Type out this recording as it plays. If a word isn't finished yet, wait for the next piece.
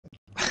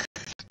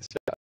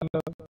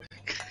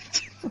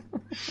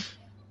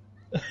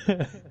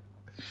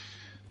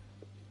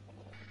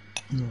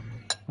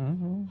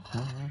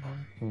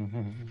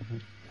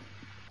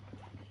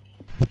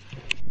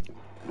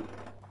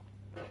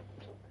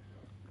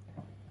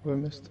We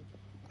missed.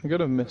 I'm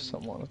gonna miss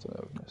someone. I don't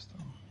know if we missed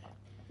them.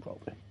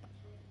 Probably.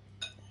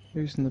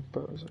 Who's in the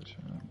BOZO chat?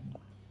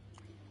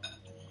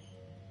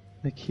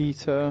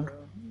 Nikita.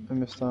 I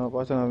missed out, but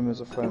I don't have him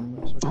as a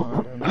friend. So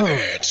I can't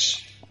add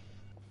him.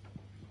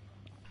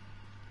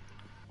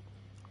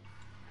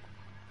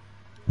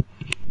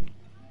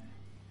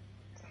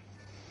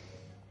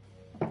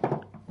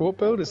 What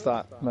build is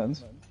that,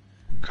 Lens?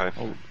 Okay.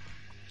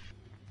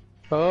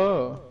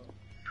 Oh.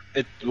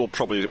 It will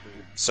probably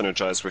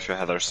synergize with your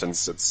Heather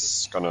since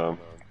it's gonna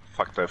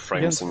fuck their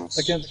frames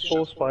against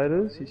 4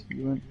 spiders?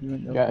 You went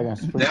yeah,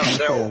 against 3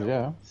 spiders,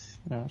 yeah.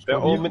 They're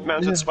all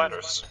mid-mounted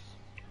spiders.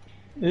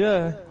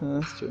 Yeah,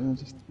 that's true.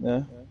 Just,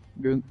 yeah,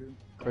 good.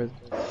 Crazy.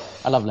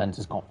 I love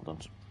Lens's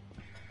confidence.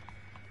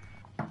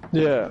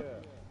 Yeah.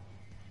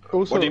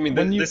 Also, what do you mean?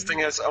 This thing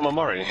has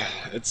Amamori.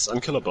 It's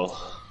unkillable.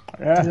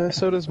 Yeah,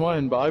 so does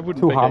mine, but I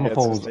wouldn't 2 pick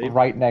harmfuls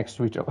right next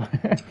to each other.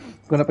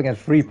 Going up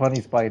against 3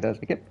 punny spiders.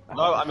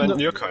 No, I meant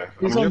yokai.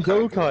 He's on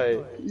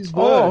yokai. He's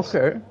worse. Oh,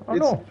 okay. Oh,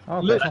 no.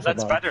 Okay,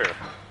 that's better.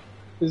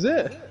 Is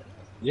it?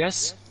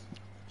 Yes.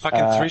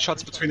 Fucking 3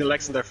 shots between the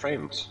legs and they're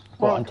framed.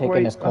 Well, I'm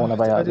taking this corner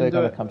by out. They're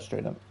going to come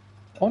straight in.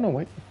 Oh, no,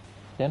 wait.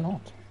 They're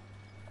not.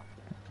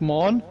 Come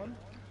on.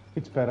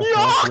 It's better for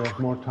us. We have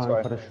more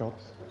time for the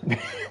shots.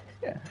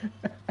 Yeah.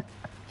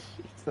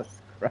 Jesus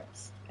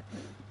Christ.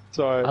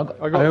 Sorry, I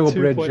got I'll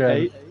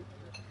 2.8.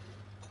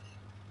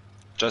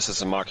 Just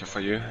as a marker for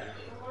you.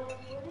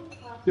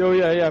 Oh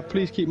yeah,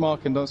 please keep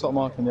marking, don't stop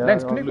marking, yeah.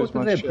 Lens, can you go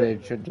to their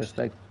bridge and just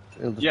like...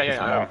 It'll just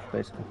yeah.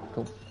 Basically,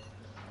 cool.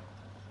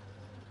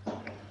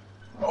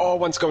 Oh,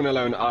 one's going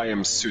alone. I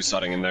am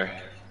suiciding in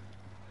there.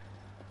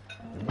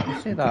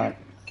 You say that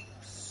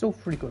so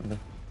frequently.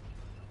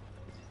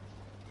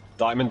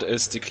 Diamond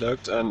is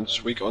decloaked and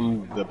weak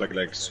on the back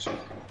legs.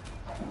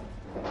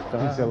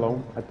 He's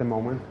alone at the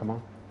moment, come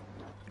on.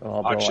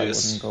 Oh, bro, I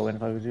wouldn't go in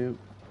if I was you.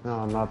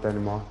 No, not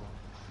anymore.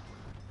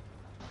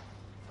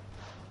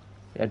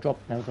 Yeah, drop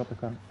the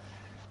gun.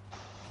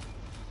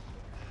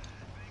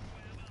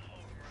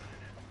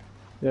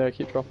 Yeah,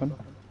 keep dropping.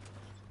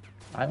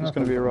 It's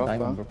gonna be a rough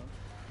one.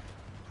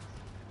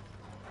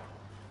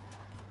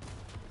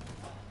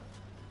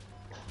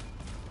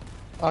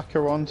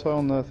 Acaronto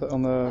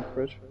on the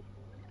bridge.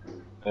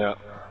 Yeah.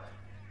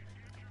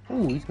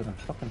 Ooh, he's gonna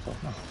fuck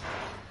himself now.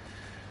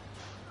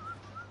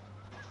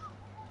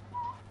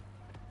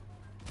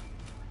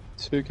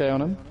 $2K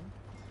on him.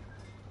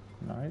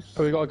 Nice.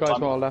 Oh, we got a guy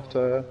to our left,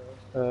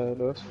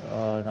 Lewis.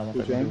 Oh, no,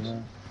 I'm James.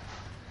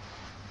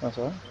 That's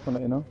alright, just wanna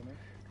let you know.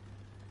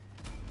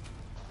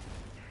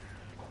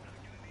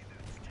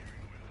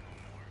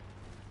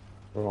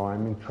 Oh,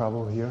 I'm in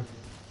trouble here.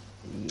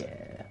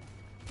 Yeah.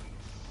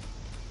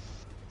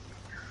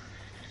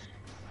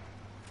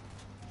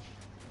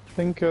 I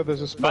think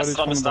there's a spider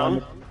coming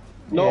down.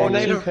 No,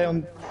 Naylor.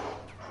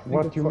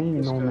 What do you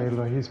mean, no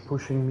Naylor? He's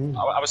pushing me.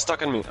 I was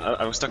stuck on me.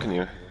 I was stuck on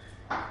you.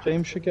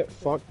 James should get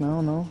fucked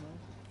now, no?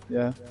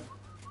 Yeah.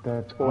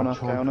 That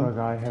Contra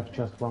guy have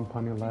just 1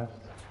 punny left.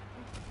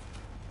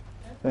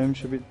 James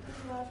should be...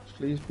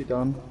 Please be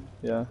done.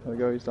 Yeah, there we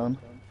go, he's done.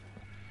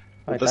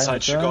 The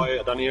side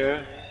guy down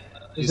here.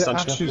 Is it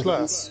Ashu's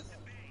left?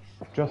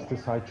 Just the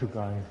side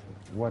guy.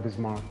 What is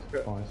marked,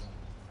 boys?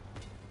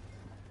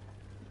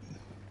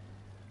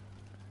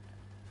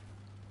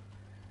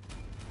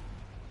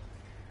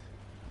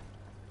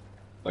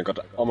 My god,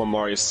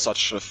 Omamori is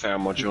such a fair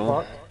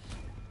module.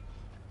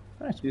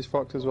 Nice. He's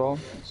fucked as well,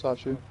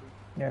 Sachu.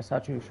 Yeah,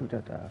 Sachu shoot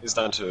at that. He's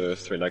down to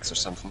 3 legs or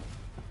something.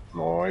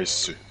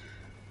 Nice.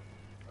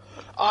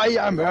 I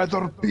am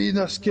Ether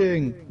Penis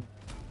King!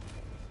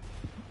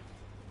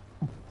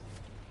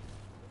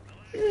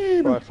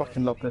 Bro, I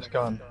fucking love this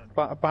gun.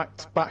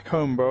 Back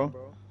home, bro.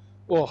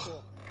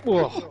 Ugh.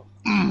 Ugh.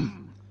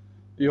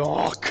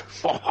 Yuck.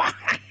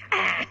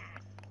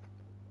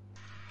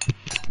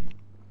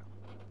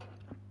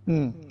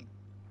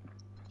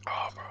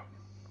 Oh, bro.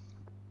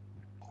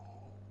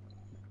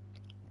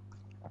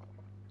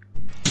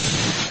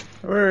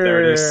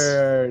 There it is.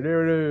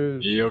 There it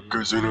is.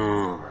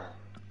 Yokozuna.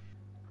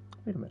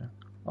 Wait a minute.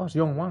 Oh, it's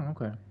Young Wang,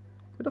 okay.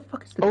 Where the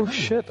fuck is the Oh guy?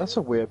 shit, that's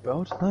a weird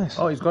build. Nice.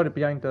 Oh, he's got it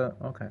behind the...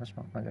 Okay, that's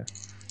fine. Okay.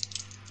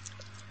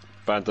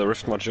 Bad the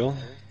Rift module.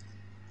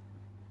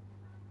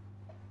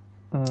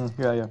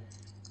 Yeah.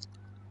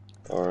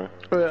 Or...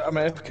 I'm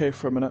AFK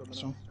for a minute,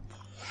 so...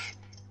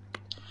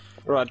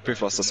 Right,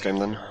 we've lost this game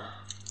then.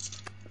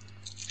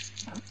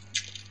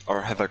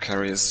 Our Heather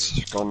carry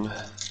is gone.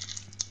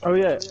 Oh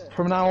yeah,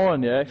 from now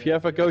on, yeah, if you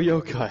ever go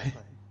yokai,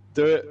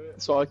 do it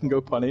so I can go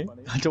punny.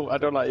 I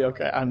don't like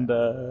yokai and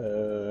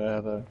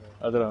Heather.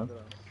 I don't know.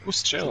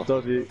 Who's chill?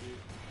 Dodgy.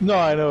 No,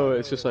 I know,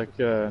 it's just like,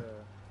 yeah.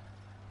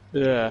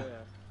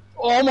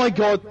 Oh my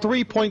god,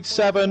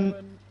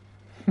 3.7!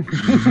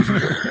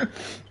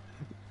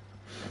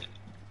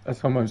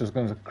 Someone's just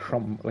going to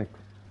crumb, like,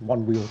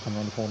 one wheel coming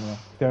around the corner.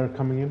 They're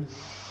coming in.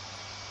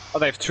 Oh,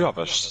 they have 2 of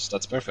us.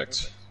 That's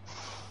perfect.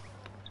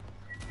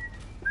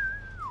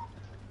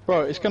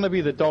 Bro, it's gonna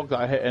be the dog that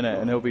I hit in it,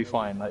 and he'll be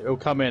fine. Like, he'll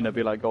come in and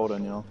be like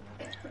golden, you know.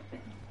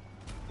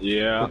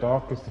 Yeah. The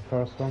dog is the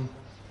first one.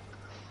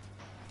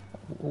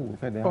 Ooh,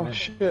 okay, there. Oh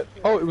shit!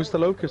 Oh, it was the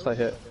locust I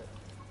hit.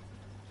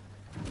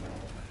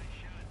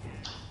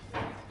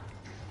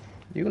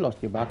 You lost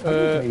your back.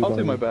 I'll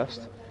do my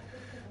best.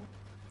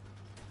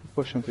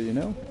 Pushing for you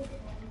now.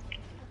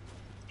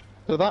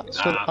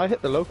 So I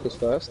hit the locust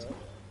first.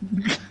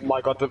 Oh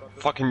my god, the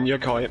fucking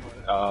yokai.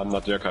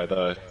 Not yokai,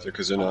 the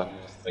Yokozuna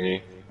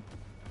thingy.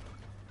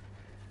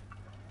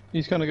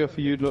 He's gonna go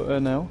for you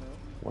now.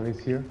 One is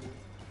here.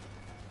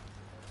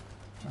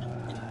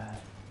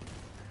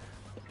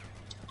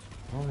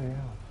 Oh yeah.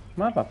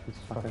 My back. This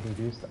fucking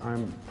beast.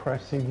 I'm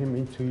pressing him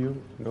into you.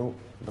 No,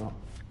 no.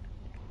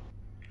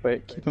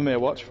 Wait, keep him here.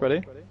 Watch,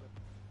 Freddy.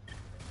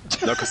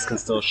 Locust can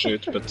still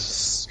shoot, but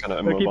it's kind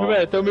of No, keep him immobile.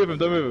 here. Don't move him.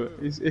 Don't move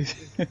him.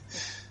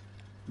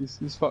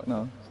 He's fucked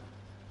now.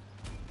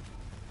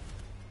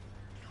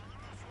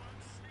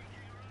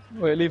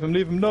 Wait, leave him.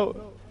 Leave him.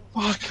 No.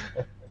 Fuck.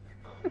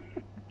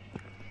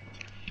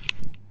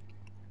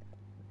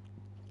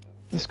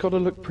 It's gotta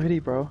look pretty,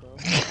 bro.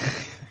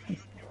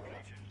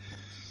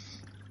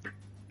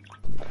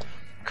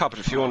 Carpet,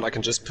 if you want, I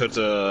can just put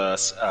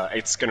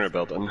 8 Skinner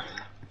build in.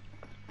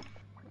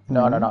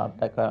 No, no, no.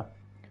 Like 5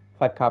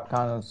 carp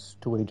cannons,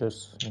 2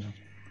 ages, you know.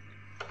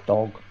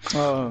 Dog.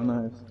 Oh,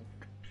 nice.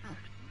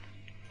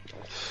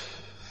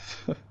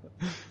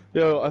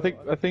 Yo, I think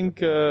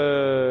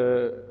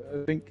we're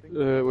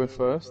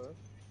first.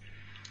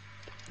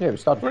 Yeah, we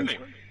started. Really?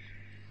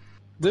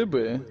 Did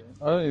we? I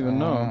don't even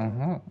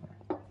know.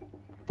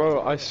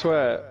 Bro, I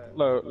swear.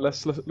 No,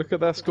 let's look at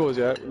their scores.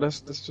 Yeah, let's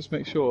just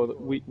make sure that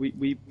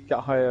we get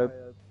higher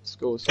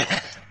scores.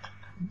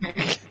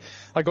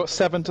 I got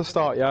 7 to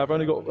start. Yeah, I've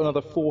only got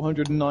another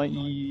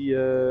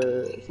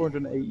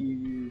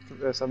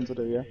 487 to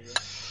do. Yeah.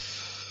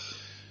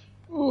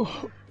 Ooh.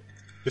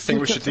 You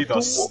think we should leave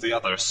us the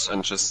others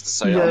and just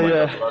say, Yeah, oh my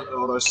yeah. god,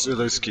 all those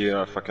Ruski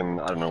are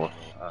fucking, I don't know,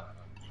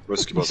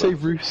 Ruski You say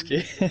BOZO.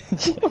 Ruski.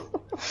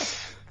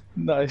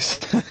 Nice.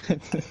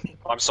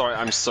 I'm sorry,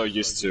 I'm so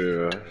used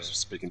to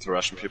speaking to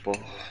Russian people.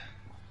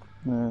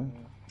 Yeah.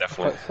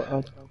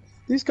 Definitely.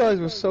 These guys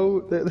were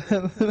so.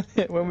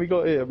 When we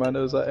got here, man, it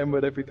was like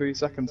inward every 3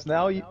 seconds.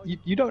 Now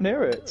you don't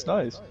hear it. It's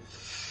nice.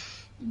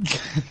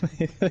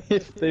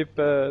 they've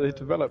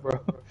developed, bro.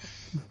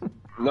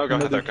 No, go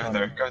ahead there, Another go ahead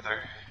there, go ahead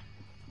there.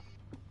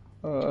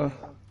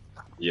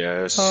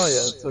 Yes. Oh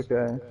yeah, it's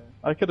okay.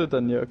 I could have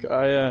done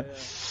yoga.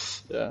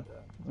 Yeah,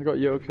 I got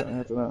yoga.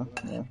 I don't know.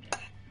 Yeah.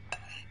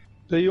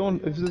 So you on?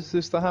 Is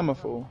this the hammer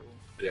fall?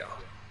 Yeah.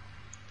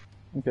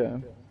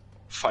 Okay.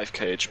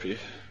 5k HP.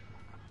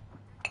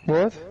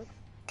 What?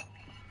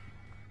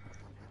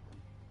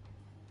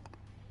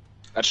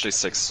 Actually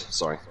 6,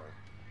 sorry.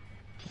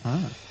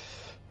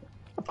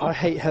 I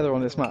hate Heather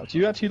on this map. Do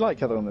you actually like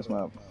Heather on this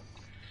map?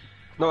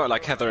 No, I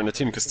like Heather in the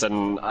team because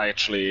then I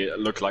actually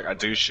look like I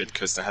do shit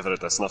because the Heather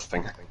does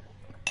nothing.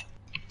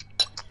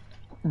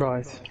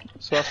 Right.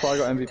 So that's why I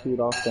got MVP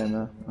last game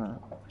there. Right.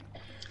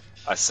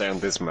 I say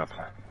on this map.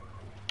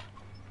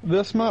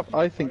 This map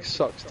I think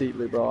sucks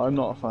deeply, bro. I'm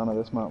not a fan of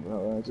this map,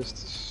 bro.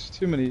 Just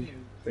too many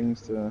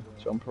things to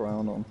jump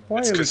around on. Why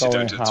It's are we because you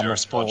going don't do your hammer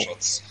spot for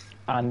shots.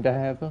 and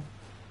Heather?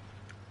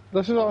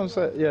 That's just what I'm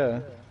saying.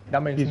 Yeah.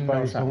 That means He's by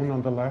no his sense. own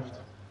on the left.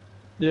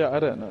 Yeah, I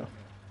don't know.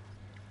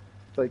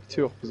 Like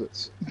two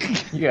opposites.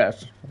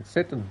 Yes,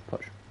 sit and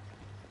push.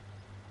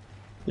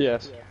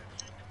 Yes.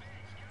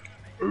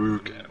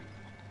 Okay.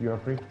 You are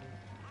free.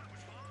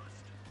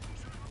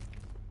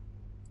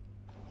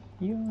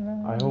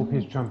 I hope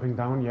he's jumping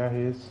down. Yeah, he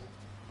is.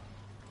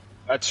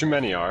 Too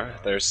many are.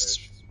 There's...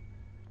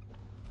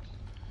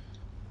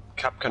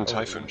 Capcan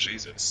Typhoon,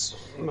 Jesus.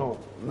 No,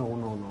 no,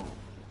 no, no.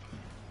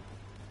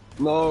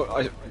 No,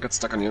 I got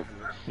stuck on you.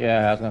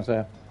 Yeah, I was gonna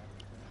say.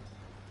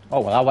 Oh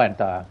well, I went.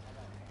 Oh,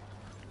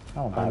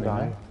 I bad,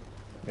 die.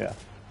 yeah,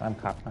 I'm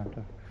Captain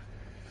too.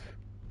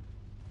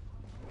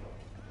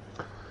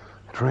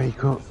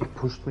 Draco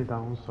pushed me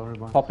down. Sorry,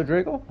 but Pop the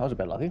Draco. That was a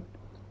bit lucky.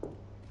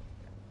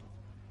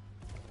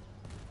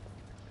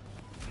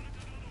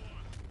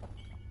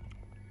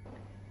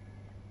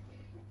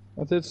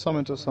 I did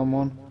summon to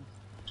someone.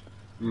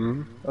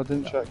 Hmm. I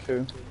didn't check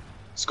who.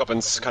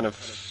 Scoppin's kind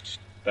of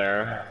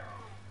there.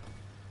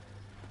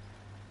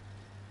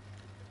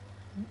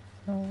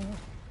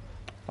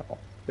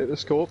 Hit the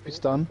scorp, he's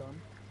done.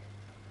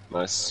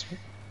 Nice.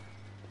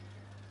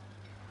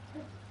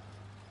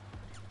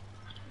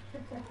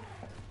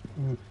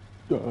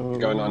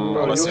 Going on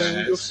Bro,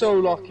 LSA. you're so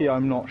lucky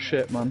I'm not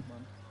shit, man.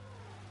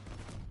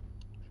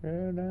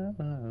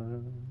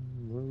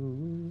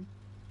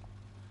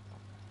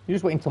 You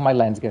just wait until my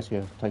lens gets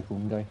your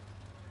Typhoon guy.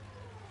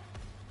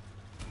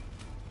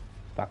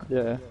 Back.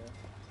 Yeah.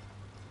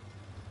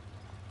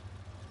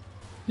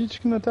 You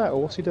just gonna die,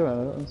 or what's he doing? I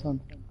don't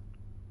understand.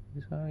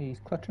 He's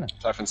clutching it.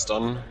 Typhon's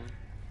done.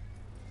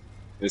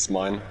 It's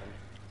mine.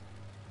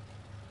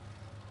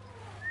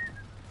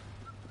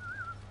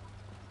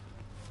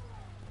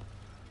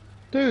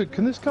 Dude,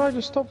 can this guy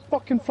just stop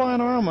fucking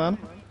flying around, man?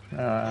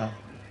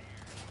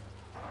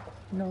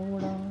 No,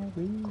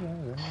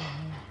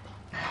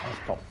 I'll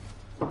stop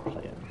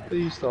playing.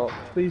 Please stop.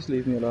 Please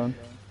leave me alone.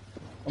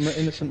 I'm an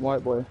innocent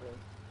white boy.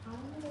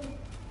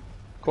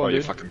 Go Oh, on, you're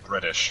dude. fucking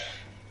British.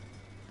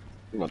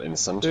 You're not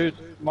innocent. Dude,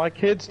 my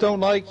kids don't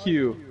like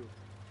you.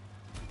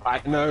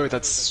 I know,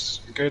 that's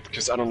good,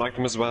 because I don't like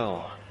them as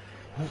well.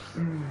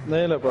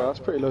 Nail it, bro. That's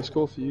pretty low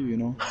score for you, you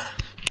know.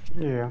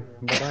 Yeah,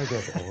 but I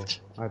get over.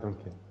 I don't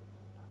care.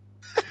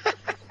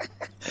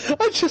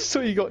 I just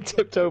saw you got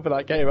tipped over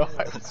that game. I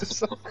was just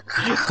so...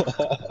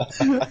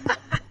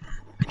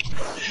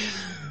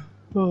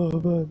 Oh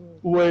man.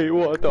 Wait,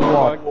 what the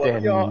fuck? What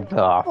in the What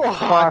fuck?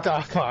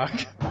 the fuck?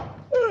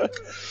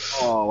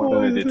 Oh,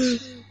 what an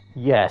idiot.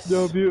 Yes.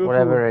 You're beautiful.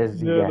 Whatever it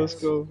is, Yeah, yes. let's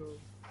go.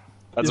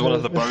 That's one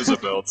of the BOZO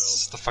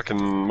builds, the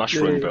fucking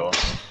mushroom Yeah. build.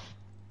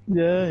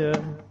 Yeah,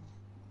 yeah.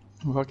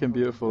 Fucking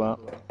beautiful that.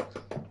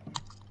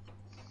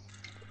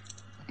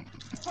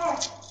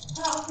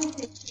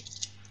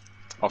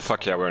 Oh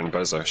fuck yeah, we're in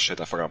BOZO. Shit,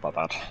 I forgot about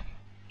that.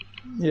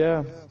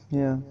 Yeah,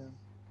 yeah.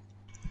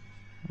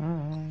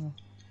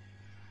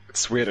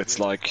 It's weird, it's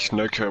like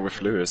Nokia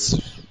with Lewis.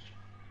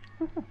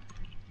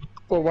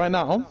 Well, right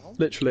now,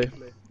 literally.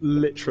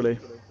 No,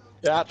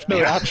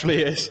 it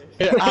actually is.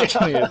 It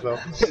actually is, though.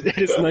 It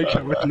is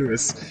Nokia with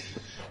Lewis.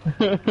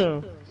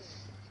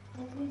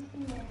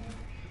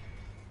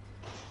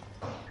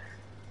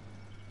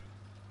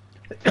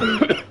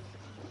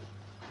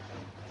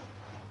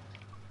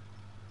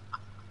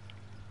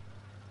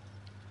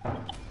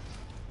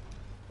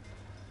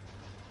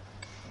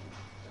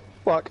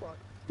 Fuck.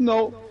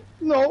 No.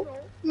 No.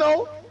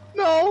 No.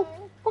 No.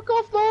 Fuck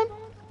off, man.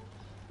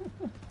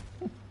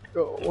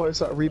 Oh, what is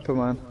that Reaper,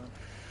 man?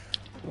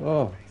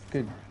 Oh,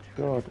 good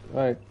God.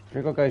 Right,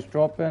 Draco guys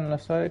drop in the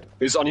side.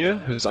 Who's on you?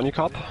 Who's on your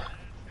cop?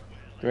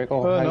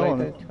 Draco no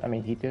highlighted. one. I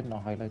mean, he did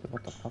not highlight it.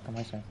 What the fuck am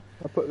I saying?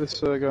 I put this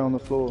guy on the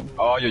floor.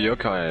 Oh, you're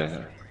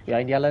yokai.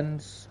 Behind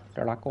Yellens,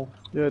 Draco.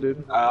 Yeah,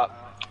 dude.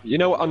 You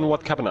know on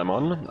what cabin I'm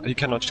on? You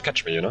cannot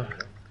catch me, you know?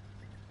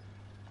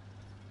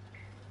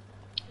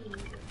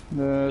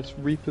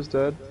 Reaper's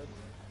dead.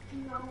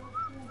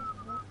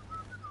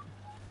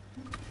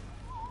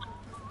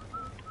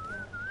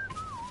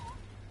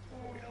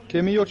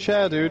 Give me your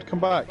chair, dude. Come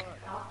back.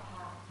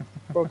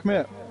 Bro, come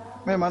here.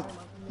 Come here, man.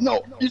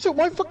 No, you took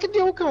my fucking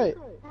yokai.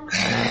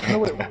 No,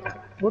 wait.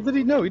 What did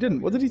he? No, he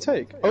didn't. What did he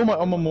take? Oh my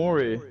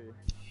Omamori.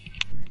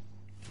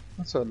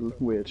 That's a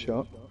weird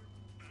shot.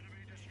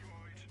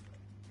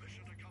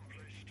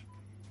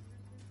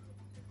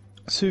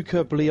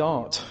 Suka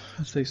Bliart,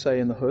 as they say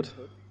in the hood.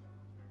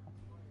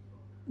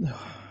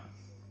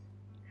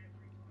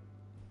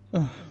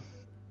 Ugh.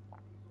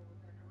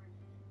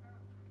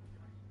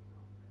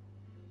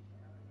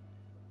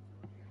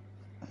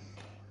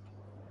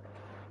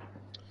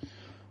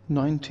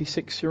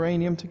 96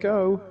 uranium to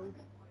go.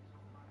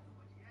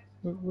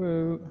 Woo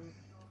woo.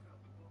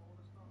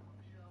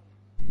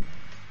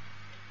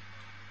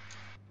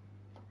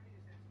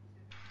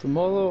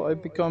 Tomorrow I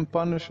become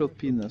Punisher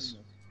penis.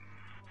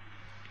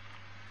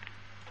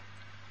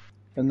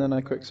 And then I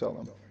quick sell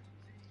them.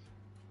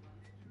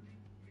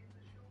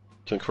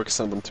 Can you quick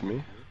send them to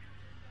me?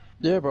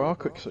 Yeah, bro, I'll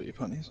quick sell you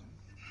pennies.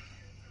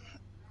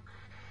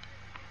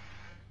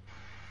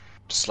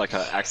 Just like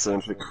I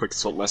accidentally quick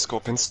sold my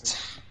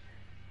scorpions.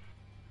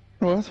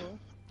 What?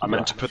 I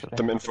meant to put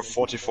them in for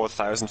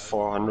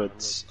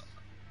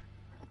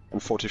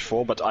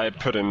 44,444, but I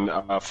put in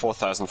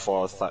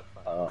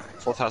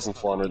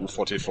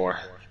 4,444.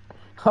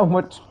 How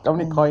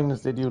many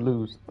coins did you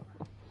lose?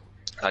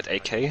 At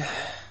 8k?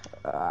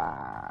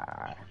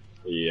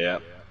 Yeah.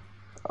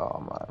 Oh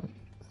man.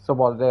 So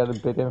what, they're a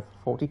bid in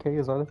for 40k,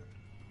 is that it?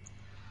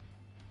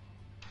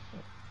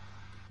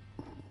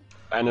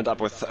 I ended up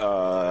with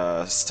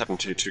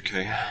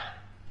 72k.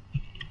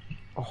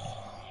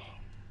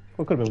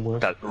 It could have been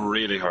worse. That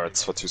really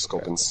hurts for 2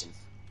 scorpions.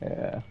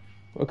 Yeah.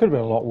 Well, it could have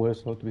been a lot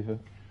worse, though, to be fair.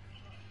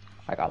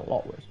 I got a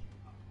lot worse.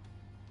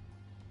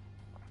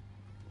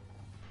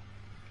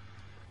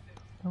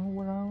 Know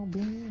where I'll be.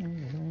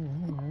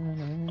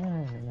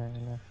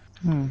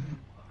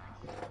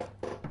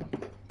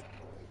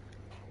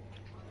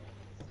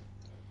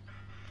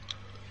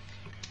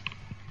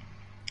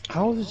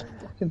 How is this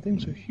fucking thing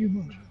so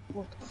huge?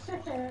 What the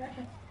fuck?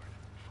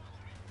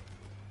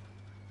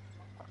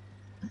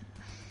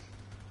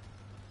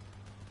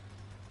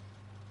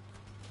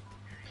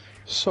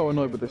 So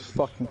annoyed with this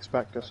fucking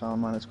Spectre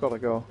sound, man. It's gotta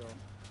go.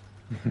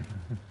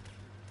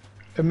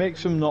 It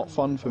makes them not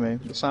fun for me.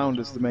 The sound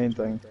is the main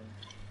thing.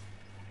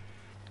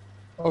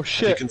 Oh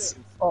shit!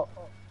 Oh,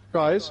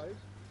 guys.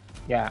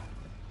 Yeah.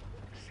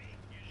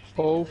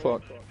 Oh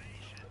fuck.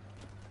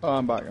 Oh,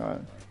 I'm back,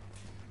 alright.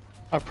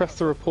 I pressed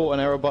the report an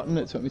error button,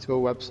 it took me to a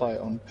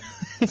website on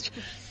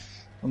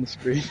on the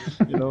screen,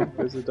 you know,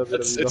 there's a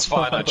www. It's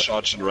fine, I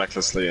charged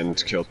recklessly and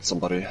killed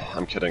somebody.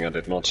 I'm kidding, I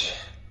did not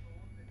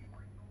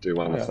do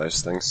one of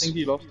those I things. think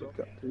he lost it.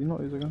 Did he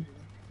not use a gun?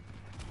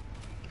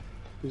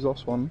 He's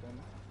lost one.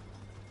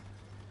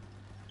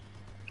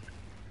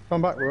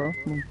 Come back, bro.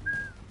 Come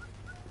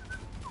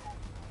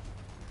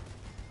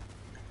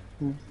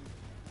on.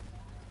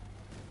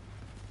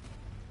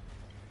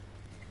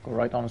 Go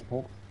right on his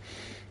poke.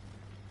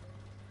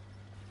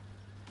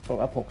 Oh,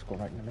 that poke's go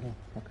right in the middle.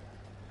 Okay.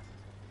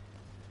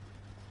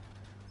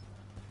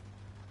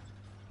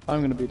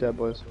 I'm gonna be dead,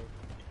 boys.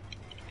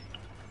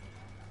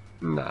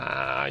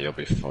 Nah, you'll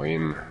be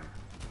fine.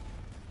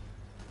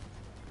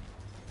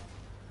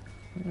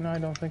 No, I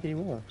don't think he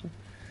will, actually.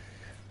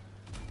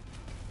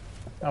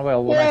 Oh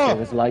well, when I say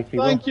his life, he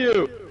will. Thank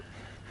you!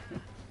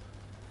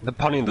 The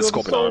pony and the You're the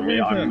scorpion sole on me,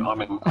 reason.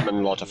 I'm in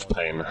a lot of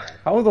pain.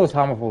 How are those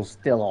hammerfuls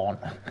still on?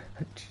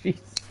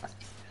 Jesus.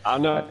 I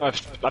know,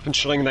 I've been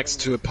chilling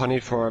next to a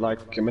pony for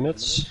like a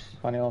minute.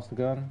 Funny lost the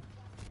gun.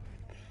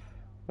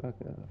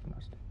 Okay,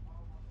 must.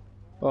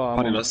 Oh, I'm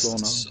Pony on the floor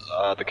lost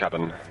now. the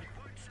cabin.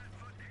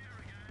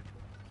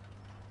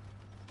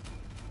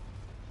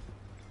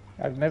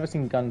 I've never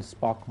seen guns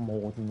spark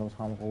more than those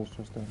hammerfuls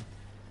just then.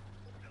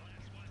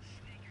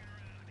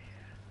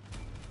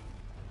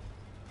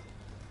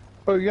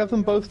 Oh, you have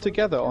them both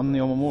together on the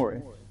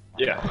Omamori?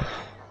 Yeah.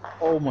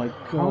 Oh my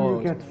How you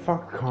god. get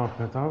fuck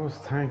carpet? I was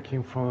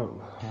tanking for,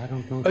 I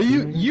don't know, Are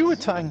 2 you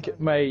minutes? a tank,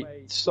 mate?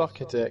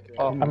 Suck a dick.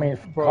 Oh, I mean,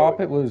 bro,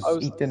 carpet was, I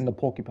was- eating the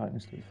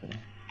porcupines, to be fair.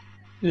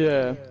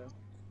 Yeah.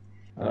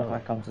 I don't know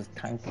if that counts as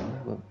tanking,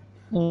 but...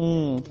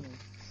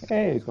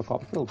 Hey, he's got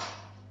carpet filled.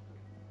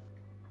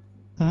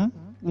 Wow,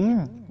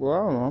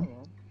 man.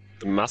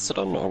 The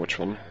Mastodon or which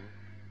one?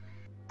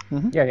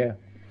 Yeah, yeah.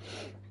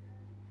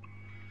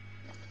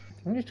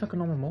 Can you just chuck a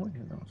normal motor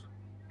in those?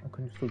 Or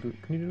can you still do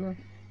it? Can you do that?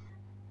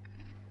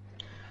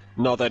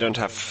 No, they don't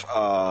have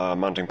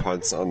mounting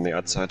points on the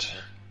outside.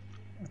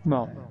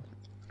 No.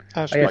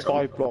 Actually, yeah, it's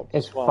 5 blocks.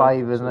 It's as well,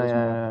 5, isn't so it? it's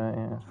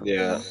not- Yeah.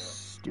 Yeah.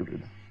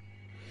 Stupid.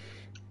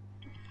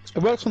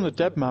 It works on the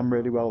dead man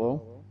really well,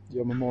 though. The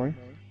Omamori.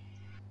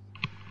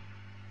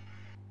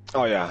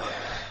 Oh yeah.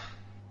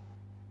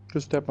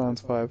 Because dead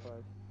man's 5.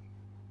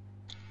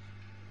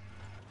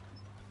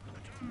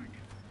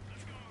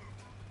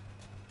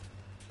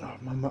 Oh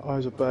man, my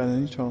eyes are burning. I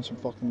need to turn on some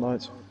fucking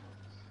lights.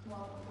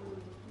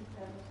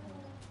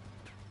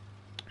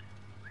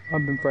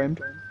 I've been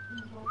framed.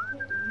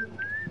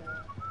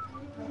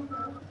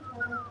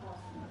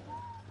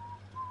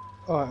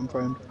 Alright, I'm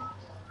framed.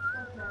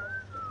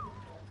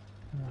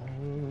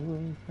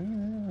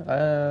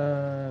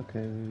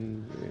 Okay,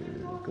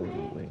 we're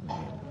going.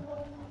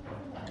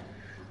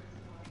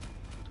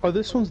 Oh,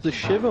 this one's the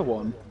Shiver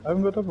one. I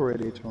haven't got double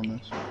radiator on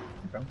this.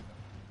 Okay.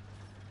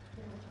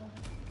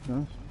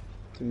 Nice.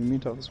 Didn't mean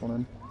to have this one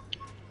in.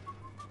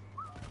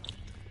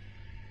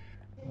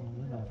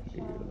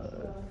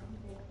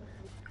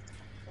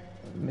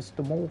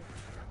 Mr. Morph.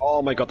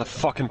 Oh my god, the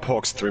fucking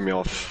porks threw me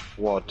off.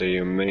 What do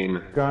you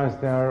mean? Guys,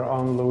 they are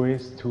on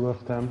Luis, 2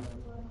 of them.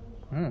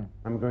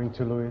 I'm going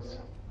to Luis.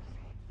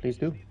 Please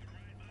do.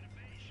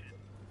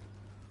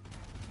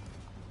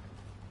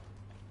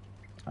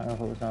 I don't know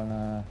if it was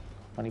on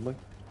Funny Boy.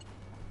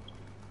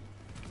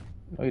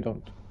 No, you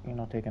don't. You're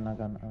not taking that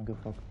gun. I don't give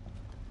a fuck.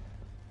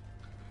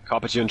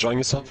 Carpet, you enjoying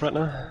yourself right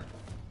now?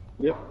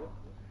 Yep.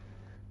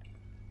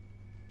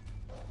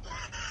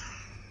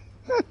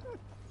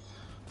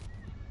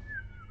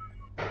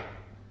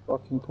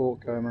 Fucking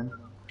pork guy, man.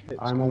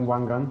 I'm on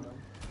 1 gun.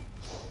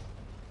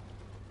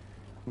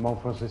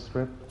 Morphos is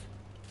stripped.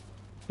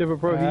 Yeah, but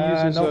bro, he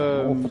uses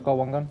no, Morph's got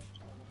 1 gun.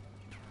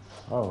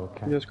 Oh,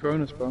 okay. he has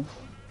Cronus, bro.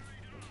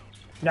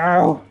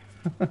 No!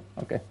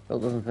 Okay, that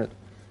doesn't fit.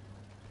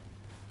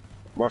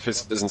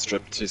 Morpheus isn't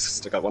stripped, he's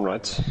still got one,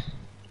 right?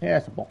 Yeah,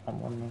 it's a bottom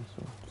one, then,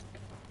 so...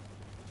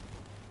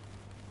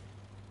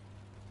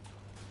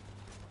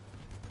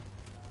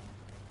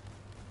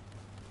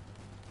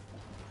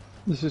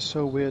 This is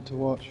so weird to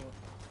watch.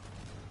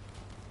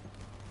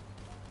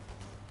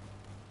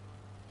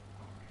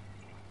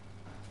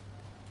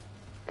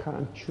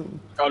 Can't shoot.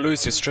 Oh,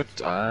 Louis, you're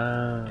stripped.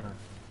 Ah.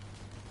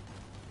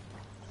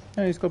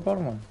 Yeah, he's got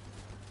bottom one.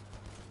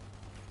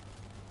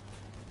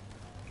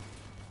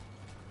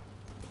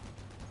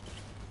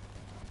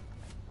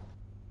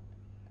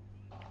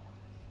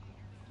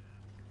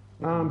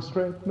 I'm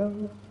straight,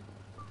 no.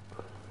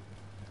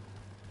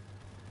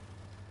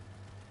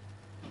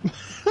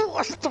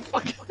 What the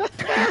fuck?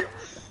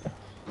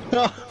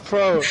 Oh,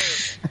 bro.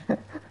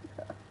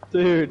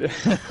 Dude,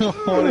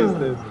 what is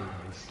this?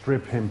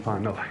 Strip him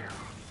finally.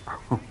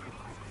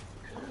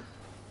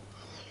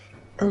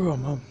 Oh,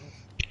 man.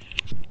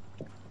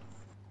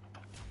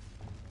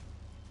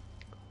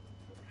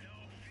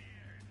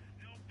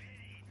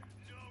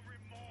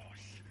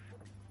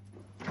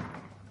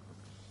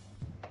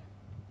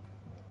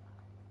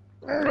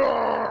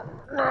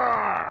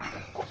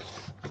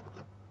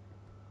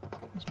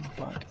 Where's my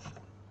bag?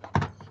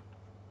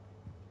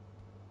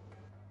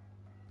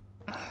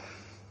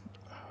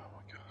 Oh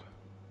my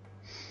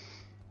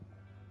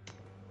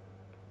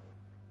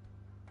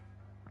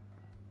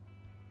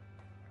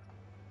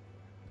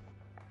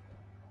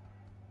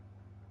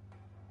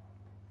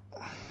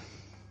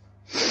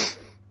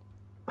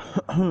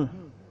god.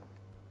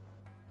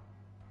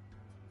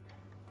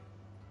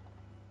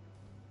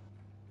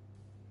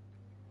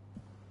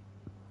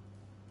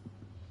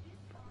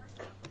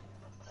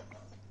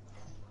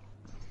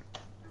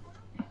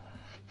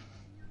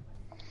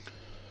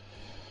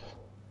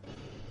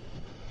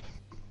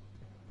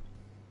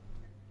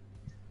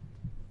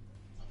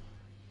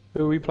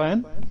 Who are we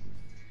playing?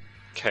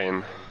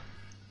 Kane.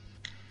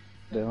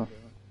 Yeah.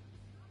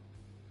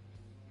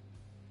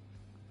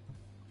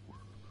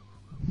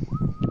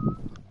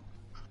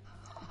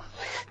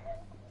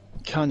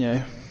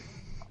 Kanye.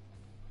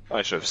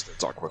 I should have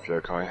stuck with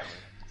Yokai.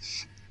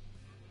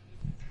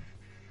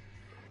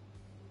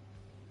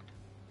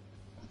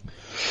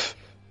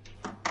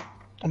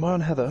 Am I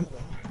on Heather?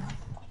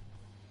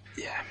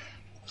 Yeah.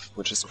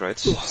 Which is great,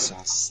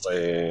 since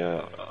they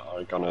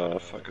are gonna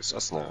focus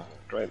us now.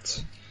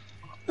 Great.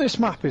 This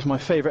map is my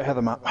favourite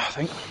Heather map, I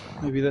think.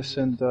 Maybe this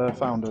and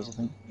Founders, I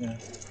think. Yeah.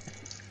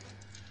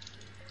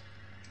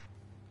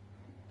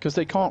 Because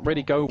they can't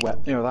really go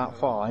that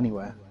far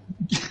anywhere.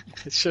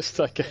 It's just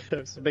like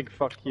it's a big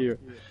fuck you.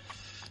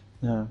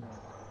 Yeah.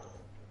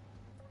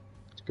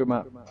 It's a good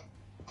map.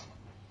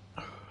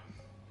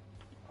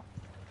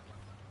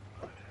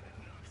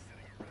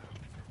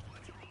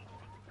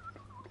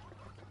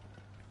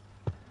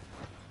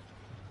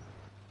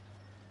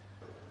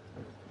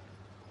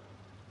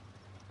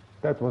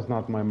 That was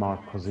not my mark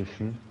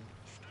position.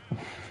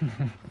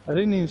 I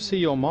didn't even see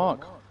your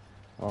mark.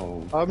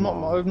 Oh, I'm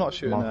not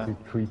shooting marked there.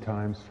 it 3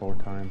 times, 4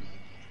 times.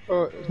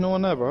 Oh, there's no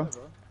one there, bro.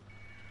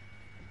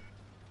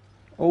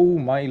 Oh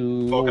my Walk in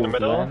the lord,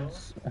 middle.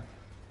 Lance.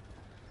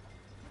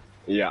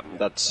 Yeah,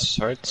 that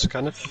hurts,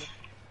 kind of.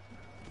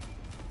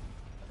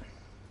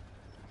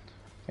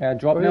 Yeah,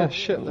 drop Oh, now. yeah,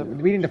 shit,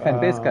 We need to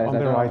defend base, guys. On I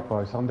the don't right, know.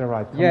 boys, on the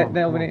right. Come Yeah, on,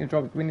 no, come we on. need to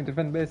drop. We need to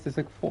defend base. There's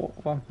like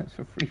 1 minute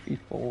for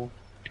 3v4.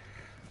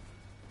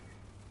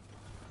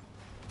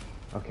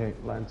 Okay,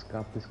 Lance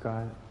got this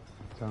guy.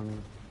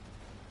 Don't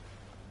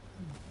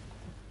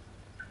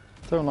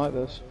like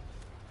this.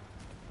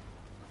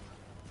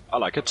 I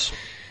like it.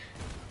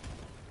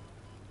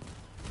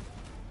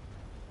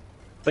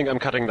 I think I'm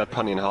cutting that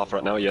pony in half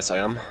right now. Yes, I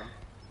am.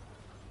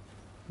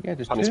 Yeah,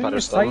 just Funny turn your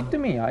spider stun. side to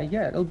me.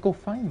 Yeah, it'll go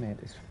fine, mate.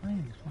 It's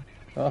fine. It's fine.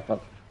 Oh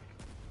fuck.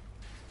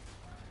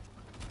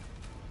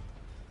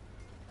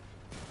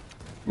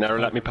 Nero,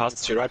 let me pass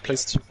to your right,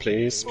 please.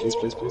 Please, please,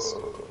 please, please.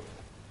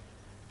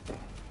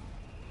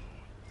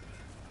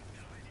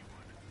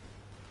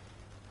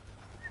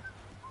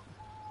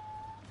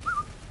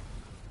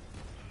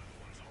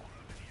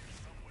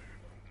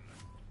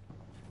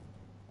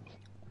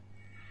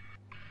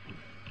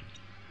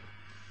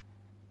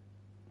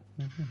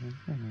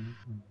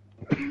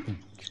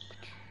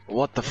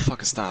 What the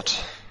fuck is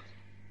that?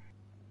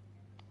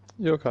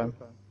 You okay?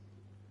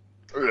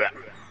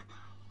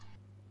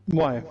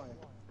 Why?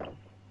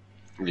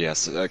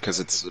 Yes, because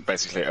it's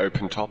basically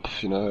open top,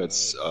 you know,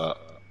 it's,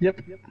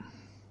 Yep.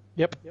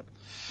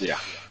 yeah.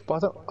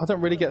 But I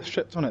don't really get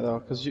stripped on it though,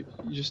 because you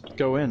just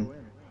go in.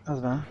 I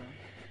don't know.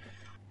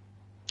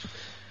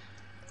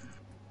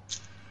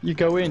 You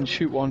go in,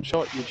 shoot one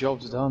shot, your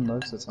job's done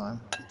most of the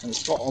time. And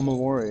it's got armor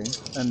worry,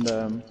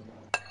 and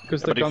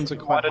because the guns are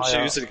Why quite don't high you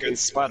up, use it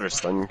against spiders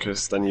then?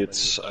 Because then you'd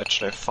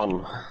actually have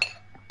fun.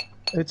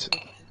 it's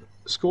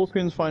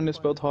Scorpions find this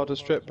build hard to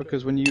strip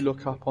because when you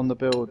look up on the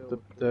build,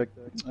 the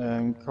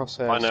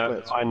crosshair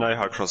splits. I know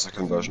how crosser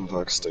conversion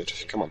works, dude.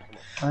 Come on.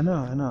 I know.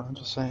 I'm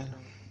just saying.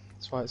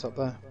 That's why it's up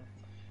there.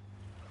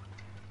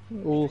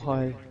 All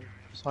high,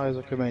 as high as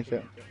I could make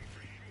it.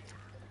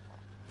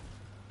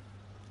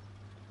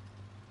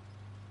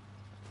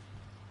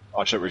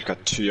 Oh shit, we've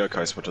got 2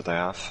 yokais. What do they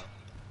have?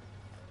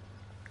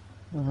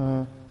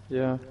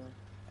 Yeah.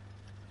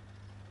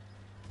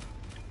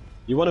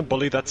 You want to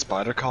bully that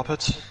spider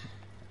carpet?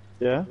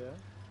 Yeah?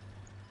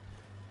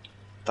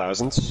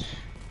 Thousands.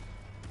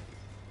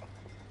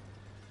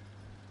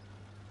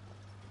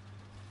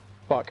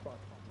 Fuck.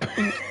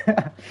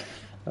 I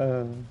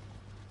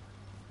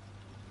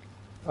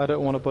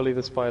don't want to bully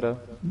the spider.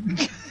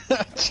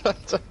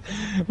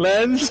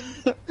 Lens?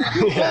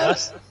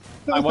 Yes.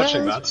 I'm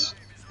watching that.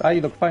 Ah,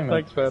 you look fine,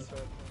 man. Thanks, man.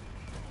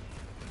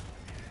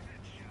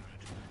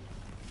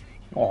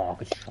 Oh,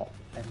 good shot.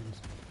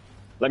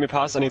 Let me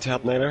pass, I need to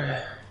help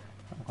Naylor.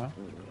 Okay.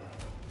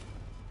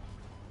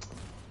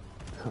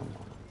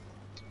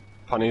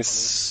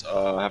 Pony's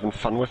having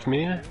fun with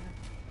me.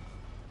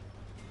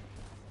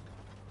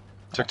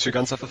 Took 2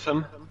 guns off of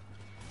him.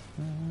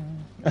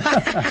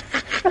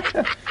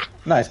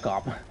 Nice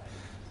cop.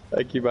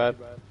 Thank you, man.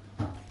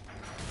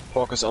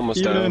 Hawk is almost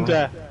Even down. in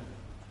death.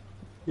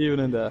 Even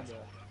in death.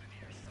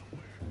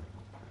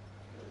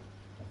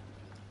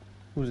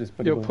 Who's this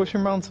buddy You're boy?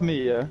 pushing round to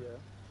me, yeah?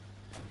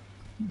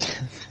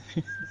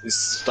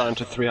 He's down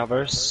to 3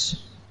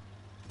 hovers.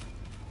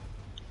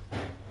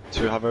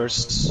 2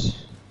 hovers.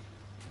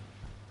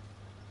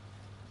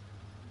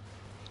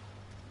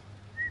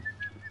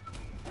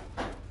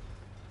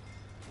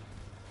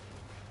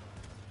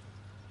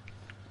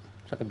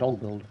 It's like a dog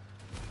build.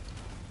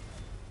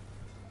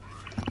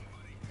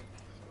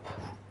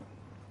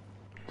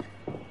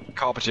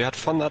 Carpet, you had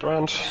fun that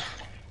round?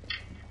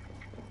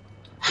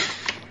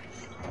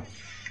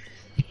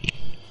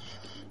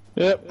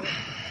 Yep.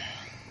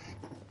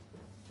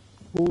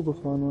 All the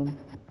fun one.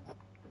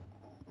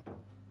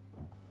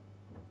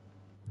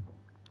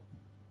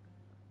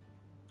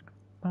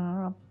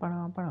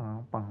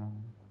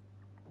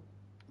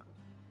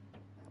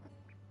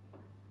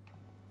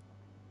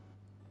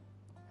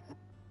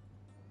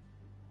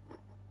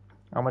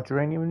 How much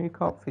uranium do you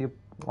cop for your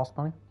lost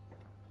money?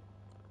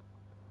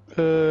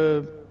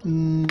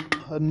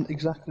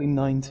 Exactly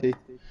 90.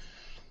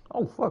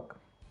 Oh fuck,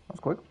 that's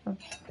quick.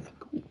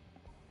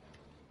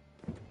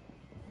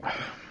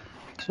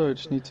 So I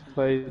just need to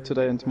play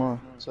today and tomorrow.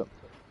 So.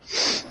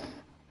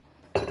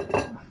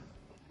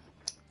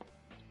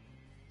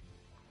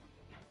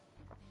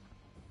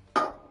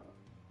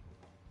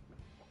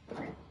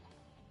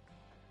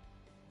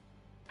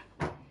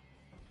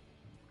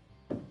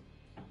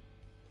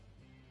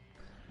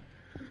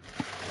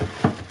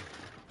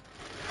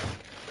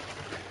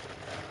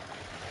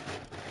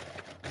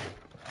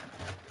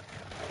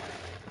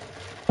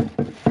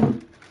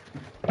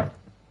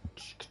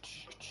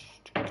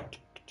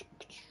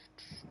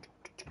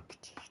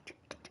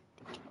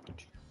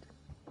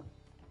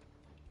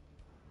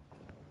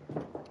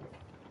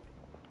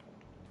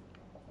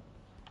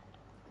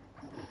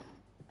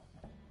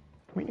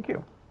 Thank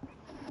you.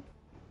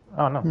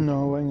 Oh no.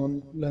 No, hang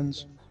on,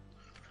 Lens.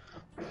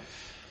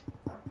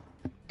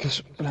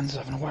 Because Lens is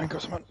having a wank or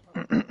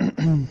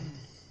something.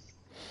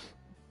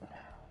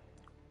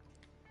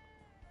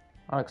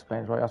 I'll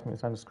explain. Right, asked me to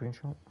send a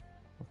screenshot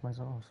of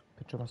myself, a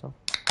picture of myself.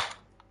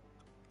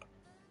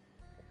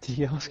 Did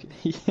he ask?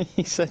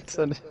 He said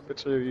send a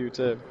picture of you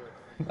too.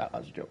 That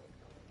was a joke.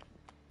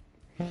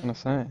 What can I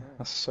say?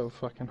 That's so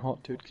fucking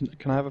hot, dude.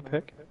 Can I have a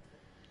pic?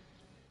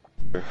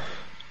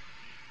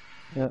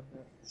 Yeah.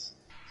 That's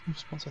the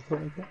response I thought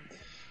I'd get.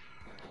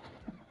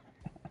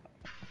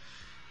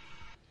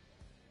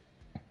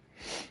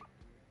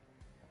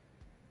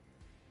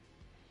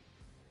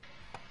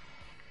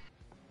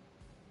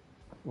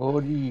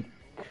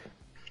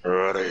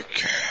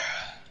 Rick.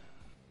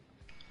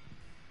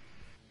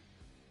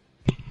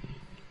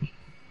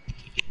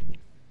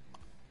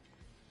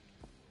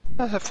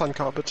 Have fun,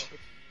 carpet.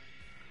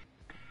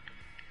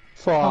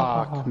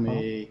 Fuck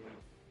me.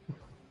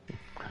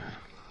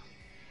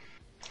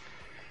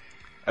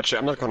 Actually,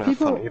 I'm not gonna have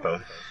fun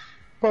either.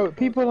 Bro,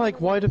 people are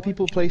like, why do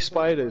people play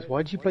spiders?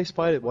 Why did you play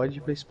spider? Why did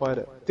you play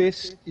spider?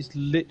 This is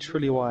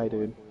literally why,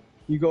 dude.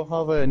 You go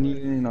hover and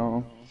you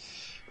know,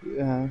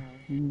 yeah.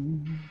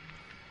 And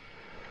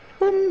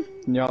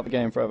you're out the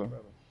game forever.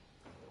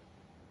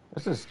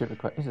 This is a stupid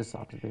question. This is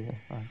sad to do here.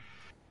 Right.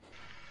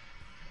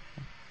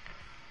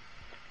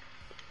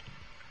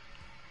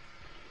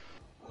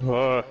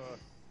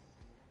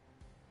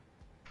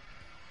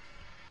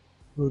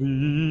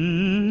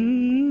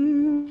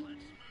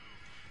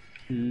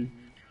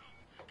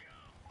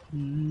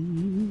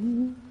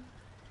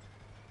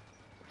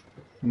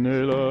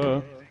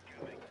 Naylor,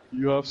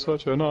 you have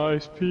such a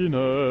nice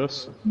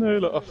penis.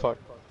 Naylor, oh fuck.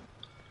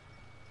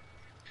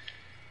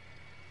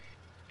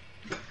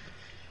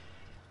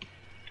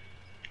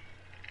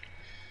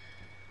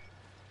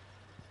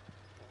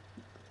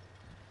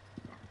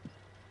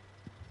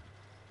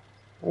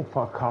 Oh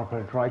fuck,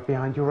 carpet, right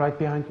behind you, right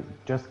behind you.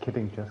 Just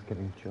kidding, chill.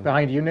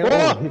 Behind you, Neil.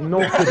 Oh, no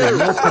kidding,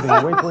 no kidding.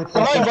 Wait.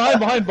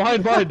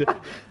 Behind.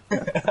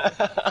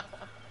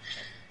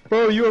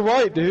 Bro, you were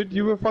right, dude.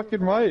 You were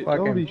fucking right.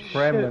 Fucking Holy shit.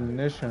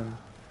 premonition.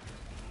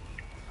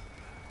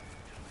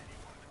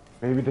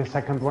 Maybe the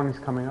second one is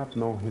coming up?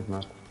 No, he's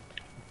not.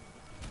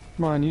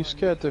 Man, you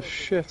scared the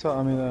shit out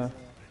of me there.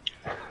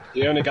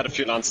 You only got a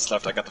few lances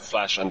left. I got the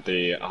flash and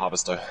the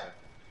harvester.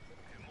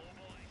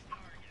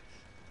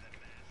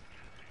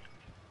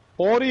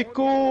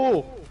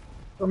 Orico!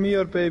 Come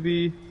here,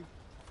 baby.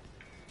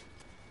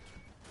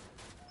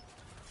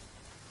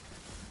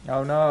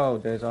 Oh no,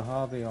 there's a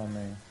Harvey on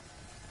me.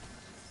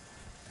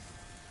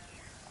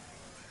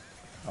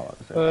 Oh,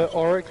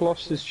 Auric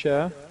lost his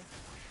chair.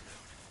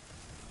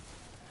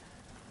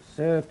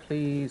 Sir,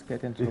 please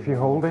get into If you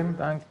hold him.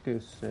 Thank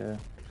you, sir.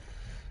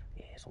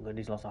 Yes, all good.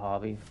 He's lost a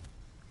Harvey.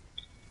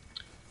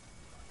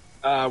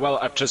 Well,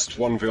 I've just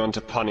 1v1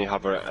 to Punny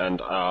Hover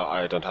and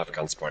I don't have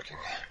guns working.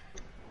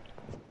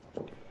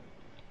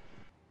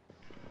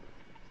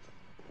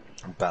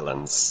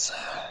 Balance.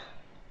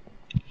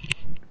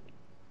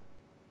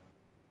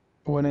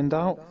 When in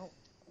doubt.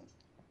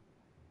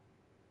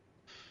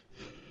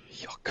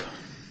 Yuck.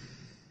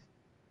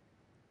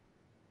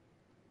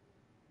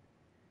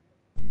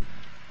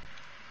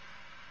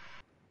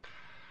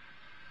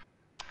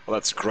 Well,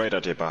 that's a great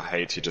idea by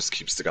Hate. He just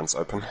keeps the guns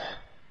open.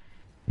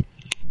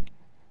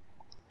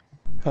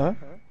 Huh?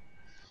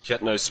 He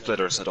had no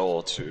splitters at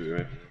all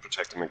to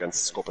protect him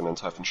against Scorpion and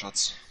Typhon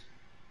shots.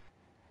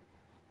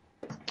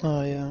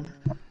 Oh, yeah.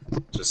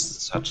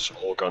 Just had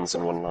all guns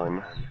in one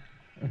line.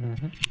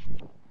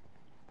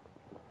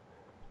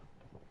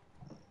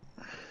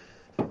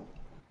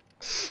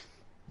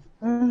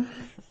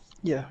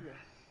 Yeah.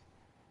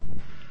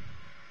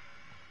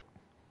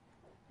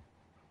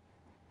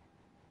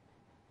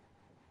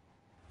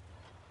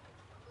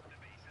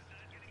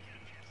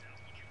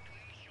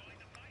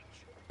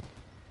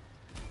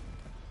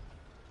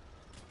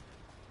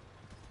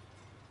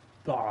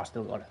 Oh, I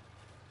still got it.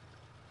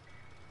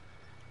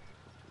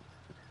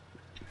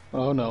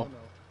 Oh, no.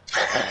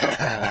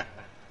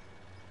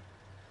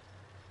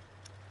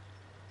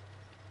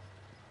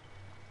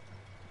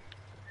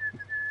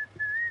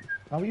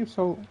 How are you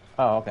so...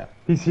 Oh, okay.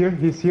 He's here,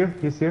 he's here,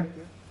 he's here.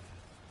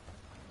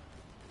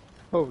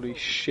 Holy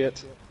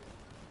shit.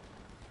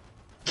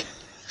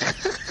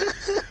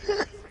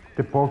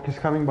 The pork is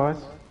coming, boys.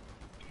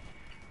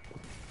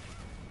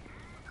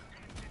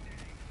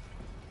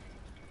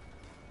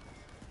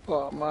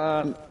 Oh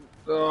man.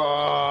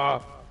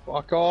 Ugh,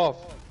 fuck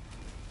off.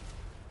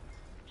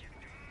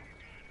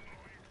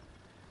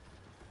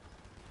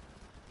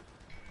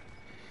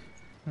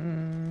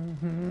 Come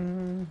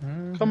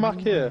back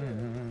here.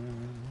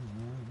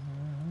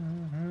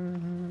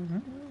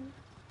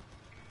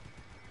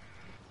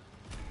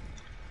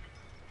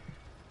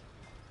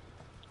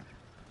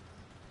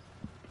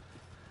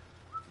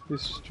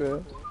 He's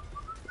straight.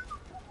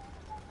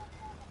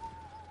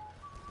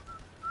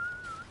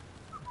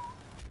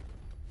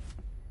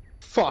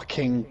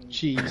 Fucking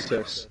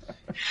Jesus.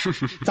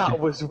 That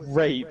was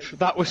rape.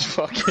 That was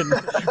fucking...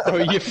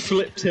 Bro, you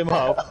flipped him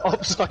up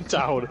upside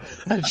down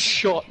and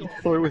shot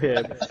through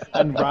him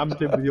and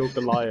rammed him with your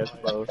Goliath,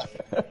 bro.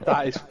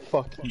 That is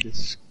fucking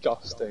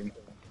disgusting.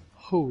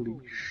 Holy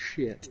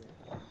shit.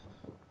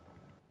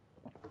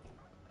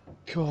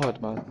 God,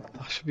 man.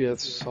 That should be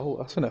assault.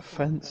 That's an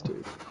offense,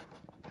 dude.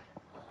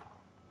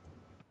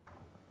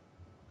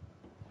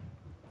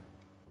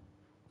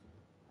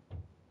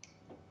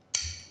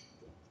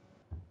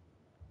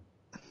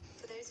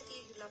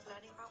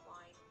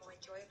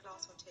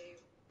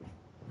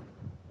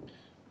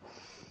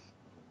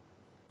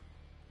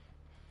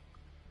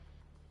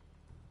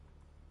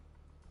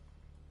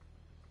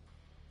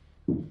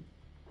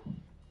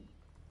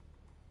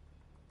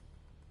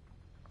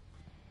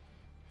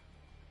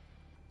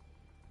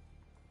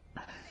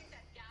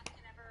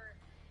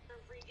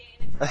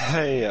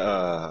 Hey,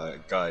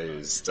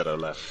 guys that are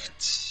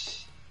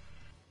left.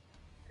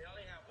 They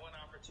only have one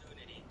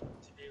opportunity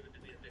to be able to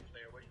be a big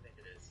player. What do you think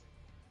it is?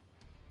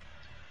 I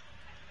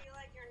feel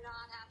like you're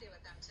not happy with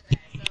them today,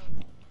 so...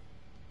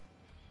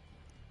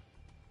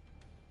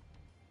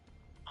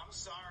 I'm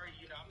sorry,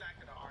 you know, I'm not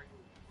gonna argue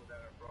with people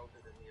that are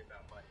broker than me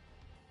about money.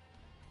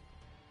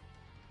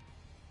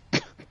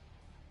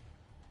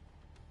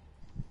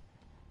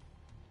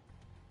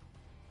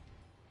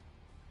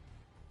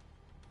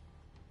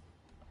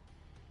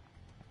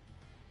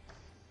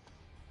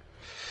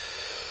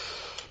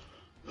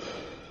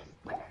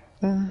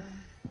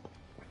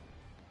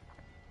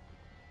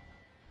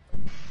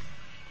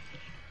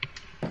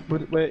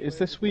 Wait, is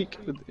this week?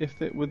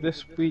 Would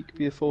this week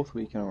be a 4th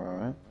week in a row,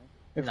 right?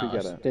 If we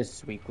get it.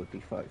 This week would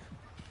be 5.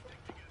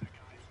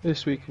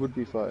 This week would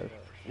be 5.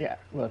 Yeah,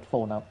 we're at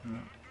 4 now.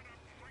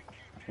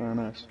 Very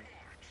nice.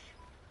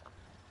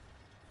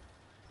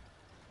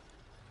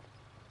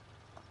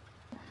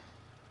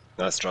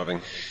 Nice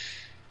driving.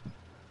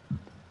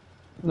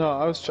 No,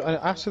 I was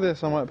after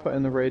this I might put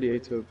in the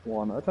radiator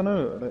one. I don't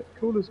know, like,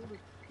 cool is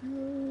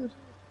good.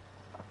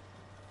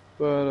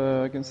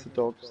 But against the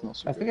dogs, it's not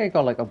so I good. think I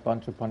got like a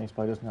bunch of bunny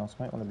spiders now, so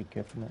I might want to be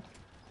careful.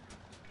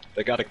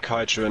 They got a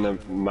kaiju and a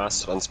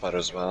massive one spider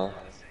as well.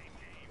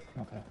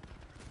 Okay.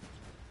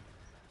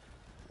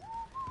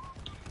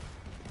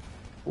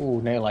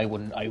 Ooh, nail! I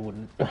wouldn't.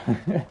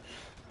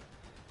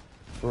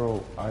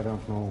 Bro, I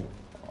don't know.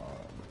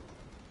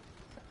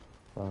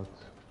 But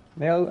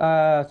Nail.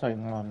 Sorry,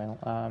 not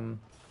nail.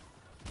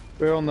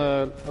 We're on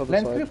the other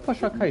Len, side. could you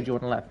push our kaiju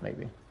on the left,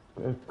 maybe?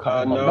 No,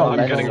 no, I'm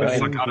Len's getting the right.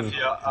 fuck out of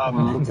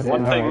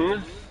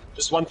here.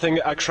 Just one thing,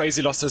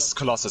 Crazy lost his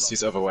Colossus,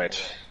 he's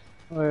overweight.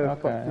 Oh yeah,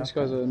 Okay, fuck, these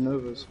guys are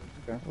Novas.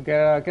 Okay. We'll get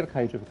a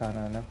kaiju if we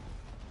can now.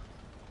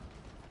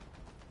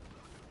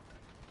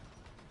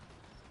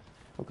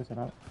 Focus it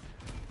out.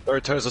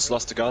 Doritos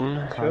lost a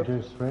gun.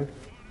 Kaiju straight.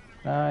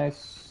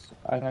 Nice.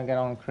 I'm gonna get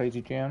on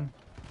Crazy Jam.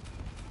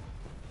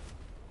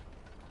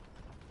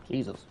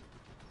 Jesus.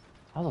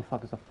 How the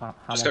fuck is a hammer?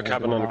 Just go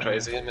cabin holding on that?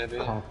 Crazy, maybe.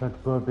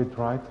 Carpet, go a bit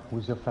right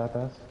with your fat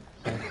ass.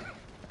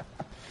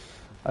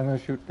 I'm gonna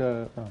shoot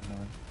the... Oh, no.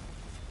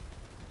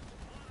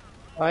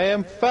 I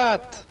am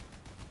fat!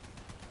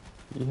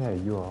 Yeah,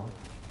 you are.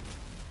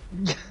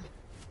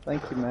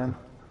 Thank you, man.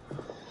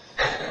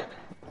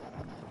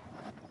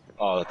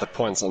 Oh, the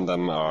points on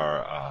them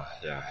are,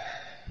 yeah,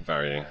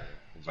 very,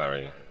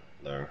 very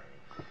low.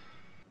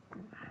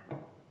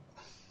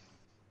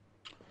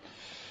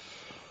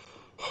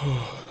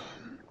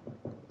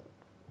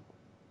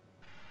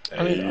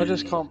 I mean, I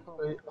just can't.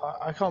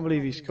 I can't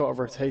believe he's got a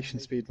rotation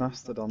speed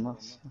mastered on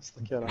this. That's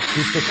the killer.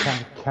 Keep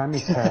the cam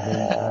is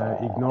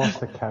having, ignores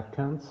the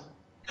capcans.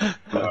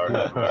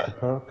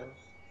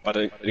 But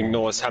it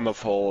ignores hammer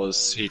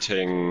force,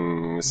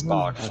 heating,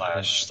 spark,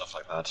 flash, stuff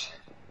like that.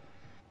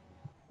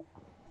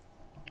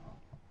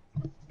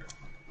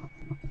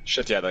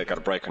 Shit, yeah, they got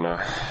a breaker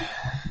now.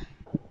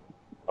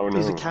 Oh no.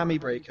 He's a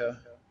cami breaker.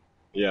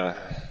 Yeah.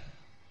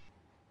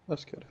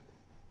 That's good.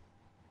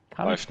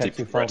 Can Life gets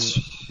you deep from regret.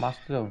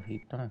 Master of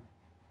Heat, doesn't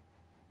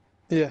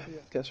it? Yeah,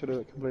 gets rid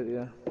of it completely,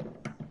 yeah.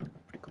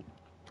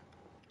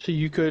 So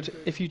you could,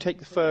 if you take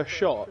the first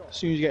shot, as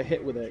soon as you get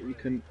hit with it, you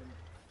can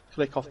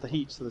click off the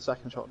heat so the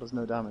second shot does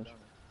no damage.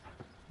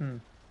 I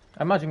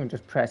imagine you can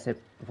just press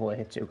it before it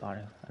hits you, can't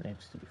you? And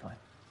it's to be fine.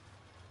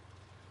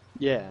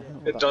 Yeah.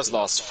 It does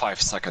last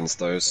 5 seconds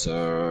though,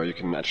 so you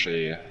can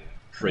actually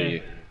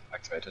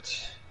pre-activate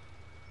it.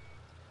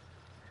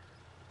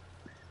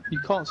 You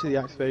can't see the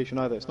activation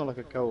either. It's not like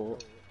a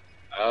cohort.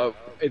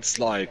 It's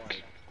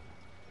like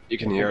you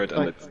can hear it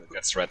and it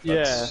gets red, but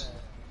Yeah.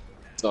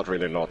 it's not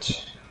really a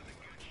lot.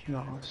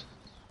 Nice.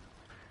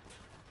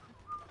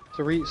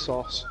 Dorito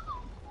sauce.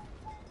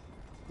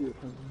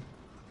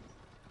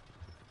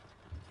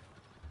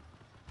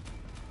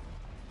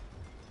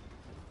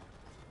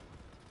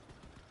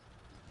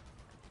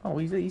 Oh,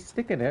 he's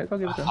sticking it. Go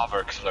give it to him.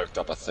 Hover cloaked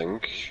up, I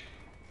think.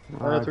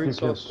 I Dorito think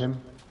sauce. it's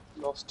him.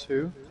 Lost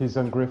 2. He's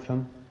on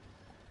Griffin.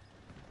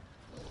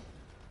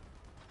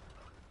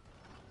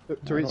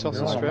 Dorito sauce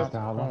and Hold on, strip.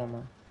 man. Hold on,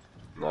 man.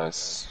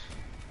 Nice.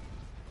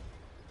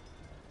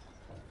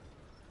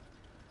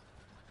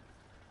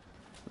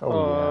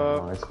 Oh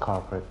yeah, nice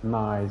carpet.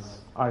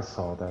 Nice. I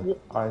saw that.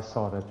 I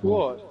saw that. move.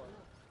 What?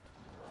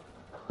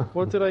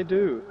 What did I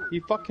do? He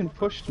fucking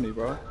pushed me,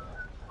 bro.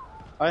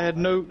 I had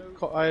no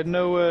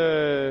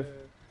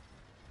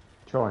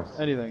Choice.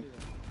 anything.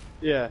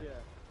 Yeah.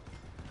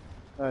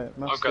 Alright,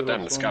 Oh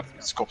goddamn, the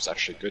scope's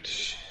actually good.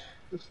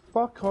 Just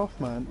fuck off,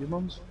 man. Your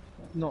mum's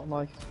not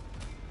like.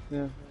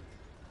 Yeah.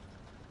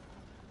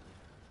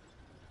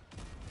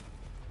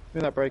 Give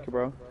me that breaker,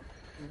 bro.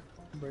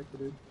 Breaker,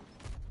 dude.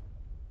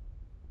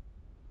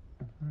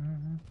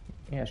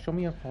 Yeah, show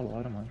me a follow.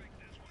 I don't mind.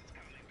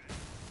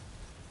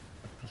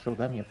 Show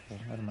them your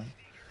follow. I don't mind.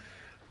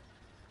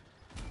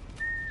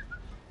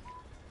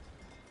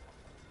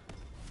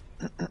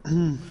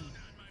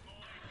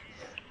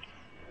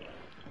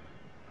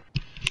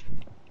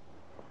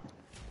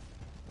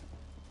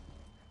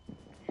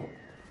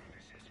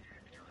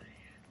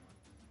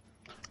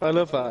 I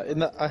love that. In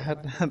that, I had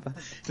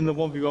in the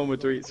 1v1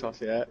 with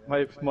Doritos, yeah.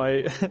 My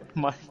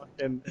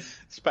fucking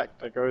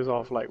Spectre goes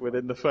off like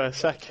within the first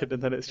second,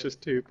 and then it's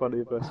just 2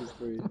 bunny versus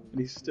 3, and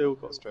he's still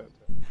got stripped.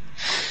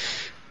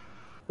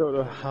 Don't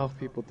know how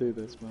people do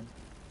this, man.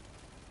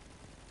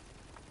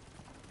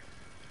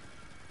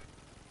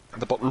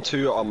 The bottom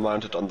 2 are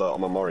mounted on the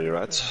Omamori,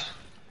 right?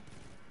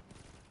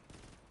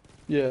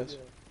 Yes.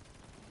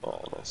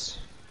 Oh, nice.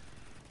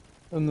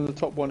 And then the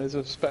top one is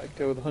a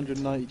Spectre with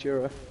 190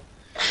 Jura.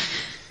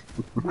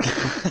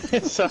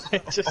 So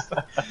it just,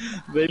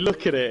 they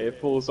look at it,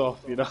 it falls off,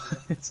 you know.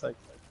 It's like,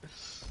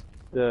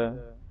 yeah.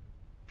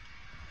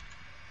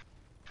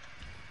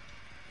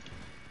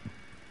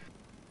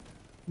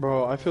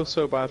 Bro, I feel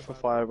so bad for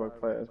Firebug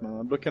players, man.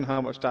 I'm looking how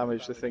much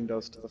damage the thing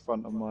does to the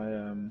front of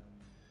my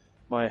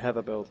my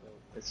Heather build.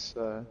 It's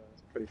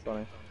pretty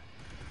funny.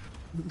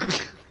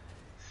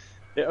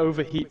 It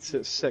overheats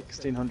at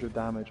 1600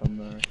 damage on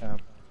the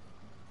cab.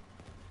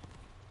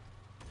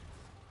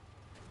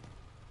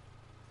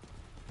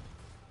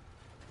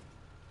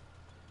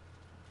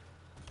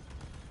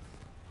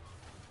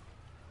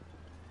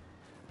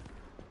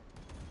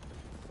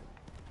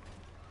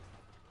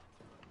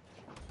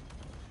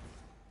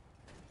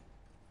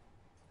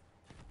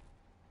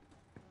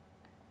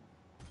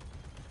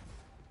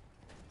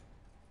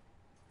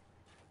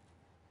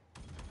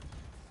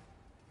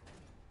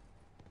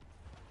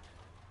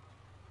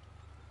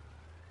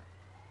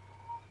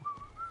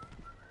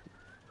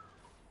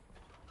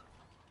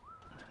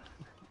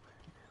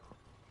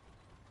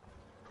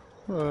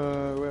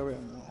 Where are we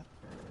at now?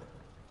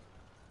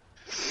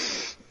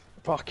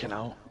 Fucking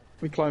hell.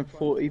 We climbed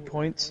 40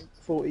 points,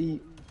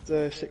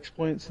 46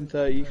 points in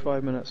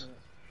 35 minutes.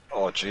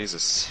 Oh,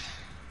 Jesus.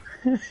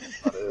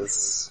 That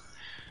is...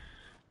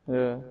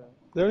 Yeah.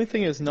 The only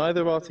thing is,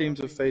 neither of our teams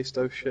have faced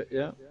oh shit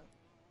yet.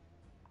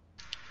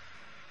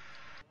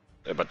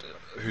 Yeah, but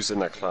who's in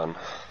that clan?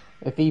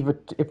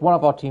 If one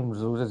of our teams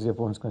loses, the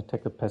other one's going to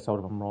take the piss out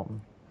of them,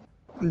 rotten.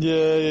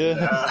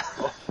 Yeah.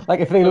 Like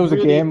if they lose a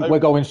really- game, we're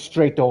going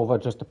straight over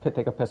just to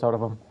take a piss out of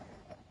them.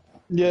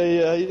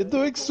 Yeah, you're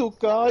doing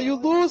suka, you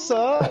loser!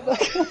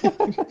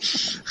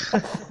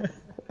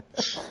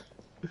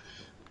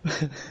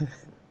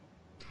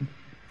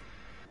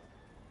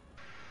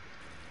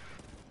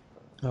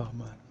 Oh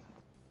man.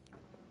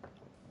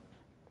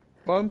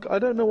 Well, I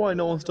don't know why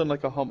no one's done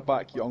like a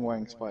humpback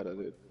Yongwang spider,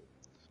 dude.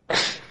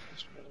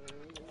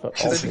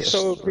 They'd be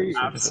so OP.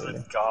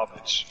 Absolute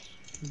garbage.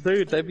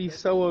 Dude, they'd be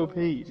so OP.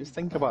 Just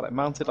think about it.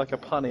 Mounted like a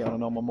punny on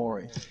an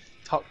Omamori.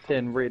 Tucked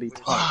in really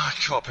tight. Ah,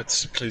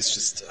 carpet, please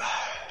just...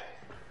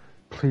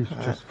 Please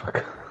just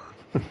fuck.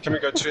 Can we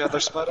go 3 other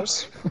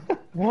spiders?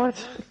 What?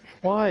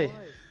 Why?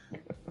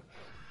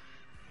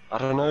 I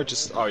don't know,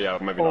 just... Oh yeah,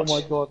 maybe Oh not.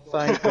 my god,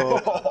 thank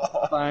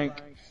god.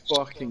 Thank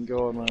fucking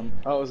god, man.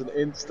 That was an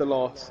insta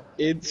loss.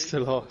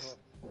 Insta loss.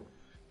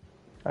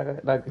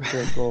 Like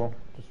Draco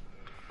just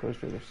goes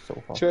through this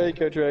so far.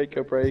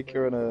 Draco,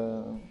 Breaker, and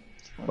a...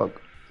 Look.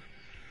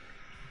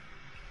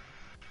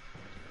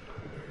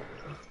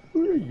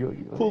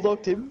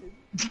 Bulldogged him.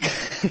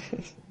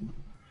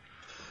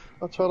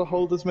 I'll try to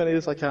hold as many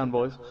as I can,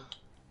 boys.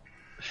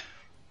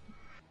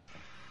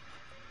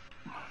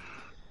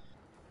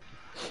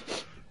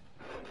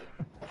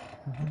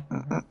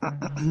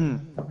 I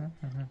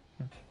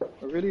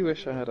really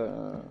wish I had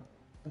a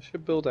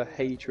should build a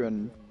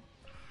Hadron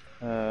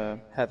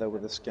Heather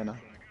with a Skinner.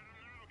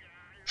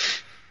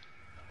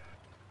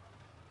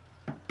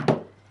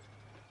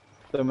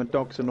 Then when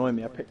dogs annoy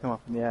me, I pick them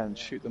up in the air and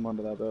shoot them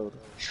under their build.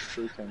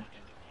 Shooting.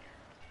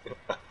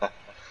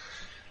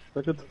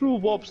 Like a true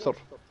lobster.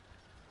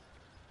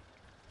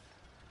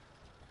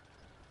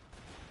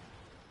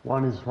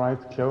 One is right,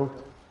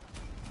 cloaked.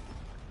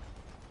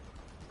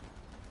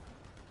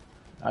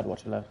 I'd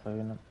watch the left, though,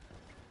 you know.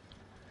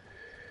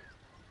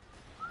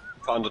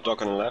 Found a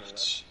dog on the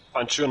left.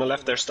 Found two on the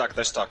left, they're stuck.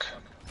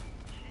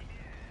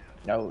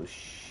 No,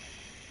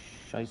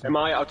 scheiße. Am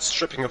I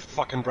outstripping a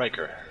fucking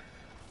breaker?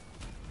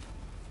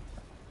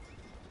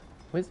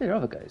 Where's the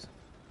other guys?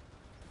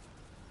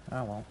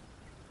 Oh well.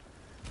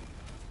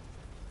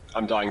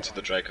 I'm dying to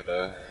the Draker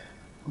there.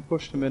 I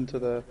pushed him into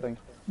the thing.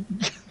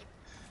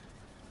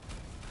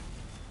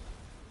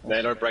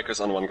 Nailer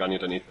breakers on one gun, you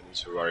don't need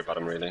to worry about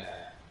them really.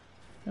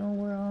 No,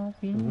 we're all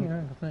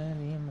here,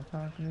 plenty in my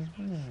pocket.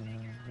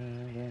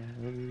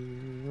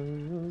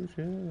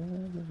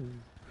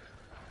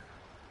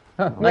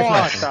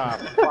 What the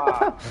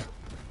fuck?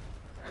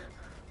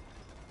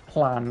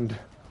 Planned.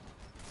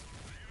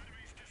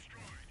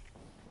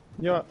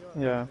 Yeah.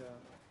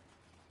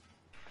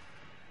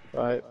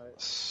 Right.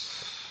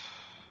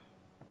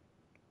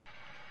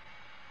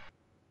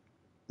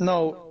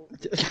 No.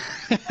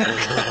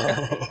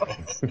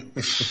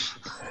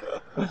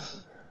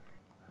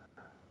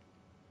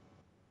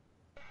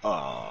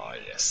 Ah,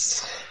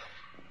 yes.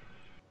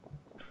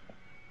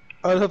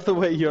 I love the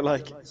way you're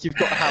like, you've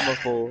got a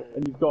hammerfall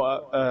and you've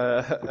got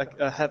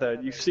a heather,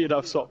 and you see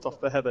enough swapped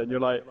off the heather, and you're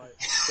like,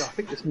 yeah, I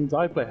think this means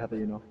I play heather,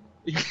 you know.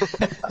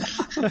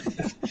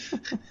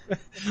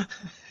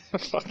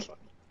 Fuck.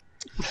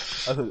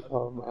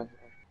 Oh man.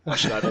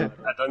 Actually, I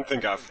don't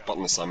think I've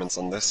button assignments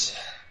on this.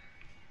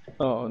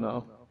 Oh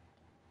no.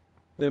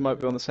 They might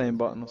be on the same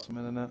button or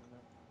something in it.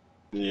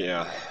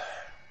 Yeah.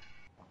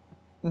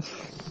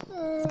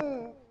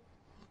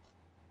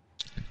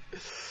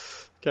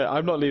 Okay,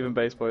 I'm not leaving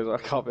base, boys. I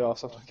can't be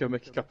arsed. I'm gonna go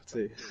make a cup of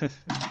tea.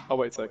 I'll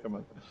wait till I come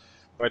in.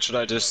 Wait, should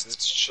I just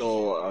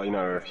chill,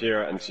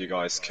 here and you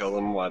guys kill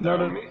them while they're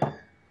on me?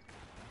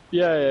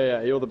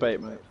 Yeah. You're the bait,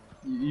 mate.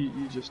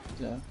 You just,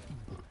 yeah.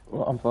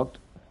 Well, I'm fucked.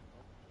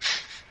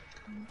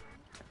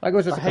 Like it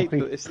was just a hate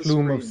complete it's the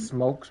plume of screen.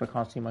 smoke, so I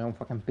can't see my own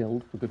fucking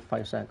build for a good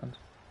 5 seconds.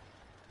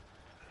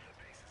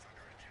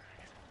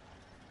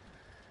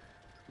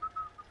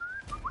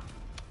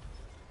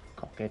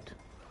 Cock it.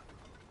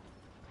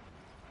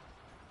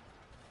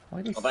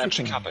 Why are they Are they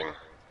actually sitting? capping?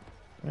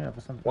 Yeah,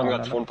 for some One I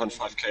got don't know.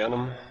 1.5k on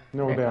them.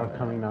 No, they are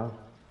coming now.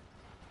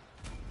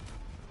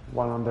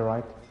 One on the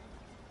right.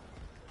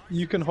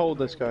 You can hold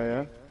this guy,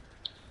 yeah?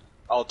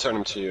 I'll turn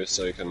him to you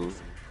so you can...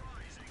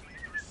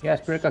 Yeah,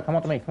 Spirit God, come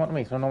on to me,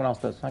 so no one else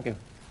does. Thank you.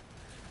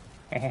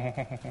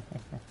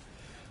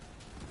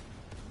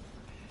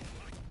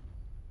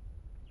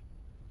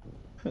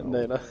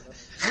 Naylor.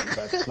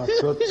 That's not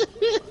good.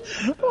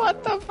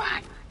 What the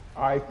fuck?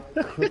 I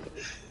could...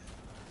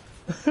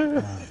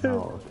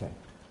 no, okay.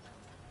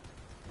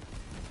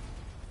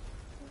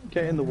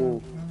 Get in the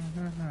wall.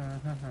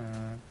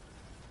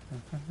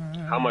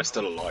 How am I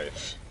still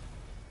alive?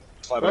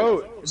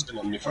 Bro, It's been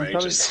on me for I'm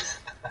telling- ages.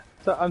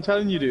 So, I'm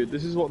telling you, dude,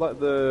 this is what like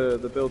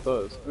the build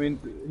does. I mean,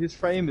 his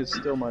frame is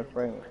still my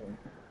frame, I think,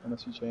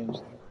 unless you change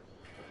it.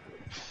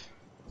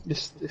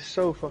 It's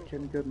so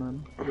fucking good,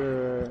 man.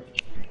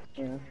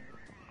 Yeah.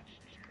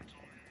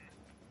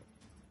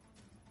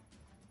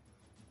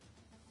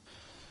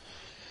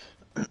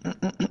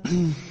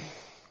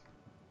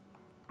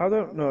 I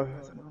don't know.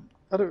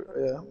 I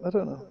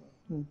don't know.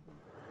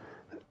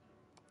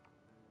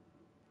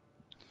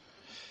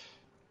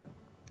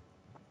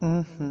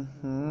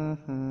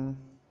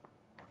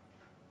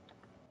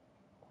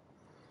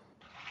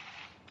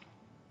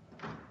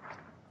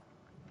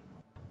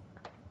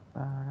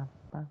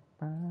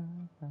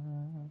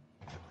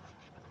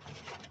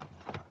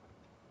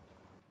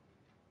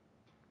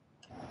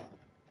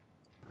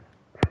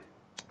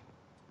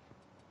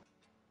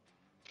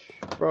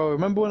 Bro,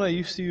 remember when I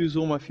used to use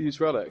all my fused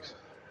relics?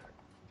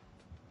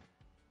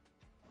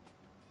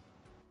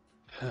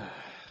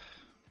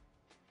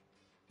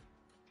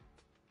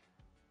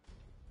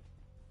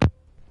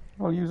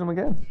 I'll use them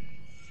again.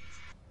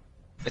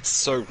 It's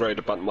so great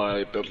about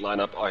my build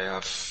lineup. I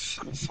have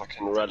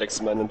fucking relics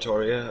in my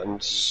inventory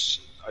and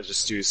I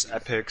just use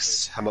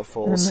epics,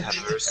 hammerfalls,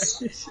 hammers.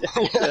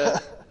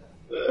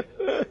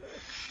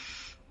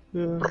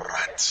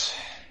 Right.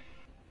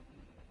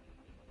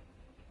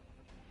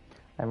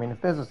 I mean,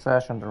 if there's a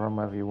session to run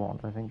wherever you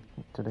want, I think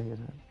today is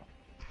it.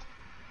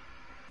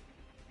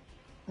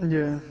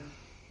 Yeah.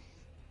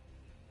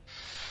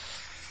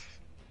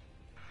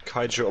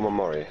 Kaiju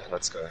Omamori,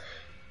 let's go.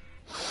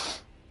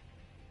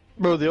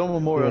 Bro, the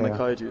Omamori on the Yeah.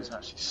 Kaiju is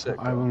actually sick.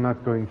 I will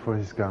not going for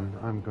his gun.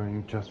 I'm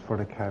going just for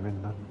the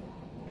cabin then.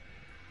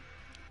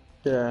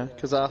 Yeah,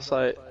 because that's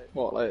like,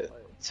 what, like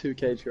 2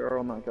 KGR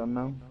on that gun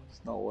now?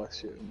 It's not worth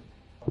shooting.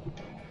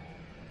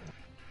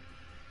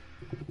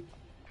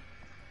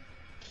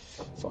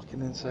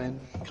 Fucking insane.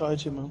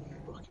 Kaiju, man.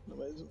 Fucking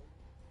amazing.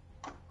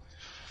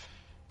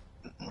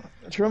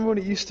 Do you remember when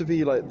it used to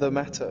be like the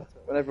meta,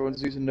 when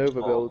everyone's using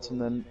Nova builds, and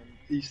then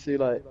you used to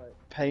like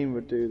Pain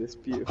would do this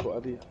beautiful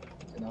idea,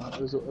 you know?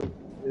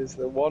 It was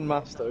the one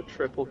master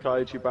triple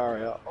kaiju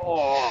barrier.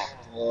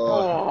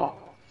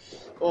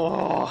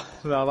 Oh,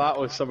 now that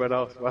was something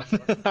else, man.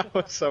 That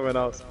was something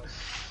else.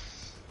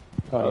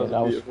 Oh, yeah,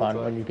 that was fun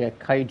time. when you get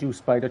Kaiju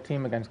Spider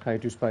Team against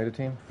Kaiju Spider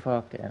Team.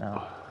 Fucking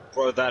hell.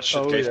 Bro, that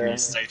shit gave yeah. me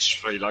stage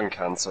 3 lung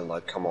cancer,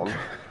 like, come on.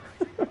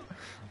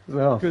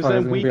 Well, Because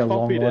then we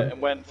copied it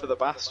and went for the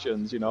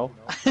bastions, you know?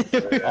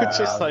 It's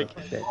just like,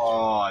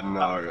 Oh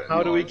no.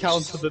 how do we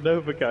counter the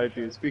Nova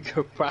Kaijus? We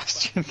go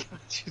bastion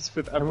Kaijus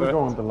with Can we go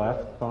on the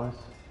left, boys?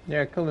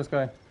 Yeah, kill this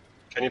guy.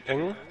 Can you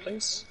ping,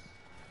 please?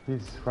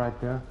 He's right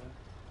there.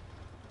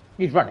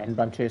 He's running,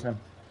 but I'm chasing him.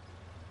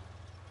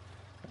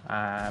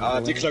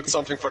 Decloak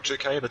something for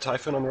 2k, the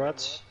Typhoon on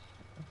red.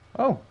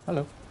 Oh,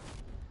 hello.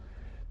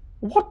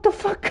 What the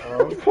fuck?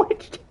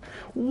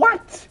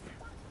 What?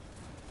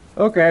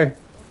 Okay.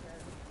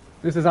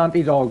 This is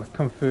anti-dog,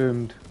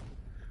 confirmed.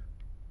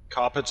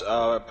 Carpet,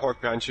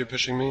 pork behind you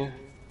pushing me.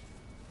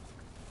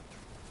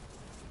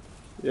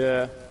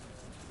 Yeah.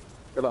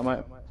 Good luck,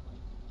 mate.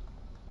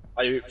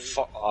 Are you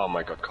oh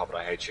my god, Carpet,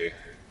 I hate you.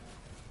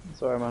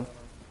 Sorry, man.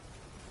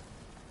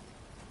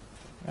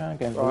 Yeah,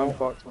 again, Oh, I'm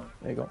fucked, man.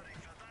 there you go.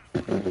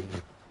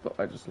 But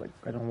I just like,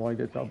 I don't know why I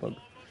did that bug.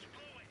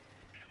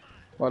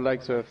 My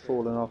legs are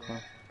falling off now.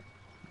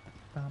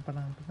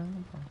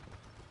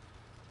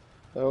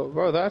 Oh,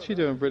 bro, they're actually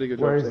doing a pretty good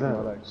job Where's taking that?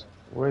 my legs.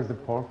 Where's the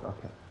pork?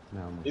 Okay,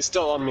 no. He's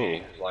still on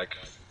me, like,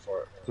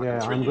 for Yeah,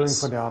 3 I'm going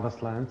years. for the other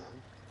slant.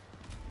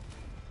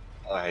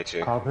 I hate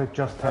you. Carpet,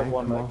 just tank,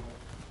 one come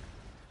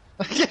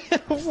leg.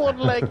 on. One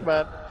leg,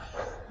 man.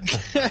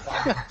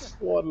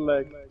 One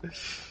leg.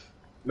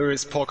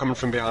 Louis, pork coming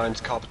from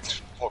behind,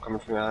 Carpet, pork coming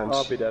from behind.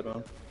 I'll be dead,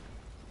 man.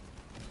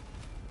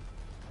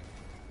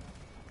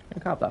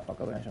 You can't that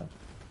fucker by chance.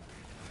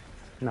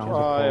 No, the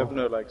I have pork.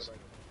 no legs.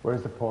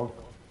 Where's the pork?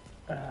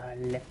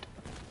 Left.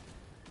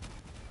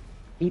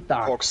 Eat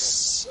that.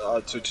 Pork's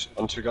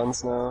on 2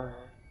 guns now.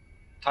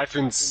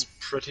 Typhoon's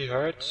pretty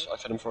hurt,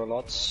 I've hit him for a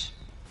lot.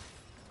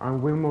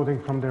 I'm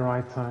windmoding from the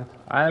right side.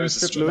 I'm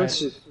Lewis is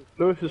stripped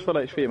Lewis is full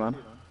HP, man.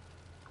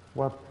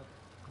 What?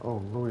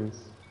 Oh, Luis.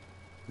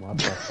 What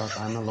the fuck?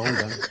 I'm alone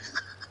then.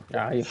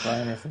 Yeah, you're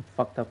fine. It's a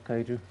fucked up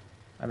kaiju.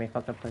 I mean,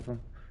 fucked up typhoon.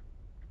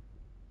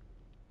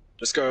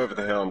 Just go over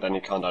the hill and then he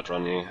can't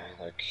outrun you.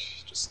 Like,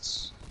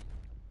 just...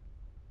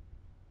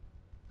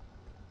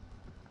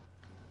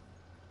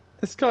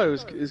 This guy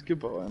is good,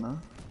 boy, now.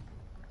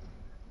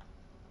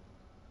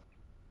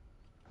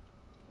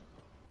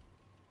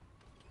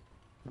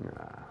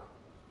 Nah.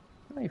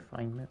 No, you're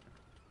fine, mate.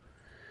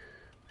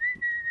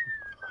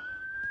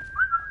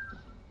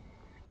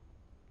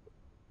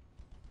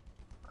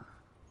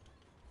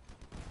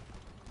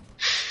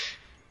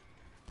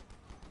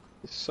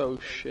 It's so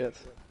shit.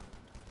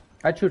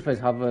 I'd shoot for his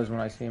hovers when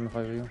I see him if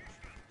I were you.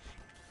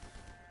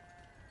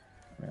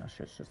 I mean, I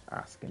should just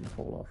ask him to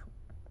fall off.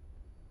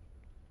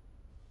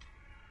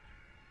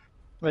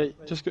 Wait,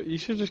 you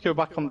should just go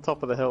back on the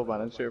top of the hill,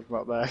 man, and shoot from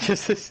up there.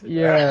 Cause this,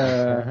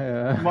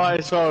 Yeah, yeah. might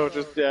as well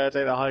just take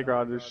the high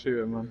ground and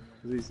shoot him, man.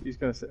 Cause he's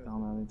gonna sit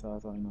down there the entire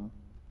time now.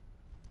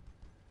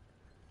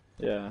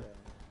 Yeah.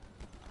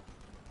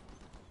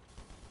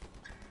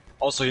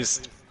 Also,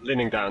 he's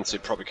leaning down, so he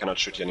probably cannot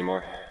shoot you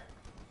anymore.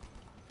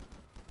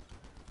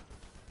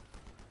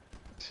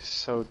 He's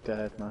so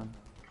dead, man.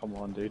 Come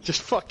on, dude.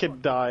 Just fucking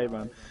die,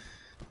 man.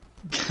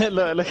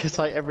 look, it's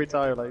like every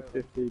time, like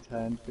 50,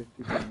 10,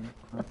 50, 10.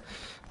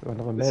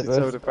 Another This minute, is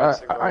so this.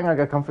 depressing, I'm gonna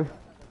get comfy.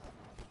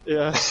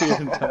 Yeah, see you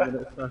in 10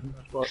 minutes, man.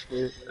 Fuck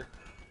you.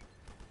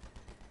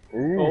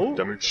 Ooh, Oh,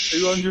 damage.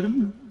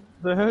 200.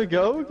 There we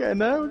go, we're getting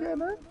there, we're getting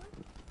there.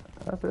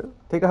 That's it.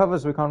 Take a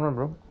hovers, we can't run,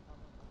 bro.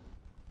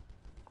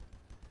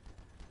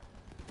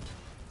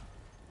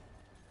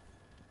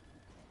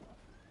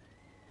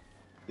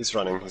 He's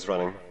running, he's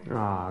running.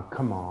 Ah,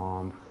 come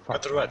on. Go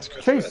Fuck. to the red, go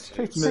to Chase,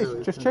 the red. chase,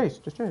 chase, just chase,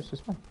 just chase,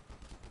 it's fine.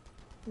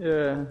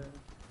 Yeah.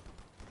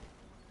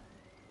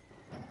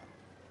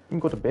 You can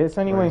go to base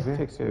Where anyway. is he?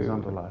 Takes you. He's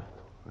on the left.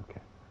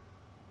 Okay.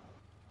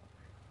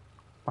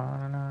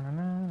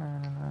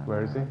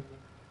 Where is he?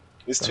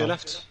 He's to your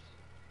left.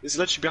 He's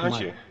literally behind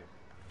Mine. you.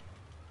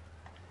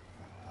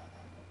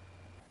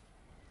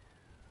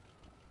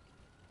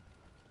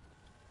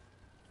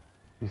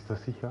 Ist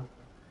das sicher?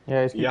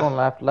 Yeah, just keep Yeah. going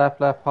left,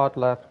 left, left, hard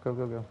left. Go,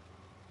 go, go.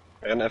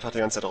 Er rennt einfach die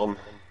ganze Zeit rum.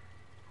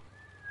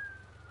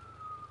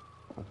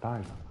 Oh, da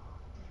ist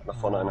er. Nach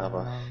vorne einen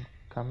aber.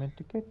 Coming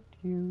to get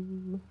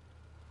you.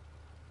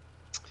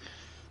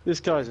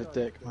 This guy's a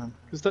dick, man.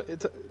 Because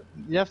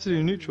you have to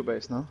do neutral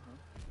base now.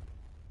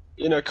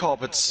 You know,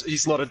 Carpet,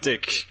 he's not a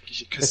dick. It's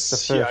Because the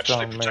he first actually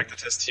round, mate.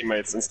 protected his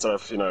teammates instead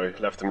of, you know,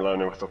 left him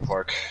alone with the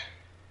pork.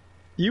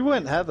 You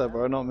went Heather,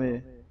 bro, not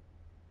me.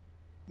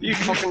 You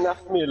fucking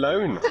left me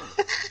alone!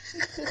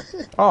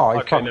 Oh, you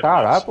Okay, fucked never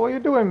that mind. up. What are you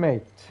doing,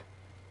 mate?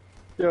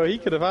 Yo, he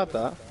could have had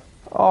that.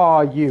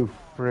 Oh, you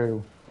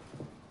threw.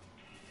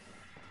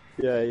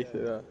 Yeah, he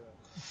threw that.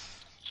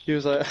 He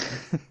was like,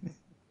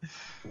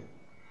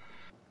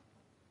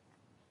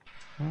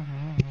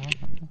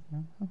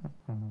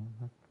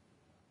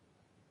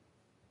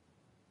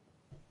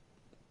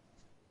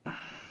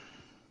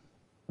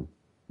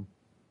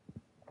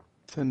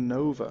 to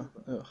Nova.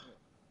 Ugh.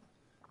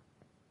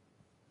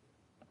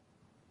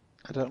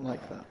 I don't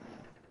like that.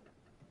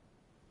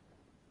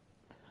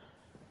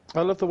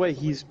 I love the way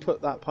he's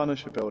put that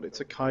Punisher build. It's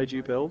a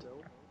kaiju build.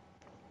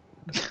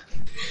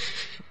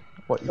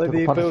 What, you Like took a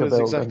the Punisher build is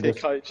build exactly a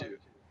and kaiju.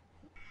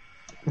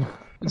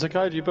 It's a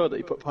kaiju build that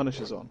you put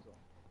Punishers on.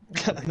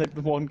 And then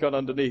one gun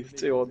underneath,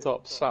 two on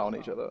top, sat on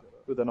each other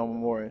with an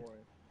Omamori.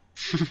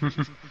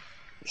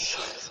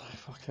 It's like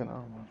fucking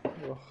hell, man.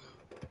 Ugh.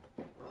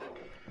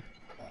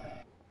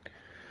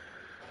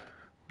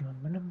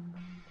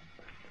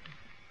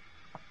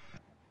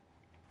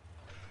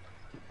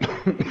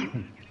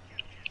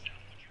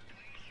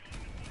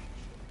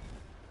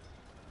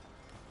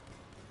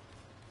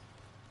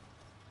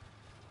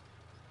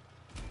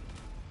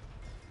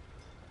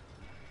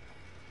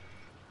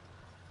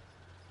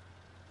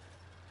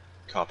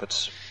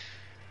 Carpet.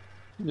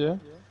 Yeah?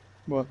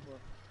 What?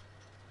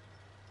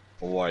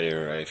 Why are you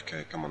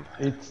AFK? Come on.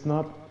 It's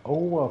not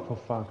over, for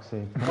fuck's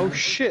sake. Oh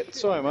shit,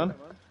 sorry man.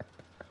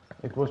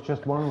 It was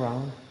just one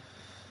round.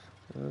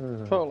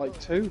 Felt like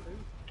two.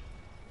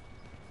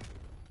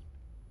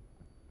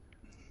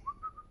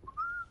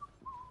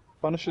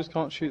 Punishers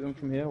can't shoot them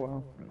from here,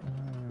 wow.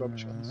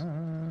 Rubbish guns.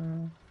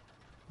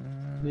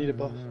 Need a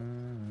buff.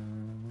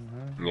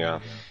 Yeah.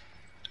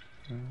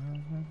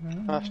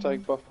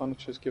 Hashtag buff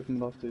Punishers, give them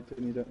love, dude,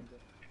 they need it.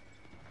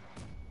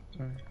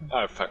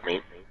 Oh, fuck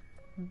me.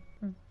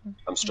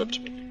 I'm stripped.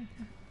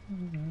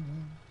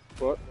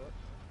 What?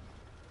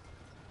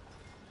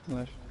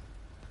 Nice.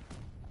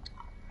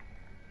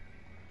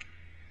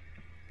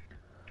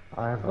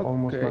 I have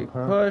almost my okay,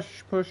 perk.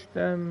 push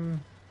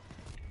them.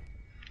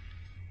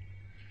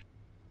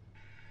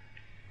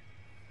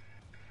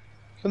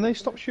 Can they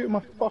stop shooting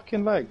my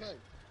fucking legs?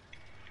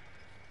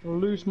 I'll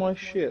lose my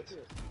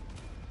shit.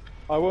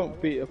 I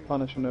won't beat a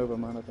Punisher Nova,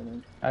 man, I don't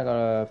think. I got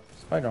a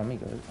spider on me,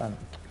 guys.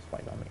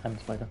 Spider on me. I'm a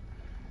spider.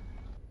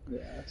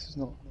 Yeah, this is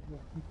not...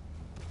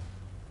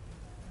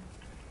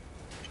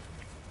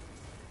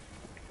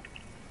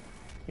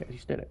 Yeah, you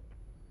did it.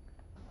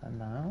 And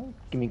now,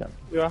 give me a gun.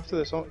 Yo, after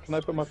this, can I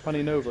put my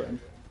Punny Nova in?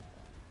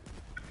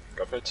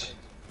 Go for it.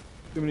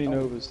 Too many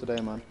Novas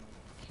today, man.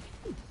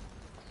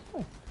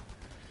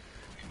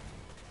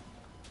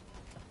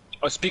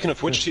 Oh, speaking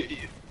of which,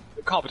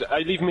 Carpet,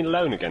 leave me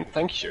alone again,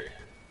 thank you.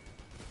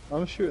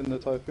 I'm shooting the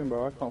Typhoon,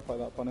 bro, I can't fight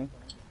that Punny.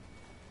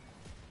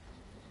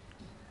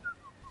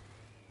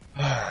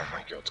 Oh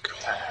my god,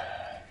 God.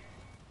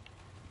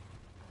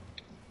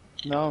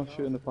 No, I'm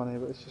shooting the Punny,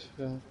 but it's just,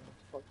 yeah,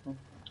 fuck man.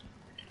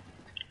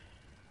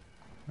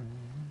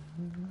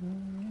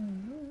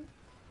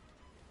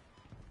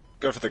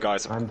 Go for the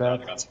guys I'm up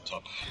dead. guys up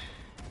top.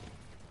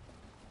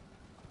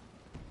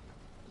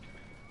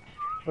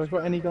 Have I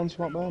got any guns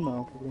from up there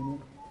now? Probably not.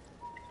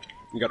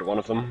 You got one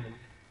of them.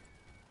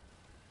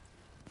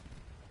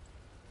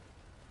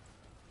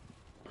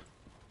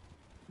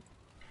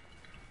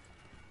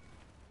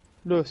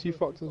 Lewis, you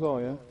fucked as well,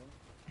 yeah?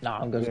 Nah,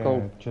 I'm gonna Yeah,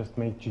 go. just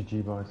make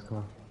GG, boys. Come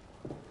on.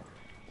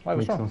 Why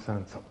was Makes no wrong?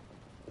 sense.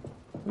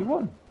 We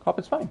won.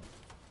 Carpet's fine.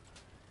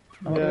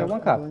 I'm Yeah, gonna get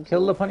one I cap. think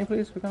Kill so. the punny,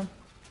 please. We can.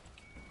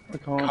 I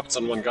can't. Carpet's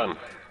on one gun.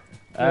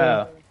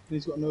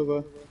 He's got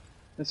Nova.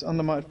 It's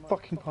under my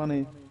fucking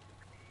Punny.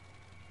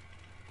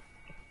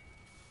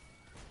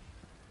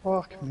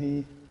 Fuck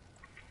me.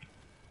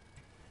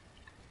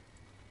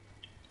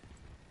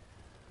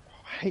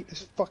 I hate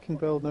this fucking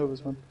build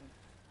Novas, man.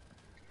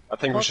 I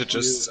think we Fuck should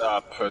just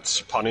put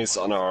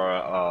punnies on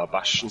our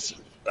Bastion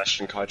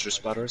Kaiju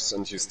splatters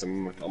and use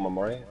them with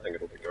Omamori. I think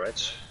it'll be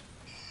great.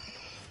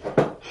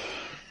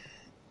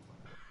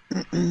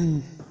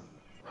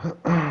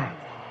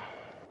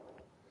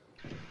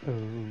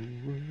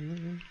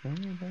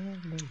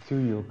 Do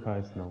you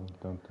guys know?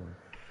 Don't do it.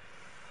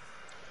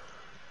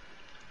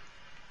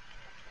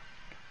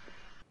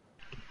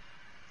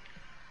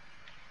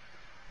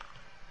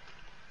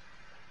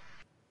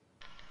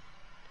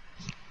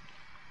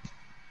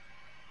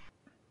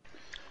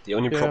 The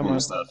only Yeah, problem man.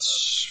 is that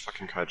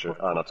fucking Kaiju,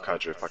 not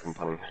Kaiju, fucking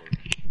punny.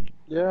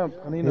 Yeah,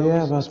 Punny Novas,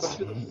 Yeah, but-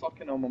 especially the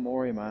fucking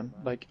Omamori, man.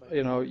 Like,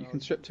 you know, you can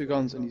strip two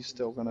guns and he's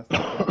still gonna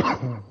fuck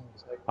it.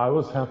 I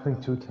was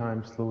helping 2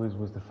 times Louis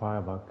with the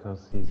firebug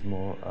because he's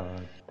more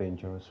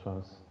dangerous for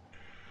us.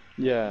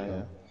 Yeah,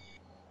 yeah.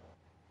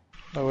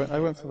 I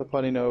went for the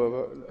Punny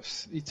Nova, but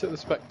he took the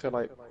Spectre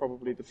like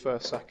probably the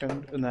first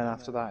second, and then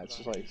after that it's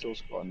just like he's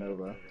also got a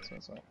Nova, so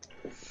it's like,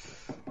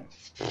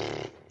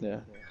 yeah,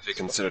 Have you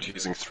considered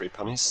using 3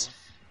 punnies?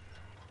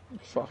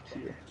 fuck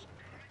you.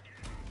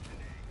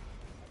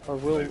 I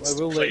will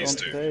later on Please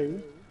do. today,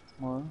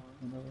 tomorrow,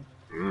 whenever.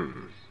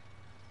 Mm.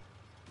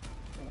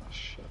 Oh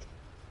shit.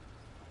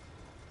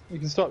 You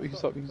can stop,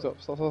 stop.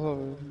 Stop.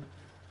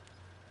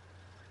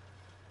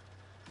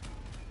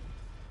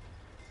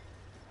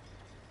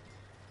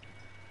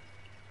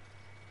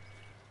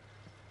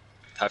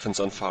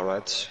 Typhon's on far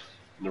right,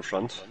 in the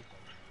front.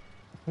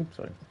 Oops,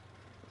 sorry.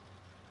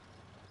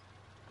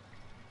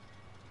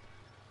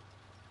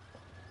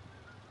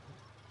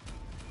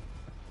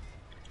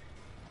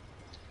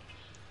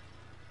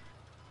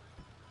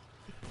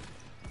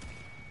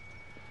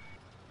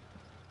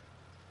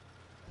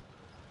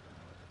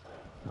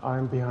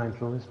 I'm behind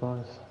Louis,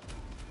 boys.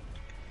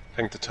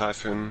 Pink the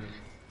Typhoon.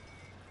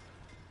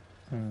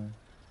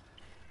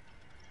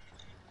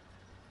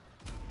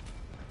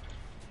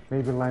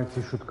 Maybe Lance,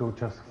 you should go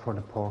just for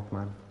the pork,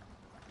 man.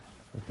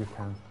 If you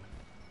can.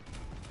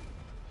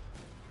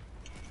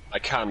 I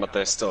can, but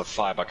there's still a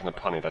Firebuck and a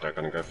Punny that are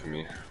gonna go for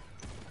me.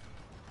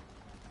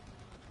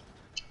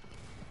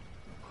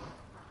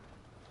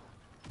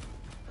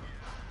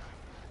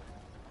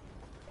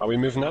 Are we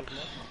moving up?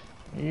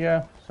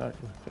 Yeah, sorry.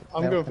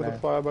 I'm going for the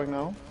firebug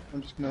now.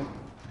 I'm just gonna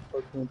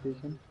focus on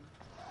peeking.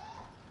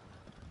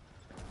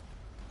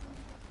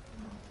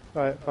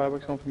 Right,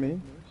 firebug's on for me.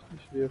 You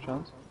should be a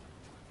chance.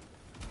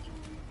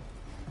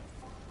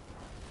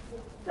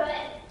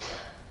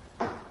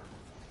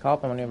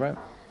 Carp, I'm on your right.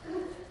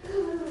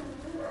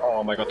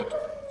 Oh my god, the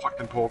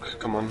fucking pork,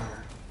 come on.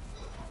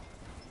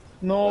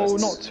 No,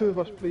 not two of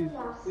us, please.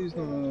 Please,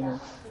 no.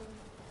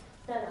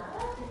 That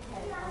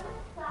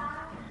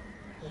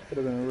could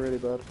have been really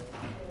bad.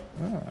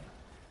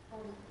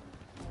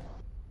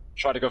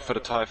 Try to go for the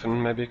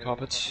Typhon, maybe,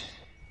 Carpet.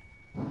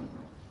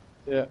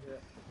 Yeah.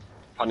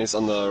 Punny's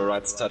on the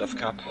right side of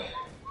Cap.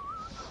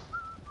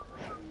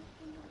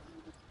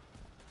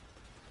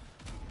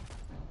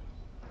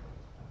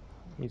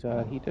 He's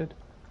heated.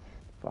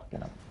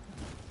 Fucking up.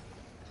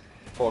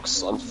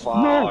 Pork's on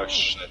fire. Oh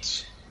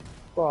shit.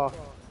 Fuck.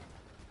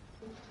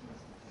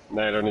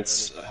 Nader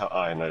needs.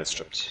 Nader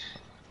stripped.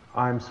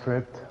 I'm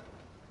stripped.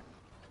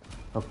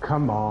 Oh,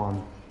 come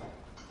on.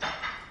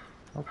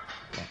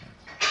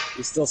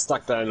 He's still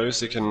stuck there, Luis.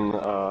 You can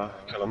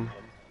kill him.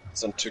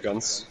 He's on 2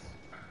 guns.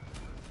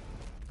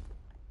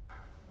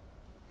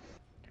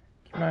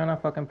 Keep an eye on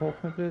that fucking pork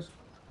for me, please.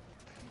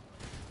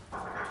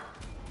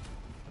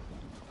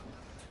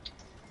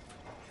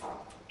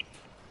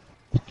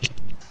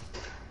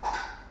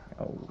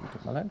 Oh, you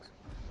took my legs.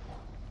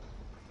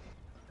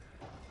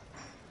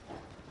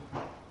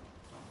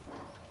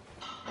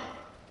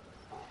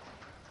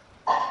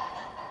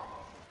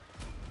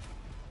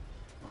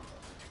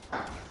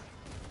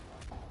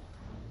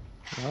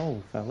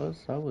 Oh, fellas,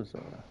 that was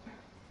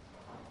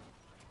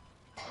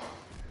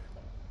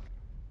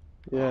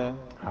Yeah.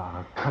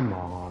 Ah, come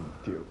on,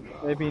 dude.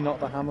 Maybe not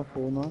the hammer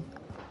fall now.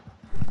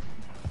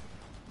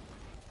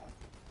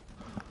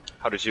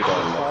 How did you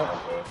die?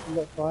 You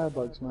got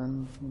firebugs,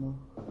 man, you know.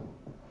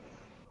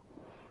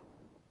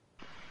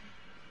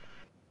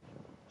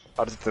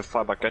 How did the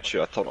Firebuck get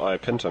you? I thought I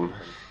pinned him.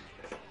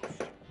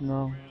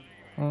 No.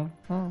 Yeah,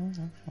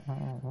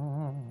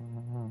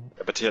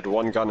 but he had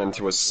 1 gun and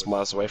he was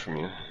miles away from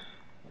you.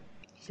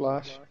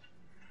 Flash.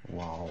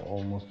 Wow,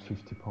 almost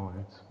 50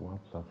 points. What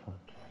the fuck?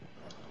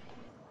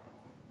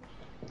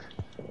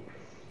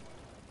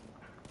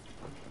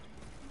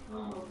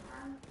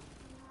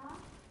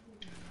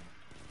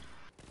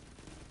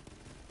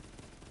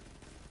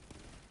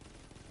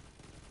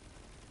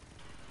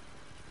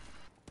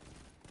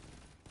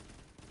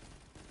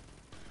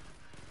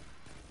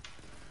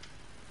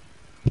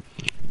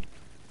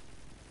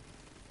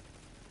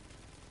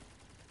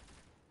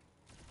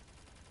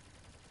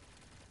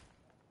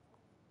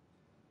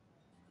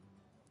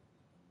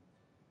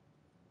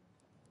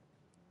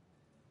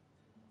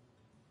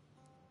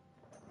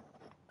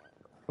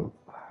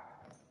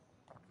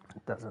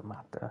 It doesn't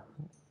matter.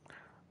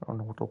 We're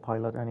on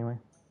autopilot anyway.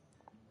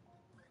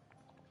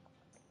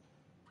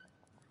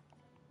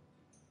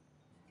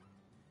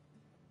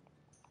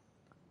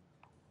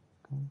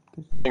 I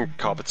think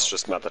Carpet's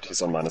just mad that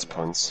he's on minus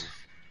points.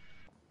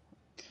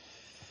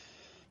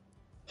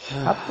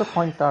 Have to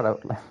point that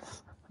out,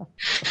 Lance.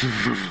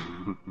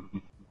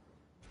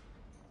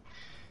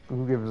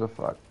 Who gives a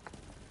fuck?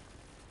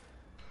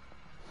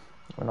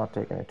 We're not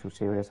taking it too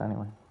serious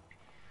anyway.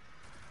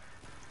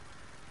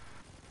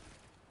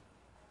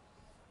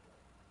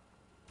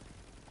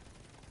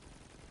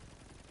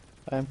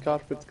 I am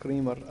carpet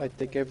creamer. I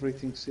take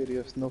everything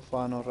serious. No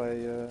fun or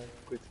I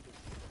quit.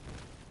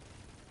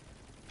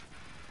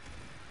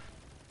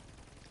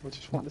 I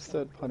just want this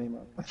third punny,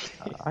 man.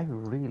 I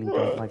really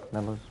don't like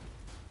Millers.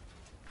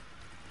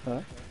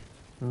 Huh?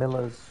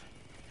 Millers.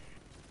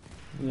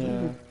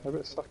 Yeah, a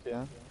bit sucky,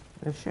 yeah?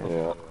 They're shit.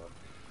 Yeah.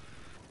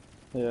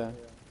 Yeah.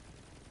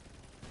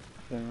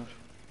 Very much.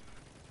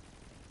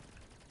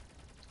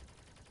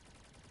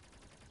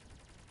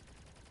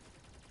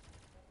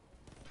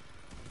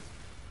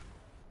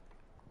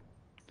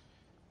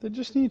 They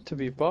just need to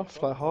be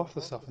buffed, like half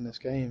the stuff in this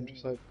game.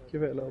 Just like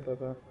give it a little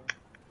bit of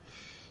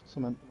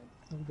something.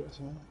 A little bit of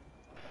something.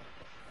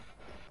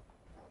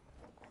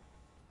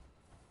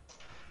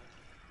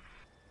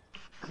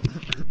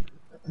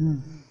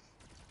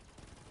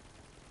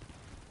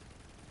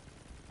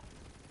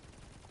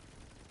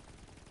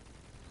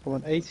 Come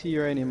on, 80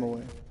 uranium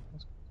away.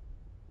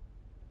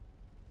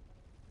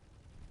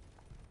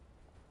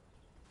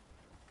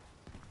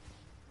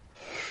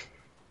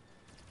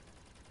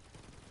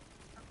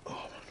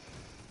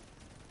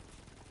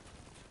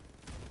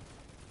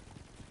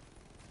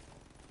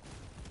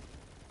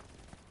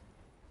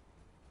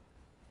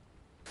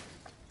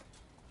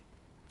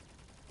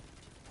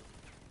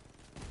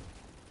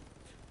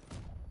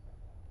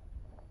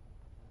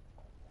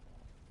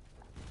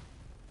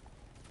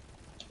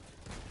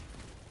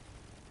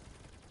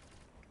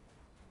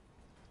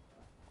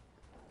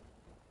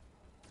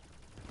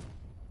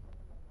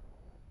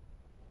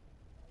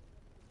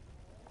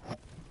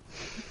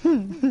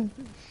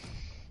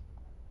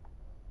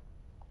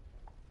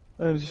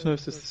 I just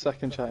noticed the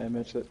second chat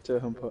image that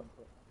Dirham put.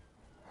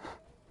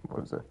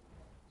 What is it?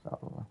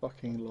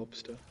 Fucking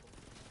lobster.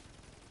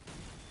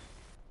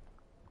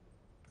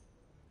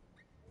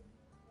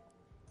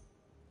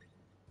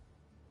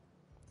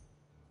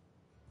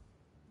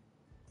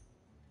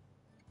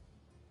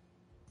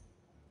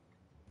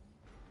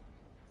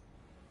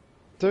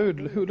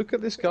 Dude, look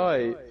at this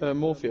guy,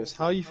 Morpheus.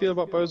 How you feel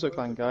about Bozo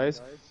Clan,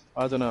 guys?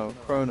 I don't know.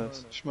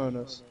 Cronus,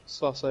 Schmonus,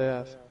 Sus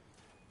AF.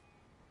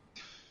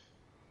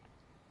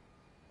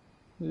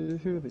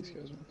 Who are these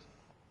guys?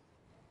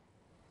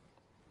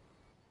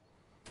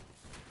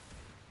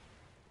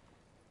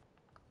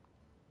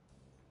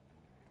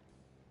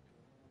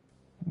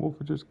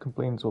 Wolfer just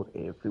complains about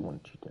everyone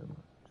cheating.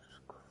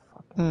 Just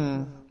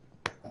fucking.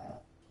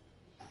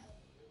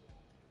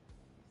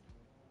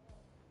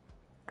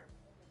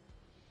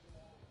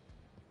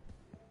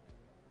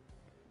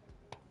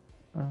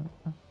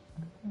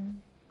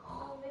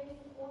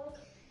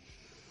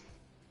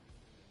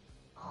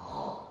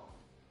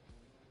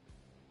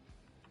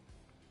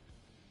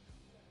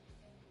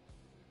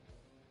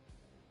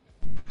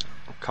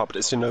 Carpet,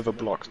 is your Nova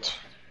blocked?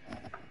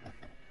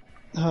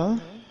 Huh?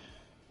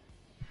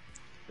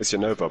 Is your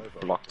Nova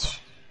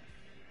blocked?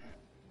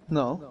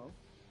 No.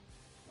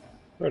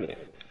 Really?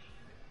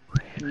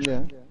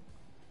 Yeah.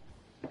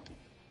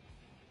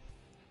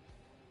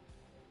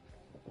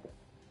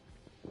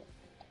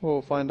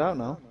 We'll find out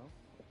now.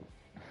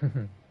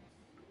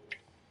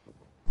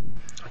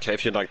 Okay,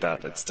 if you like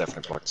that, it's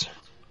definitely blocked.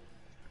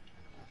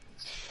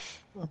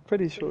 I'm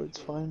pretty sure it's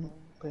fine.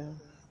 Yeah.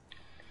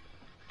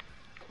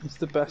 It's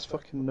the best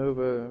fucking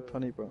Nova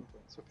punny, bro.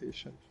 It's a piece of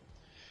shit.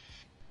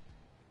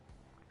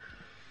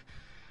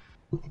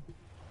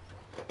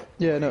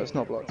 Yeah, no, it's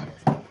not blocked.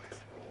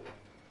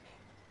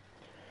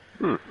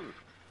 Yeah.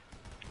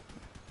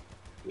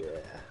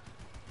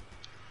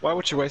 Why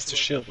would you waste a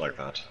shield like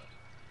that?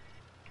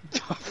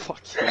 Oh,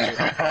 fuck you.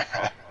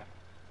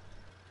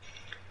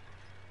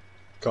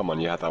 Come on,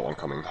 you had that one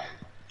coming.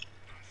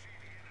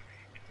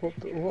 What?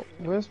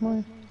 Where's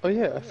my... Oh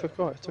yeah, I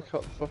forgot. I took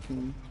out the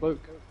fucking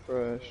cloak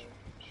for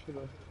should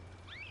I?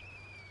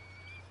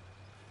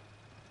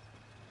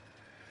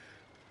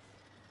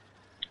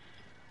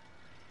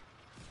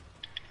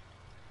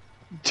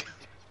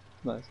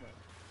 Nice.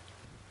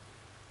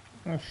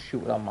 Oh,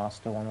 shoot that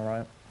master on the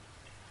right.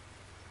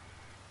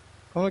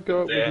 I wanna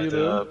go up with you,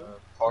 Lou.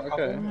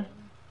 Okay.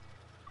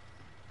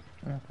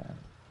 Okay.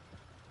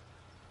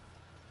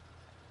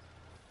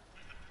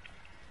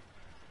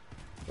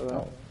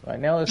 Oh. Right,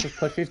 now let's just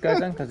push these guys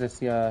in, because it's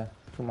the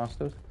two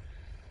masters.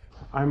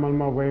 I'm on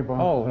my way, but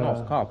Oh, no,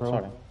 it's Carp, bro.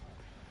 sorry.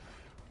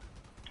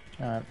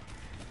 Alright.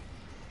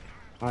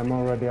 I'm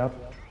already up.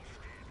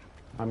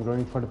 I'm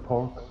going for the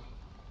pork.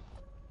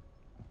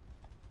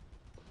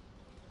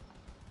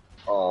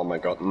 Oh my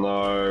god,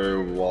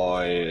 no,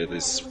 why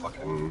this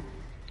fucking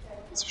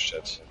piece of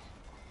shit.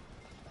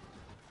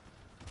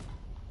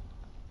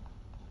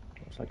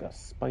 It's like a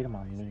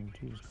Spider-Man thing,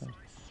 Jesus Christ.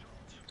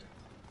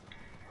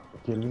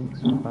 Killing,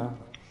 super.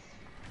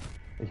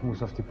 Ich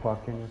muss auf die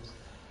Pork gehen jetzt.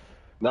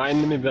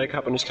 Nein, nimm ihn weg,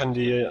 und ich kann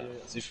die...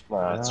 zu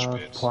Ja,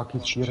 spät. Pork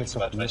ist direkt Zu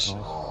auf weit mich weg.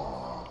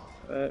 raus.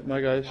 My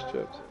guy's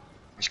stripped.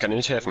 Ich kann dir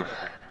nicht helfen.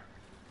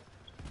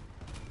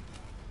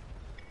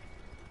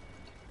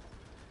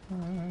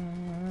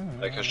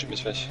 Lecker, steht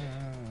mich weg.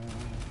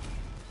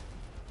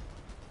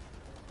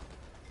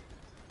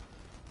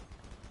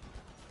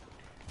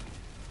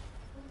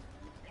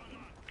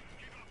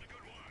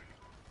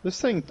 This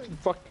thing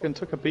fucking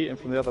took a beating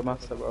from the other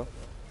master, bro.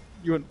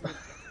 You went...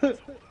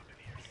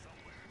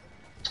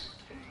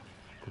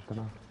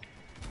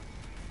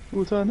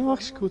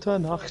 Gute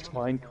Nacht,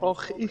 mein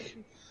Koch, ich...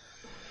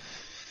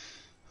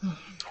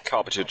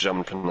 Carpet, your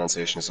German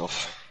pronunciation is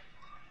off.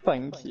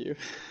 Thank you.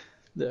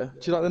 Yeah. Do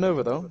you like the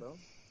Nova, though?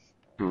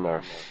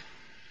 No.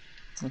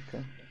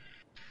 Okay.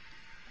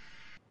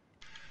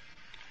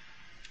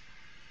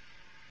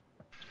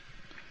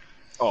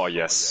 Oh,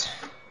 yes.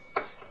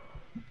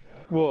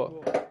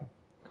 What?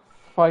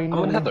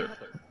 Finally, Heather.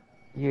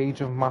 the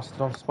age of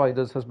Mastodon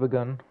spiders has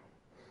begun.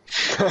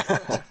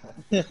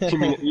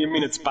 You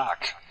mean it's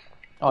back?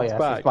 Oh yes,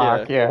 back, it's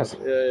back, yeah. yes.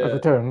 Yeah, yeah. It's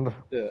returned.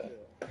 Yeah.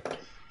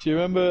 Do you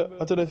remember?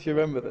 I don't know if you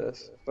remember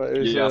this, but it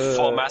was. Yeah,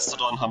 4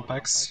 Mastodon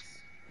humpbacks.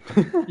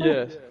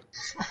 Yeah.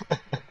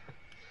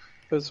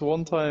 There's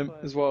one time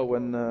as well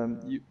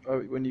when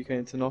you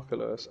came to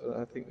Noculus,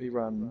 I think we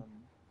ran,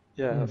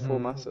 4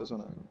 masters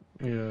on it.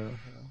 Yeah.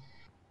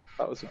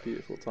 That was a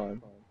beautiful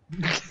time.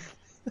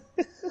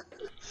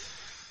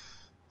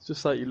 It's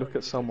just like you look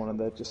at someone and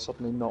they're just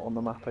suddenly not on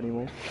the map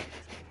anymore.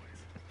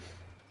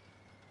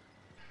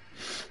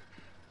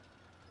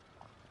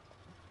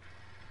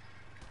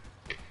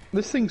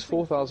 This thing's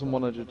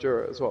 4,100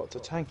 Jura as well. It's a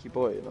tanky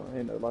boy,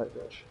 ain't no light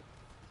bitch.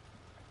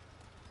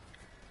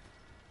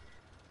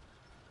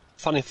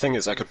 Funny thing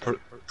is, I could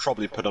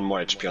probably put on more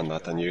HP on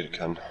that than you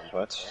can,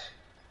 right?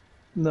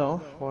 No,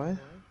 why?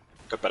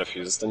 Got better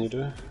fuses than you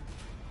do.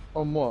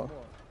 On what?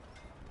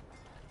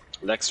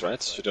 Legs,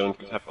 right? You don't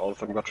have all of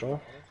them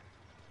control?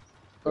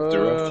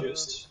 Dura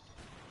fused?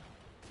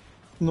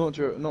 Not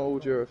all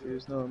Dura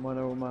fused, no, mine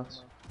are all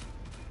mass.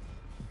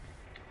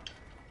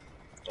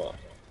 Oh.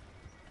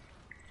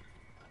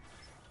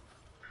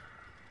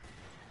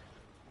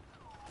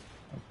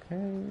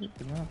 Okay,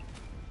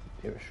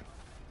 yeah.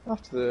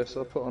 After this,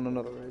 I'll put on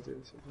another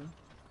radius.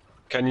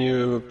 Can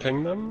you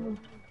ping them?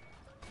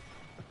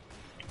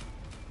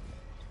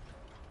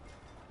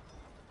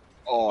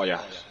 Oh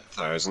yeah,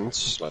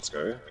 1,000. Let's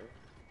go.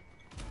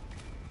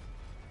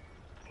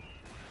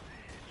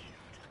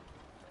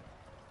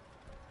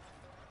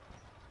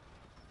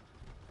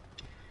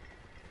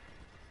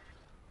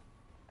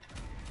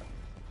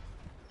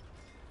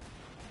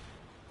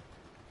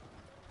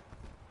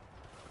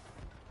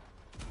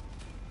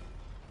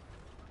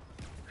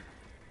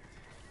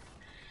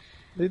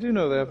 They do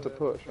know they have to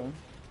push, right?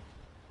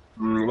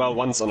 Well,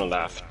 one's on the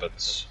left,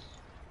 but...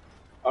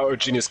 Oh,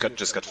 Genius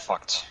just got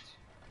fucked.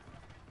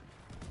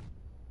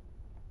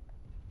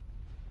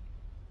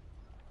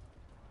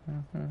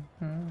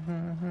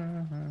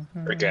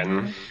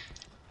 Again.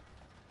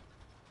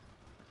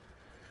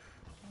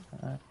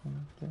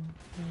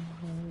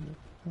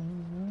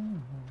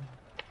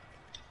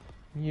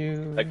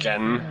 You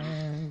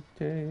Again.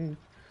 take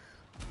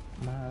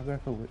my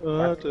breath away.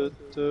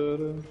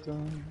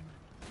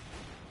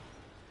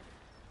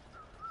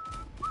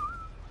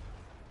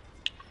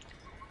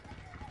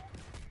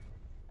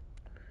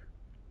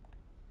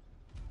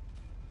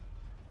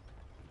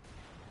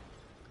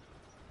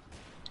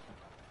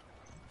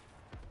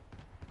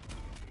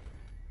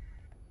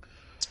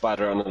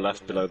 Spider on the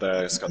left below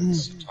there has got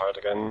tired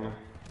again.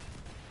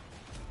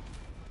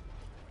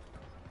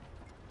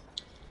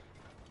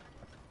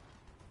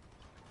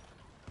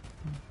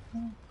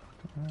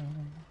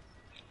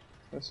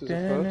 This is a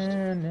first.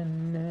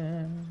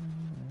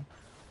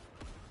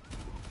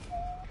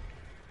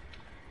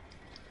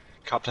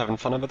 Cup having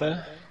fun over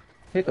there?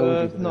 Hit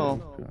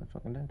no.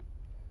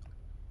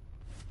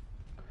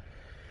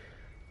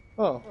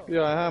 Oh,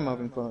 yeah, I am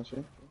having fun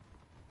actually.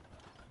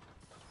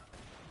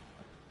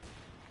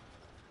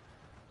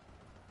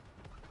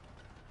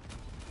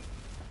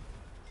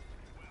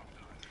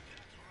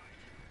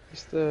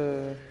 It's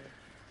the...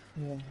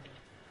 yeah.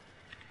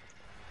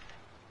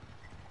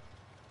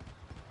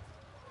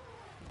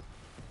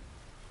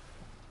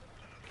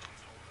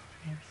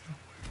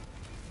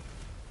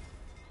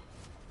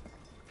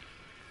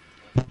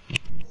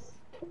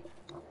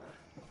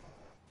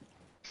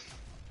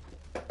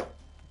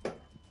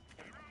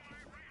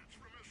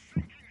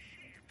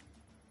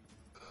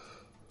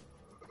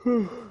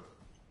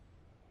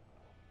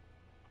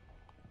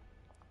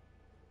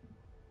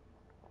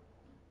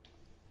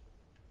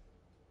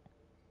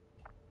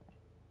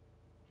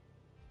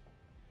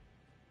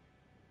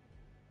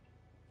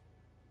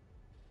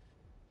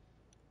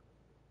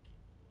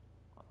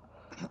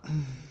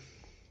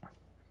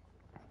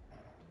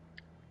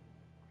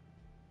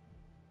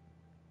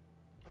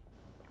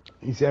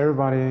 Is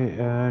everybody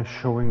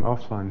showing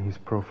offline his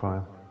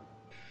profile?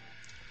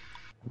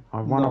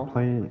 I wanna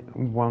play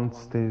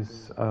once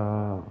these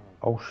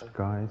oh shit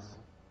guys.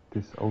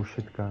 These oh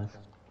shit guys.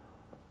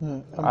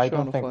 Yeah, I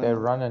don't think they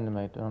run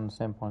animate on the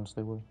same points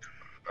they would.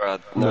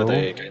 No,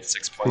 they gained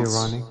 6 points.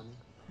 They're running.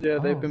 Yeah,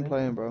 they've been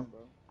playing, bro.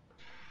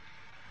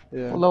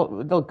 Yeah.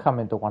 Well, they'll come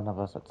into one of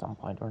us at some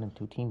point, or in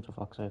two teams, for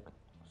fuck's sake.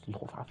 It's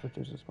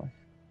half-average this one.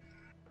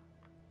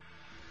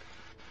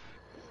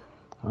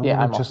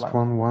 I just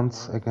won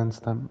once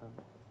against them.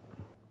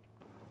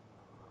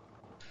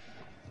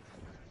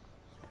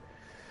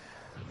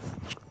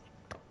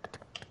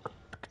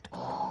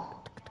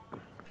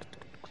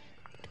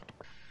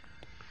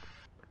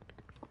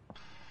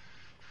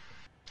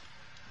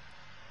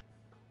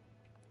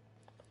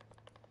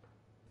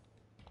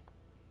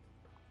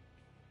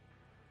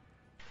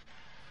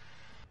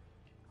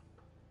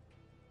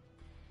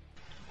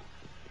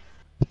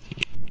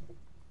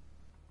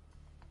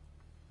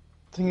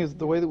 The thing is,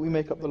 the way that we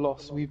make up the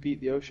loss, we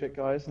beat the oh shit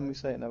guys and we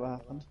say it never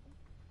happened.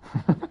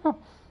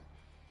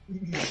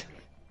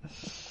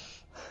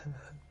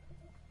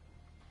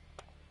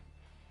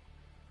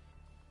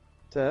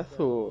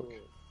 Deathhawk.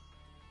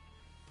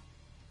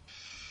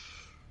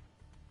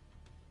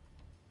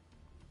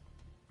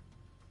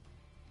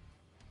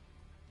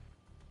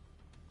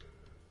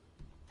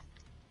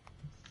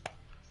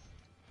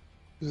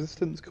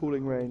 Resistance,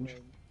 cooling range.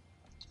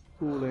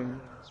 Cooling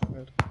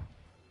spread.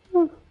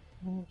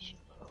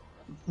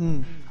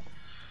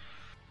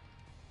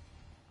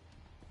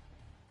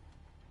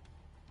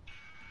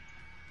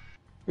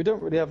 We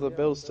don't really have the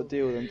bills to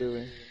deal with him, do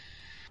we?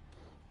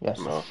 Yes,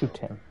 shoot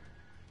him.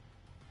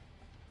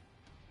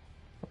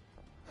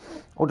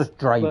 Or just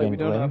drive Like, we into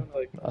don't him. have,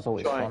 like, That's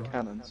always giant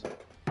fun. cannons.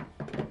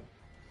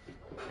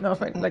 No,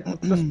 it's like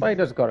the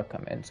spiders gotta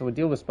come in, so we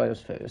deal with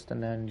spiders first,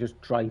 and then just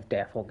drive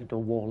Deathhawk into a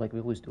wall like we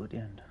always do at the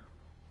end.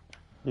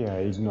 Yeah,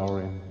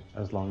 ignore him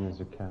as long as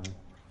you can.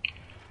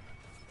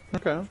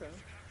 Okay.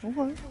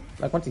 Alright.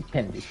 Like once he's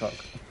pinned, he's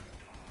fucked.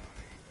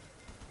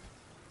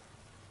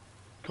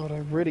 God, I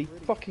really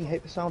fucking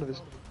hate the sound of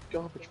his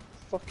garbage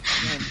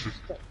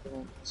fucking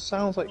man.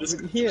 Sounds like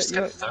Just here.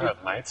 get third,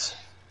 mate.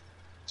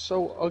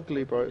 So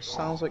ugly, bro. It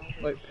sounds like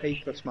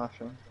paper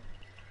smashing.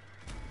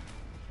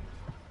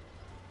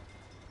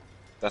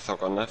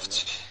 Deathhawk on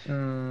left.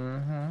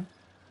 Mm-hmm.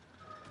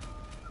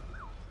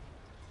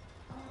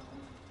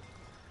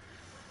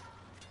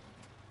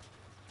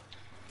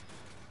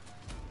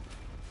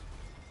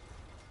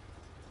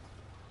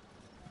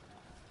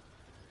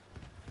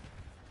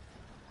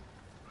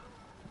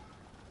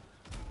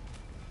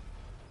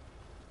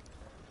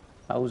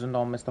 Thousand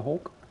on Mr.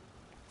 Hawk.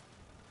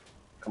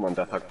 Come on,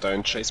 Deathhawk,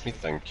 don't chase me,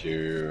 thank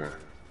you.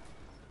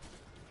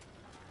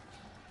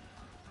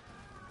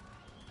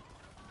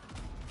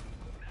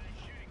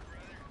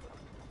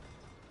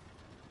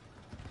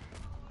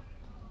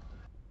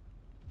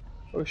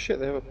 Oh shit,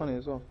 they have a funny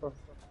as well. Fuck.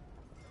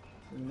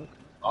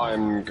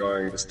 I'm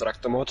going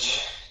Distractor mode.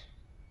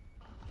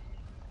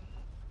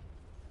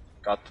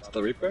 Got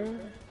the Reaper.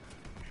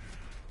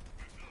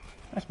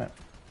 Nice man.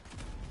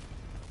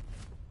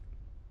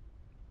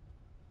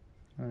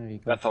 There you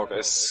go. Deathhawk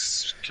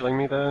is killing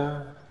me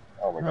there.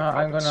 Oh my god,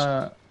 I'm carpets.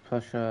 gonna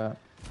push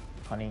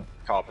honey.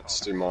 Carpets,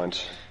 do you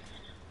mind?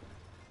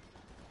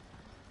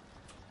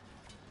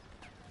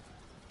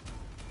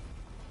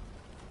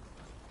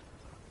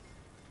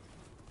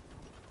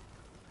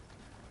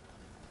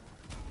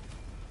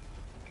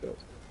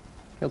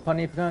 Kill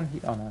Punny if you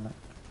can. Oh no, no.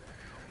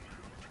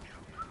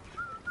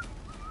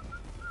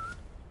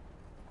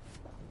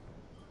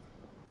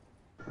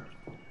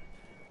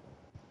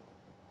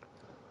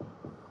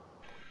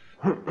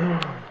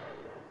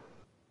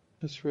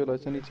 Just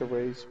realised I need to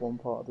raise one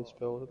part of this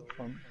build at the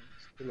front.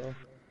 It's too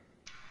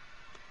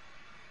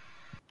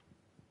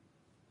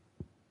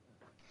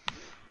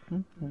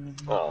low.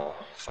 Oh,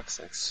 fuck's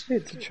sakes. Hey,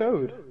 it's a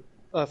chode.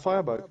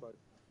 Firebug.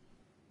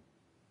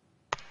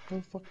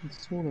 So fucking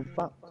small and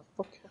fat.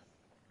 Fuck.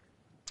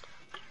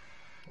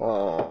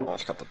 Oh,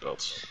 I've got the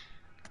build.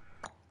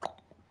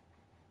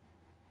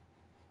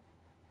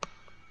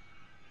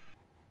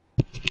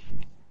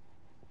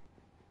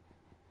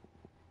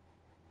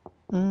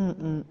 Oh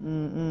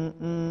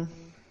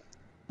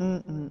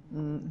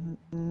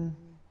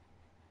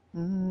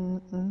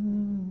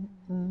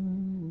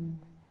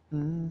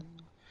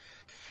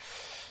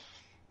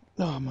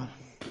man.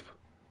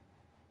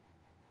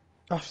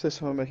 After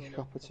this, I'm gonna make a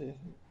cup of tea.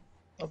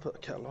 I'll put the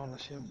kettle on,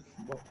 assume.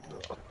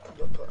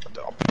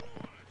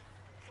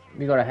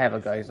 We gotta have a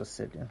guys. Let's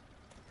sit. Yeah.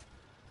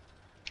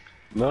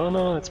 No,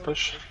 let's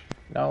push.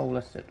 No,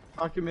 let's sit.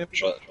 I'll give me a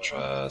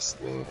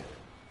Trust me.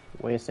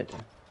 We're sitting.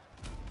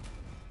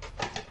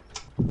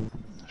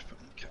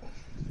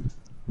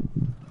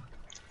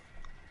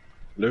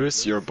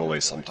 Lewis, you're a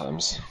bully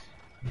sometimes.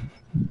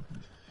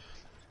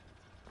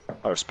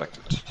 I respect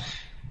it.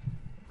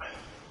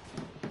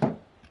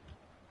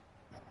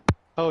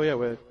 Oh yeah,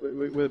 we're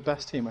the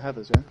best team ahead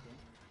of us, yeah?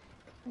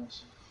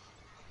 Nice.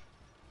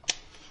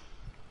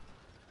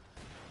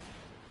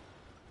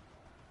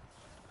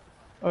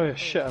 Oh yeah,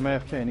 shit, I'm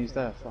AFK and he's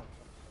there, fuck.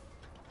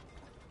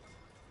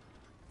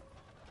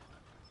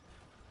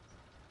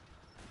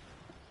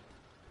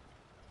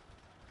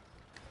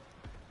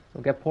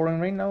 We'll get pouring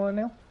rain now,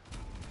 Neil?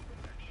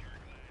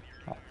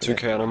 Oh,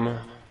 2k on him.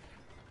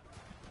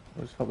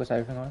 we'll just focus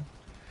everything on him.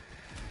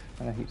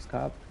 I'm gonna heat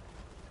scarb.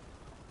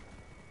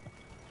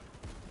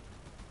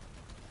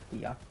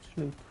 The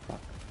absolute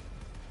fuck.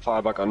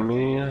 Firebug on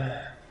me.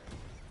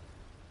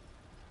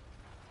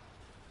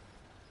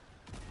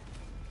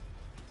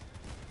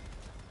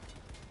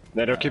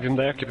 Nader, keep him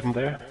there, keep him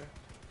there.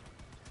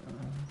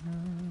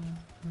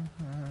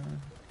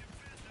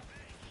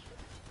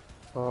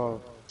 Oh,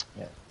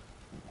 Yeah.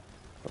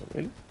 Oh,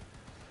 really?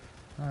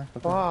 Alright,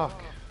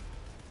 fuck.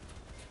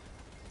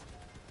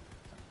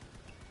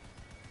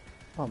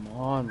 Come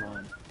on,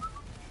 man.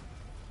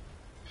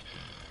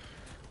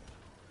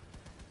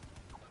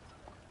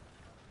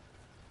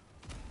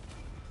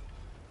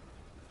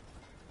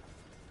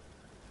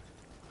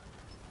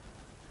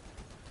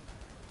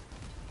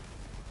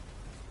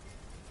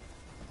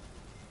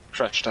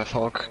 Crash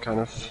Deathhawk, kind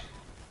of.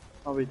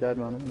 I'll be dead,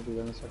 man. I'm gonna be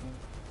dead in a second.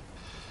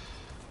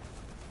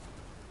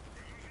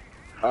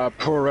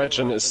 Poor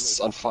Regen is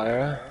on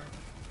fire.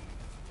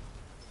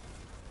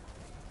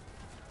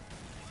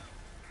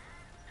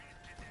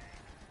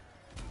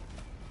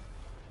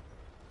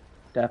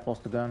 Death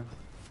lost the gun.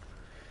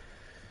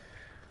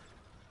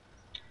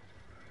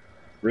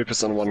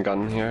 Reaper's on one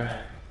gun here.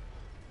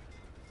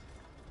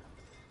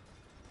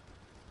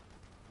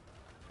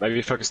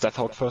 Maybe focus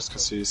Deathhawk first,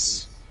 because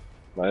he's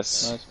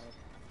nice. Nice.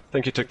 I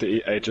think he took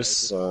the Aegis,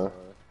 so...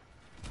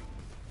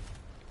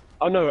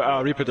 Oh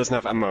no, Reaper doesn't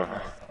have ammo.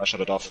 I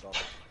shut it off.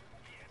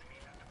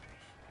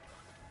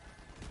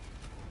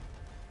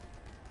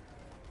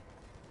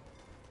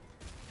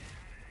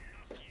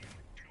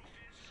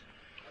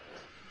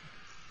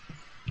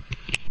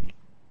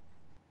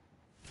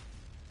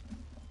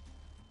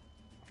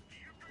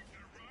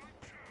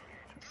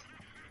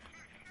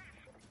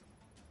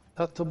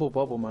 That double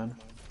bubble, man.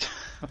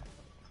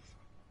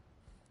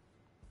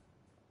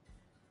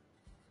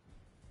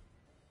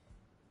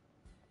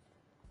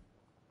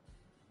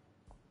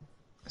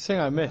 Thing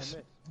I miss.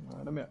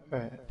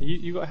 Right.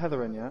 You got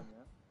Heather in, yeah?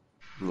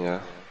 Yeah.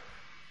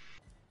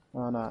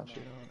 Oh no,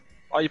 actually.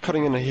 Are you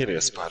putting in a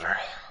Helios spider?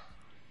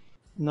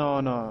 No.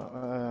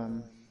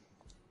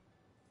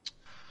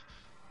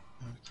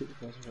 Keep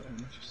the guys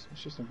in.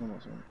 It's just thinking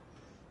about something.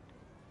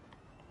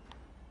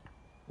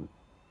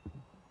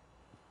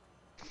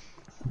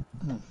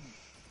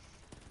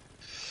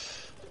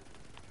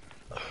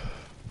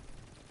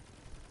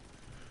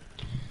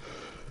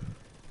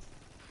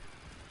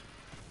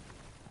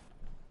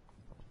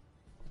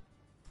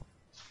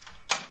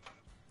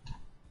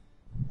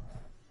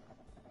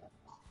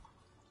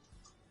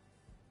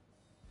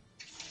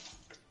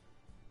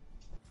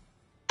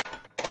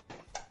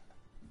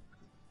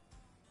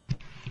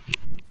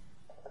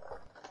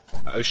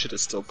 Oh shit,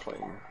 it's still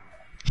playing.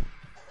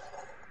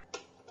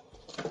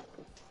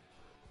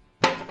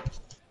 I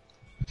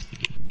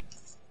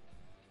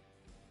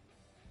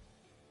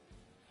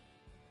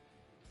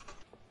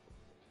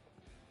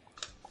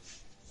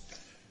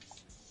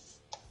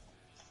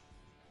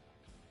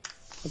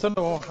don't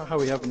know how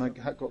we haven't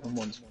got them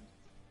once.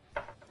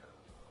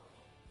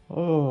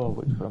 Oh,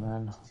 wait for a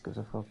man. Gives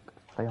a fuck.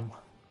 Play him.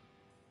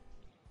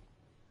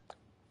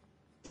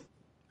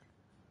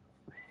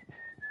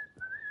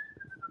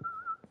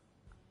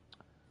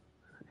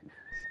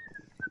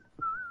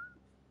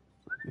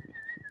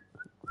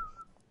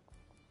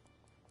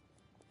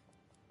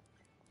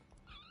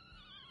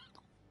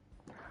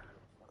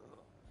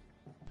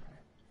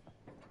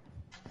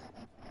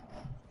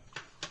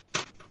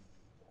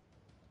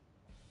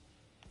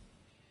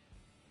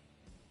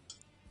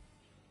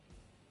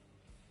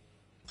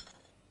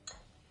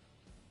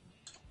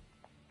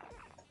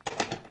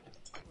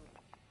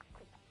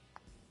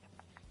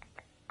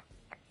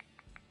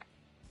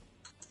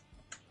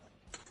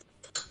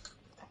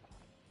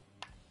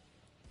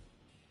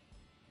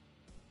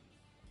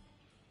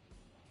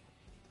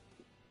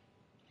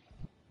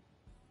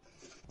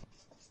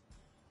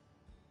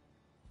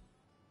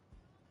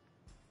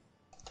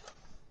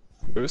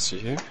 Bruce, you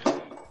here?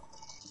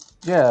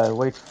 Yeah,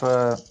 wait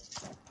for...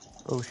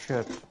 Oh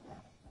shit.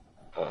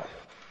 Oh.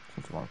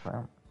 Since you want to play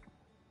him.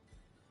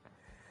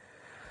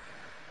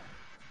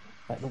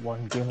 Like the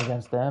one game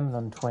against them, and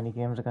then 20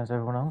 games against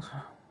everyone else.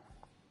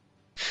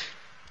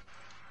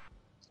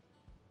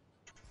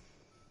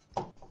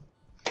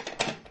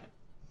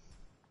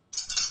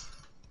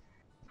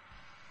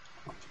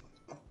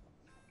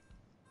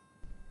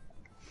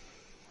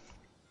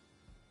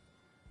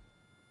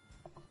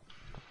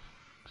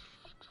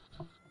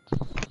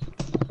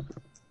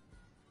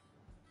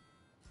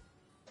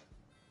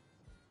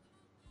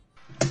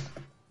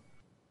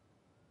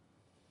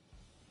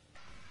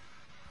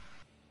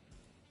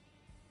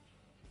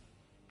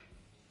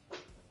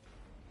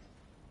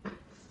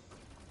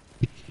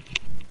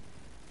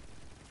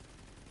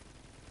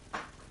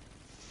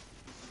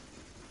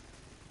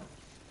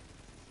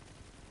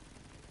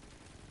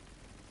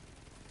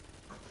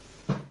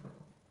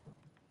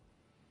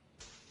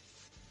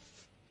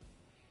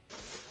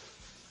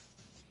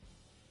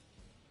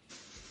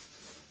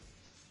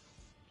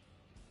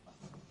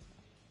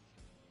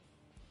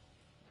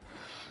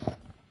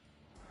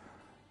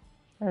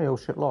 Hey, oh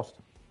shit, lost.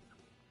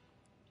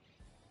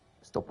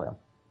 Still play him.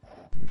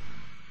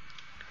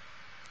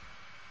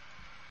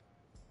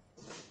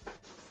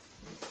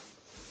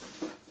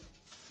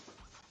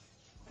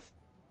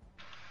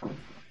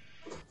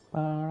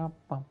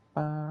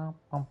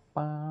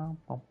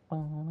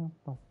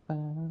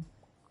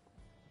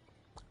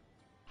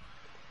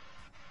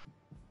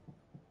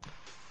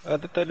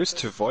 Did they lose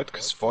to Void?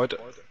 Because Void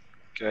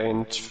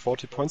gained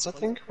 40 points, I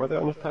think? Were they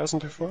on 1,000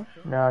 before?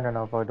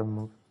 No, Void didn't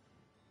move.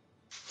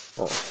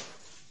 Oh.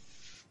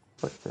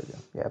 But still,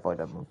 yeah, Void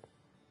didn't move.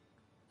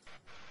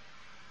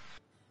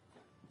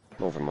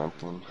 Never mind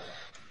then.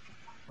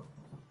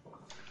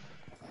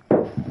 I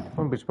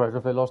wouldn't be surprised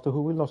if they lost to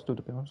who we lost to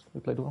be honest. We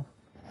played well.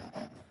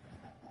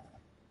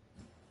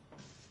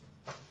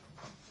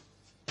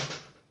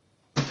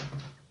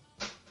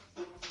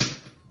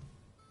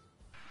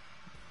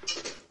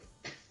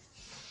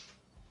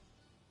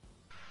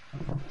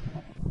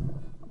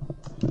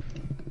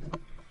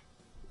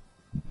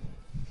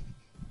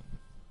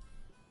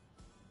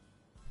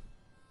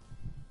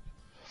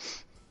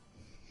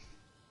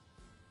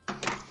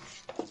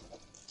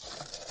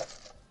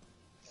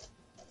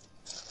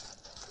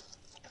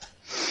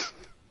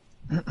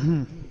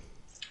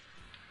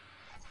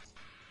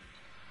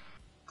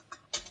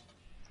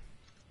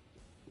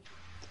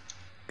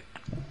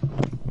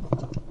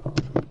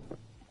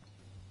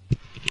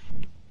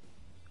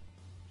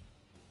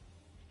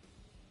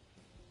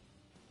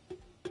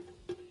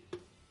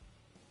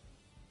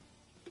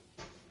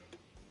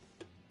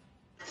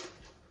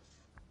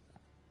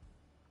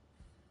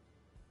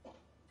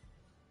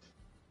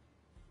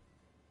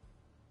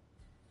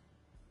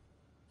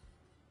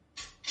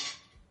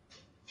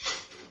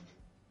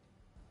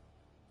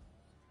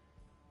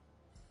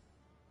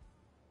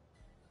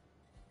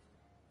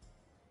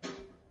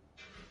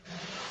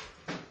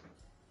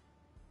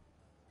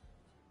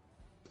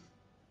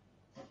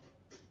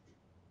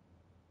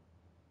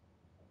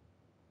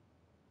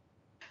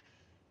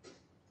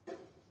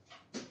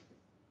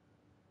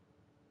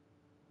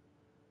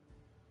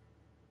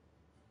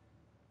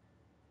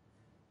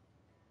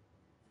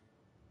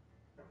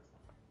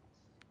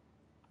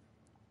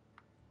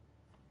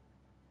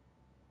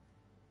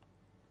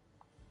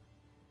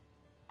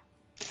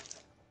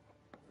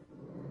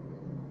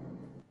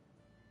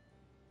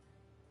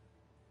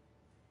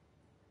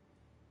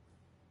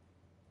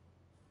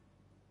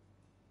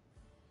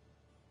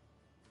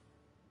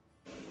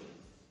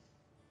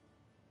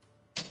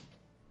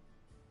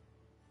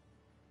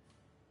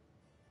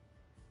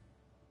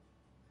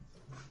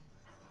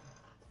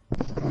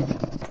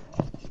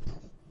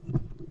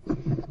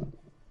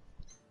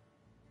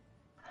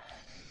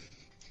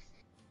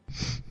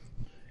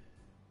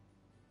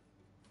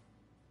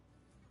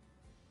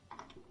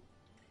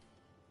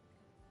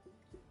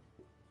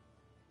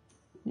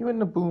 You in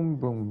the boom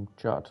boom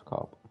chat,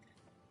 cop?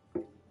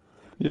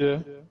 Yeah.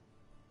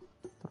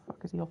 The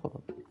fuck is he off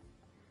about?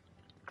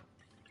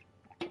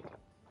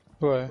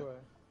 Why?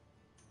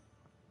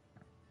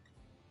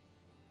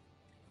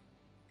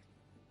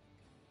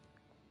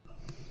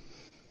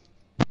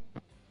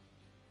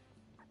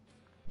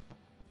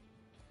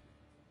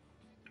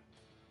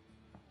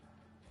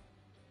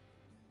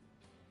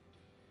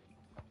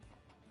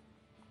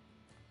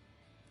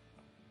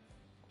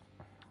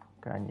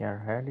 Can you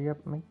hurry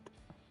up, mate?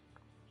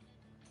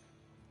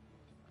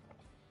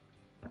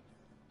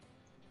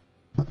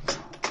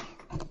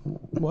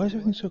 Why is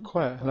everything so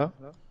quiet? Hello?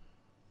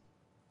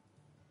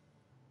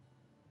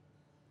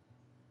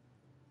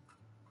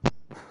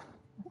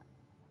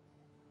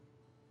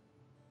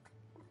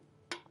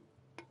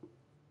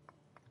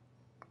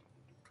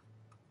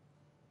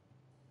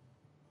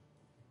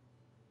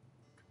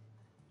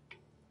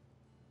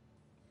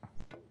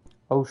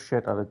 Oh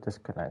shit, I did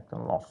disconnect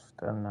and lost,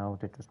 and now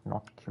they're just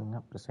not queuing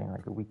up. They're saying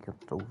like a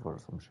weekend's over or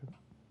some shit.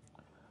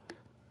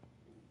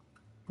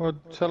 Well,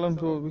 tell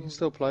them we can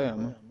still play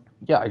them.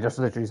 Yeah, I just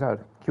literally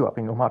said, queue up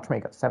in your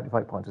matchmaker at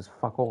 75 points is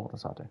fuck all on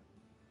Saturday.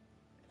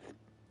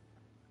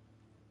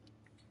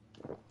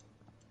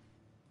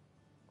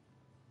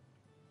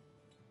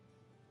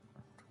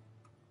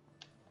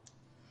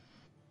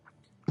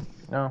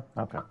 No?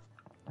 Okay.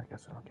 I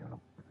guess I'm not giving up.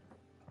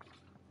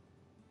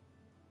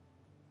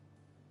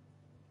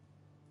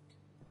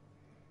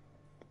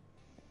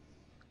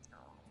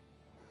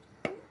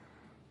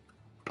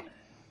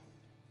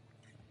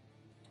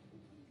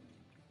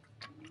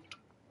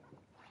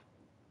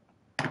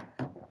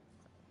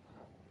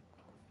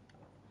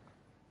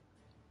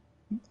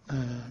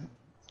 Um,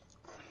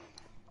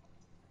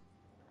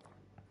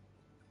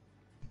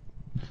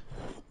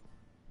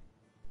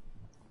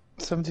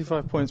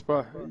 75 points,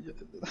 bro.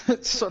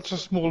 It's such a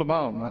small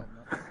amount, man.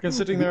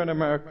 Considering they're an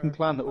American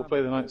clan that will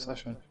play the night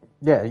session.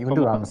 Yeah, you can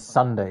do it on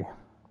Sunday.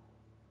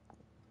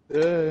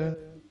 Yeah.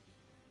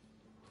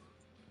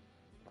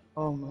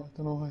 Oh man, I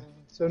don't know why.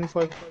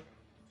 75.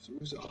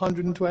 Was it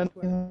 120?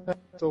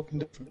 Talking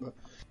different, but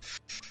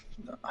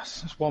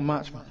that's just one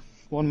match, man.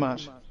 One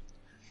match.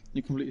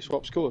 You completely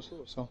swap scores.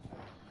 So.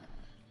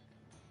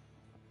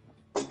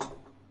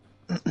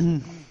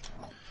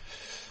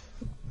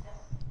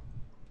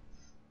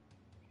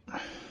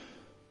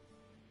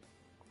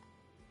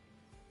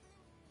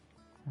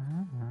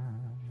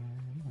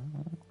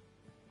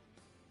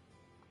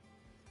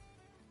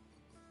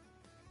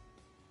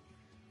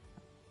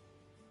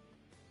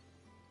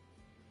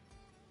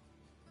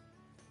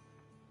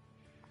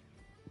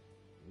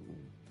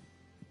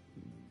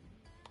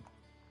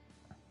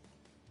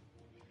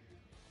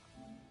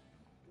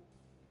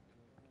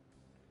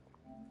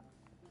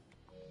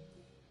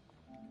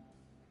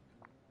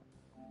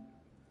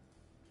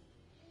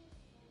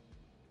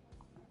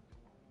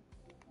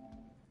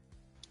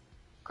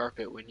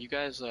 Carpet, when you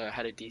guys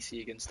had a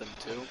DC against them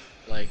too,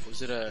 like,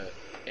 was it a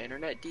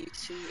internet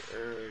DC,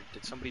 or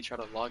did somebody try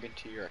to log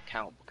into your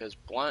account? Because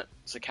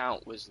Blunt's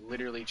account was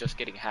literally just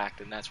getting hacked,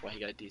 and that's why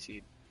he got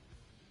DC'd.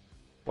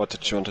 What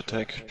did you want to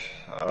take?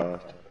 Oh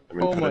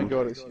my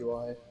god, it's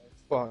UI.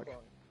 Fuck.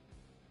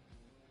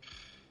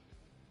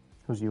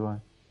 Who's UI?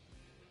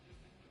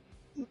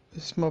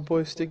 It's my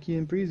boy Sticky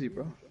and Breezy,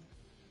 bro.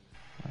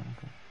 Oh,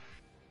 okay.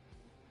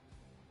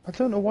 I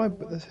don't know why,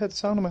 but this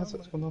sound on my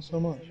headset's gone down so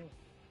much.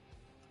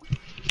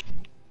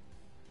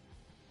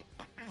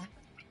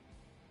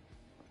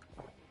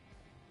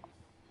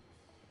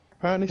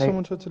 Apparently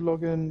someone tried to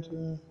log in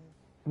to...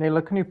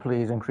 Naylor, can you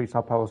please increase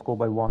our power score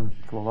by 1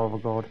 for the love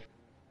of God?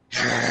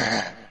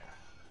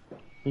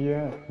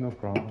 Yeah, no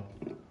problem.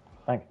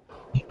 Thank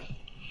you.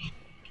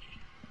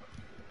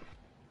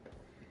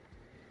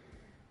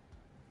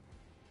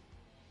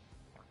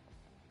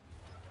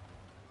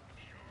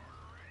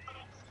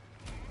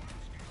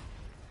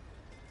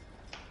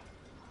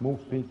 Move,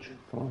 bitch.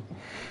 Come on.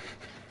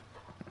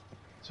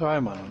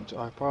 Sorry, man.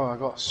 Bro, I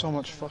got so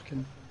much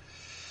fucking...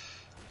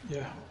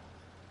 Yeah.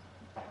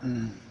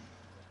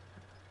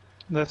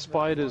 The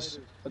spider's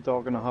a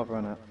dog and a hover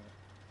in it.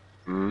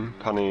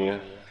 Punny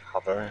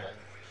hover.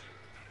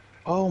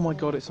 Oh my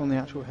god, it's on the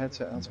actual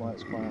headset, that's why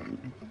it's quiet.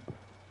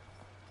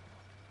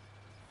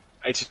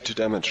 82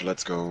 damage,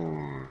 let's go.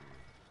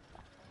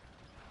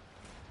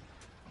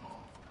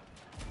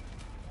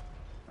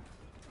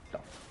 The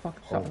fuck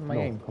shot in my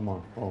aim? Come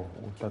on. Oh,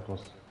 that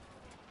was...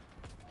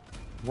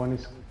 One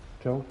is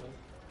killed.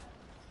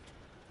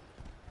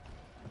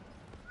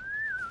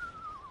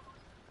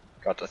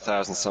 Got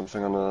 1,000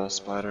 something on a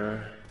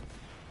spider.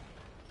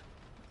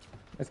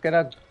 Let's get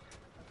a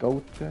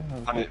goat.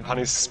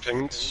 Honey's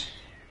pinged.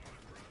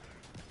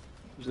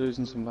 He's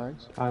losing some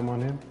legs. I'm on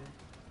him.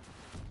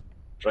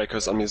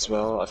 Draco's on me as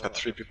well. I've got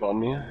 3 people on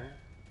me.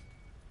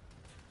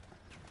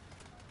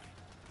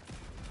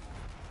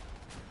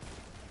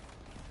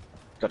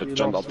 Gotta You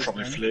jump lost up, this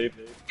probably one. flip.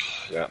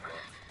 Yeah.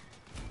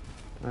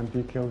 I'm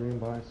decloaking,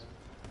 boys.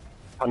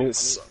 Punny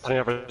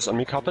is on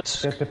me, carpet.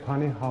 Get the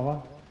punny,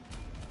 Hava.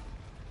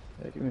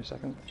 Yeah, give me a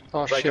second.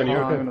 Oh Drake shit, on you.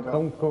 no, I'm Okay,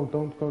 gonna go.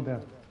 don't go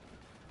there.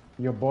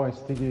 Your boy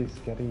Stiggy is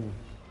getting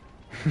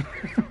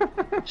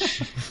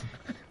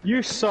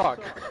You suck.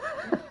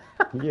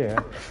 you.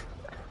 Yeah.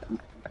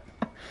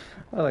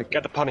 I like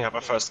Get the punny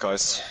hopper first,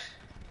 guys.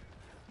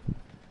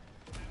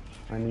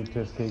 I need to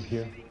escape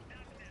here.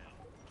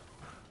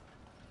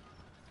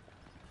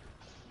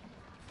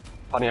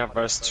 Punny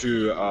hopper is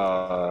two,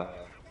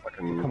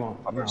 fucking Come on,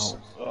 hoppers.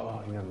 now.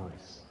 Oh, yeah,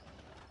 nice.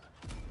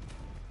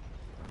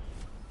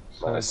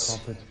 Nice. So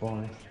carpets,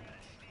 boy.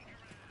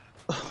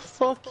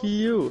 Fuck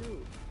you.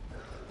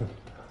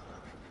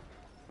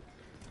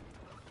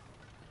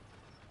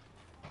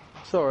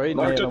 Sorry,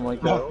 No, Nate, oh my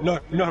god.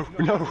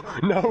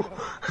 no.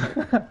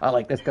 I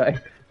like this guy.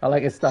 I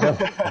like his style.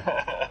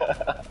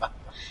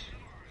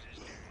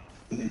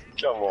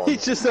 Come on.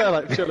 He's just there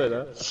like chilling,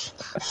 huh?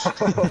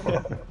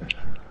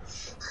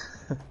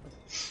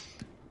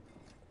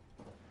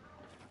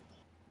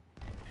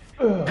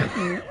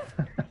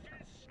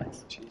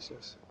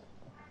 Jesus.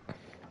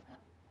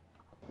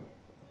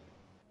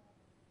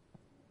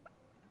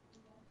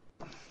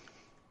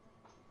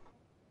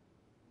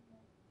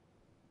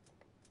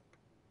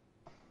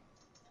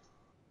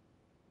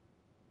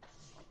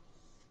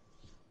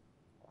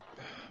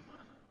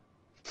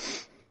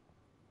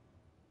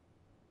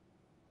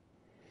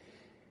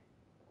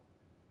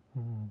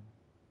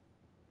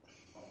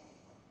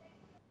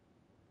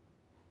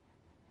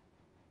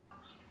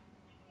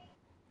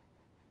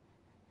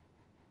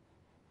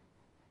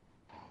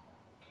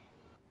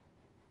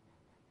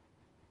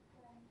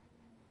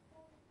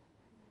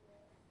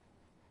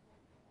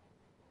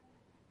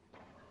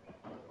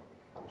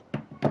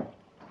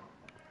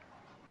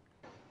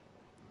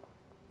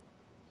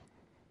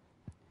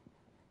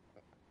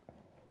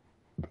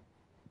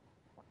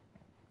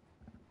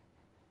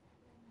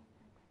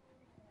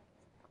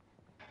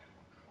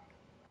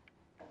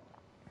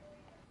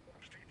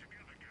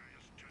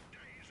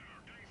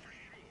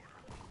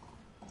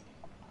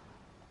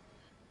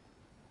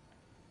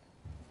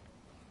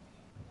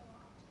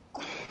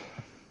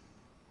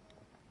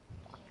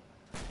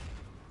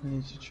 I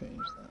need to change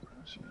that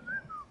actually.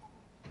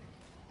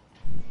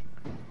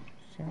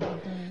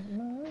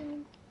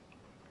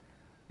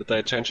 Did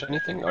they change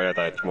anything? Oh yeah,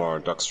 they had more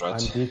dogs, I'm right?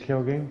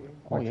 decloaking.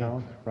 Watch yeah.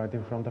 out, right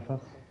in front of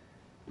us.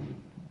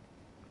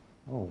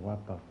 Oh,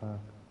 what the fuck?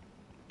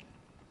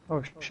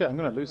 Oh shit, I'm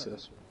gonna lose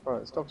this.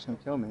 Alright, this dog's gonna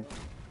kill me.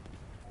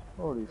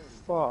 Holy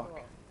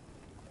fuck.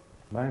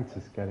 Lance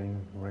is getting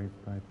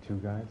raped by two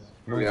guys.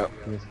 No, Yeah.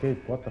 he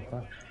escaped. What the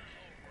fuck?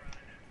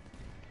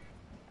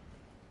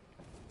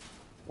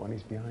 One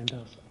is behind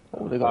us.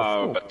 Oh, they got a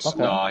Oh, scope. but Okay.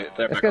 no,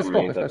 they're Let's back get a on scope,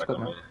 me. let's They're get a back scope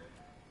on now. me.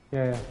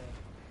 Yeah.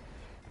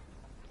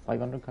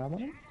 500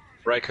 carbon?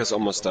 Breaker's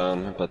almost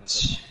down,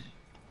 but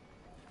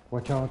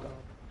Watch out.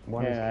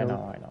 One is Yeah, I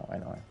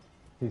killed. know.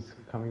 He's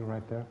coming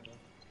right there.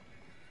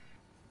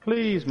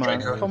 Please, man,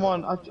 Draco. come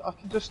on, I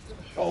can just.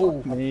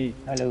 Oh, Fuck me.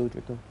 hello,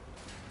 Draco.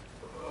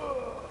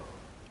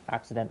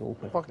 Accidental.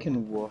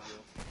 Fucking woof.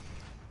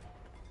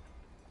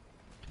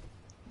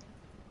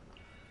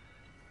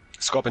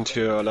 Scorpion to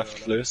your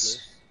left,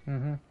 Lewis.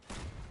 Mm-hmm.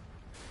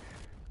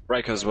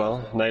 Breaker as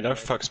well. Nailer,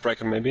 focus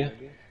breaker maybe.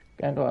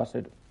 Can't go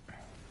acid.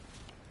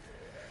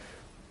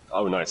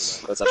 Oh, nice.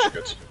 That's actually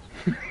good.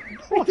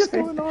 What's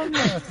going on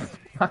there?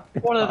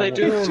 What are they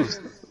doing?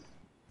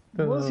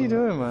 What's he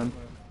doing, man?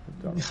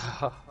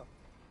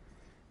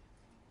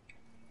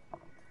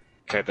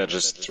 Okay, they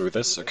just threw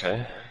this,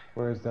 okay.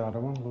 Where is the other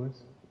one, Luis?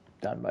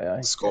 Done by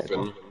eye.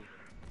 Scorpion.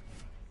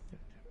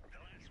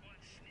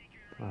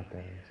 Ah,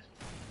 there he is.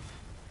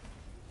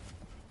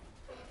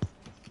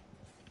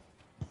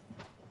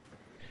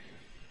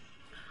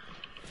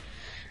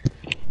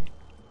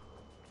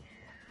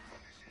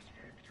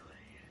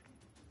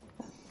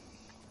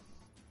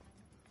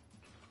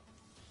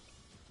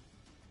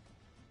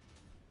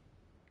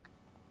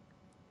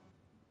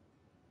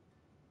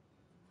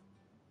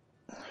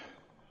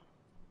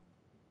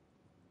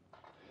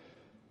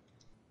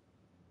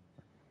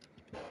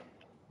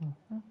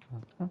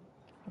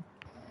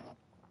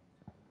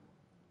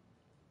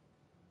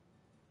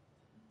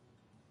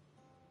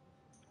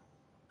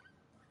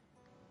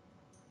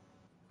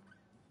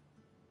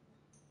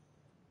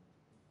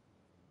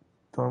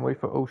 Don't wait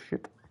for oh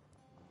shit.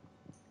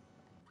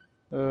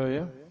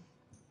 Yeah.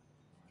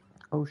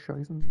 Oh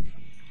scheißen.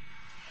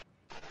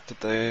 Did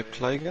they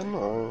play again,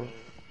 or...?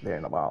 They're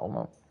in a battle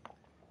now.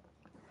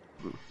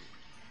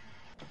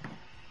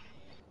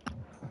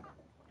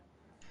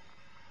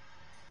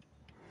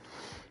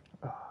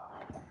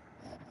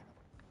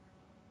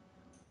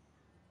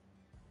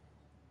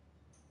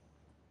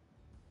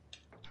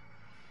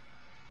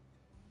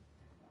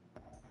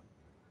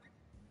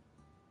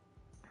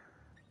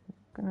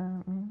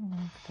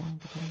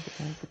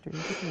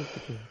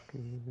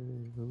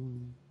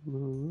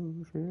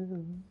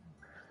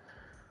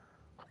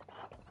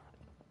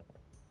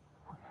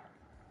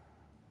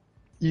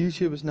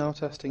 YouTube is now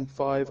testing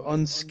 5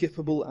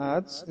 unskippable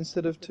ads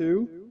instead of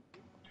 2.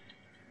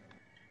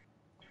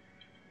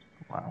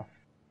 Wow.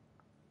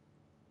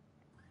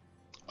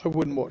 I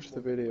wouldn't watch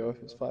the video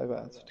if it's 5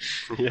 ads.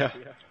 Yeah.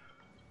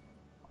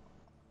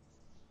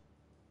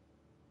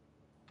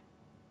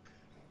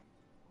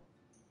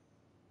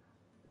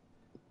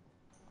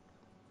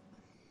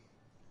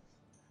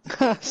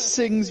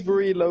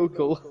 Singsbury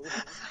local.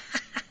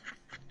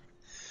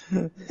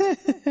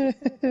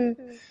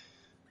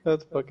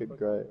 That's fucking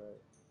great.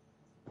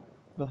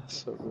 That's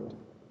so good.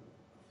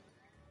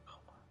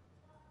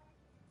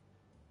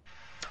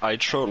 Are you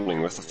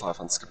trolling with the 5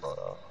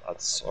 unskippable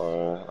ads,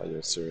 or are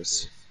you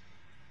serious?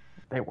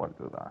 They won't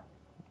do that.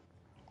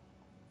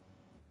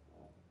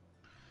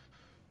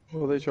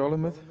 What are they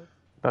trolling with?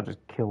 They'll just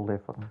kill their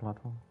fucking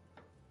platform.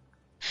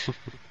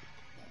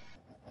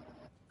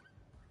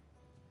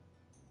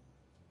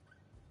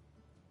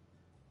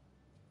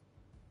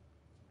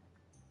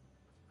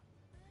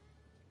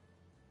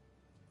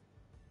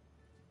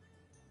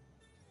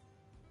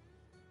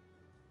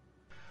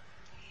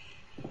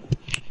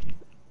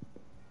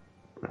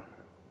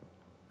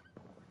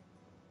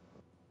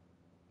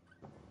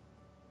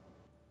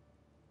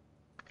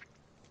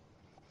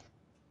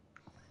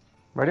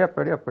 Ready up,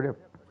 ready up, ready up.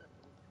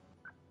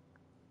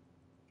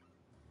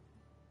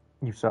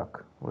 You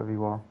suck, wherever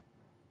you are.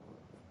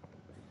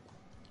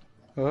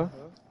 Huh?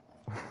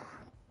 Of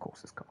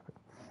course it's carpet.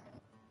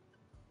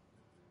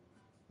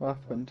 What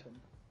happened?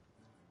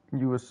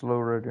 You were slow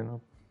reading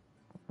up.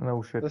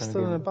 No shit. They're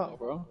still in a battle,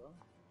 bro.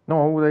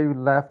 No, they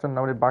left and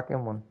now they're back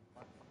in one.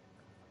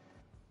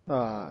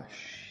 Ah,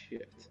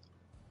 shit.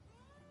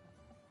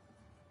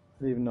 I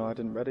didn't even know I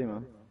didn't ready,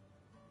 man.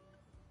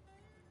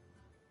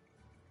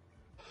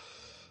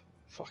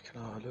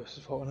 Fucking hell, Lewis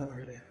is voting out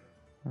already.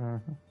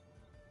 Mm-hmm.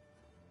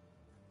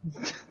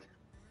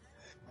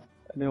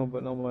 Anyone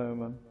but not my own,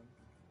 man.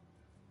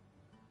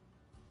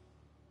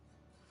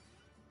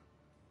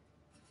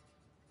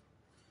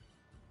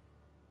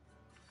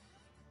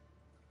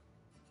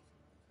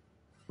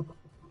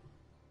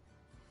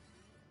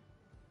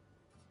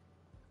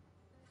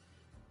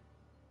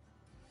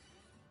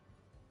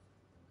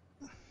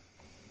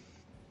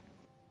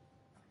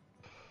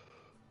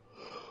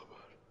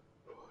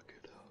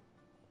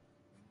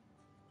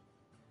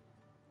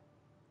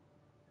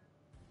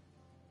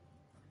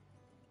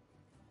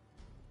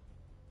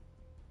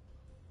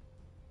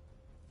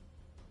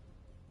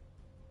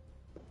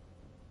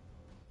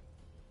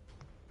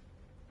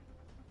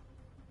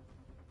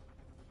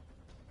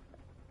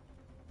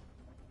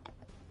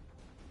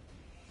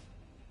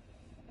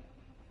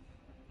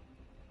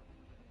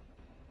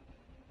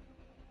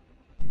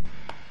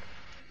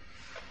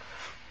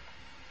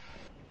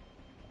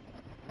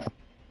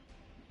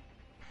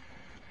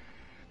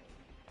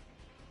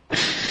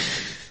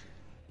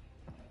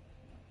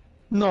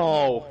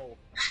 No!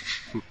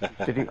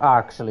 Did you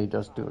actually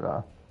just do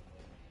that?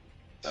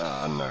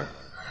 No.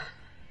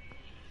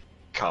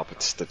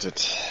 Carpet did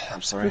it.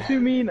 I'm sorry. What do you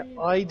mean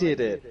I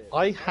did it?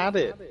 I had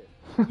it.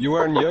 You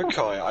were in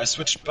Yokoi. I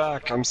switched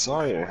back. I'm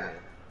sorry.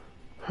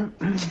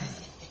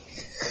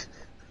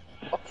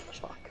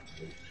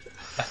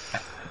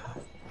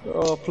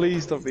 Oh,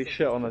 please don't be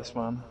shit on this,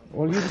 man.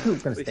 Well, you two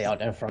can stay out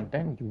in front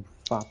then, you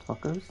fat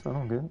fuckers. I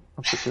don't get it.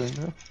 I'll put you in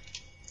there.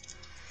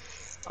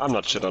 I'm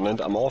not shit on it.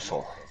 I'm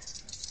awful.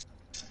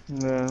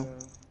 No.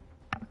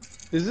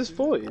 Is this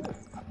void?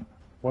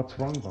 What's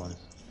wrong, boys?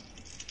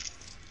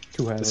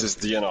 This is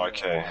the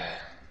NRK.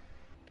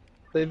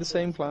 They the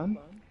same plan?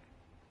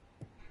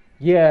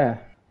 Yeah,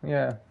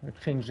 yeah. They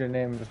changed their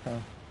name just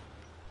now.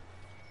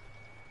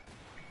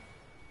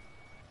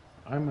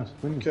 I must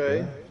win.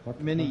 Okay. What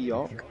the Mini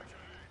fuck? Yok.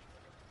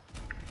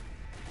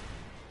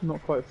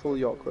 Not quite full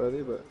Yok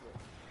worthy, but.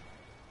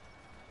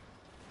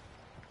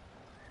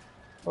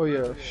 Oh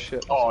yeah,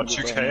 shit. Oh,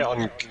 2K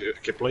on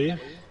Ghibli.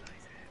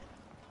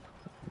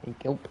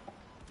 Gulp.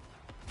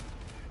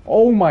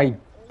 Oh my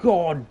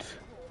god!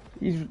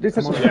 This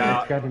is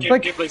Yeah, it's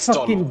like Ghibli's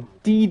fucking done.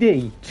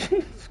 D-Day.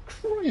 Jesus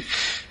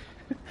Christ!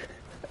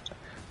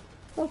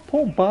 That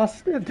poor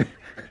bastard.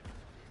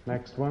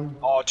 Next one.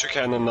 Oh,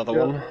 2K and another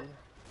one.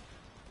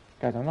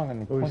 Guys, I'm not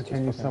gonna Boys, punch can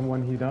you this fucking...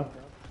 someone heat up?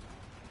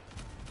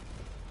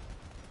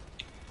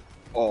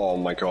 Oh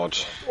my god.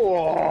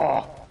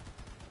 Oh.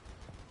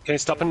 Can you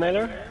stop him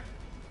later?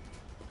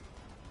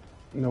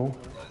 No.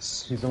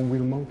 Yes. He's on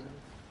wheel mode.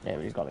 Yeah,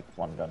 but he's got like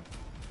one gun.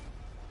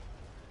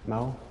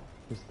 Now.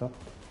 He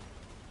stopped.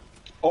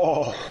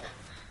 Oh.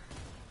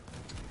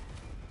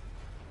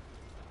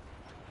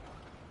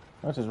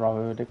 This is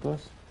rather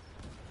ridiculous.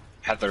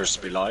 Heathers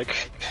be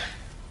like.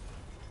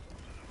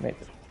 Mate,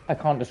 I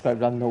can't describe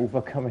that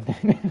Nova coming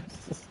in.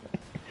 It's just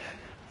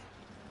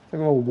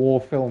like a war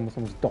film,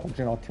 someone's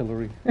dodging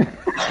artillery.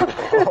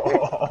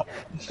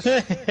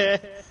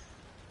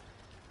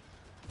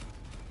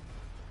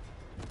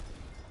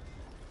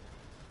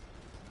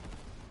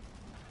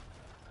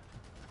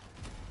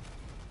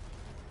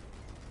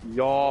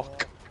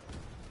 Yok.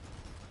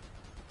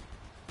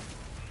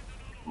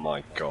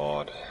 My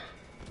god.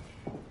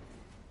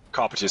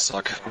 Carpet, you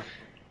suck.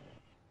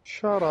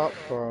 Shut up,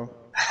 bro.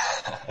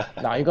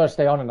 Nah, you gotta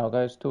stay on it now,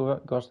 guys.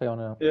 You gotta stay on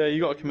it now. Yeah, you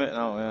gotta commit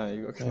now. Yeah,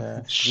 you gotta commit.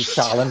 Yeah, you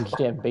challenged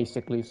him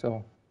basically,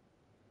 so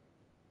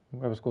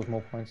whoever scores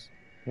more points.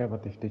 Yeah,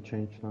 but if they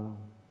change now,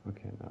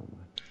 okay, never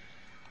mind.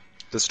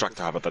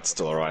 Destructor, but that's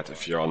still alright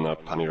if you're on a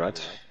punny, right?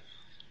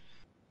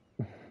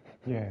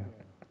 Yeah.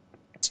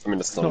 I mean,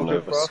 it's Not not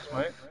good for nervous. us,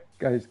 mate.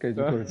 Guys,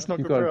 It's not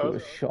you good gotta for do a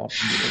us. shot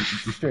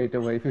straight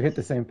away. If you hit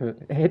the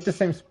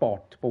same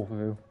spot, both of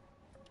you.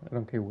 I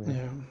don't care where.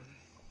 Yeah.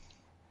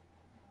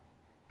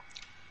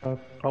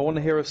 I want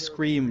to hear a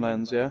scream,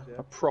 Lens. Yeah,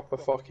 a proper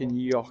fucking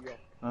yuck.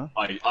 Huh?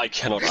 I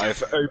cannot.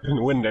 I've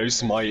opened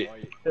Windows. My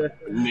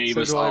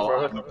neighbors So do I, bro.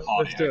 are on the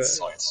party Let's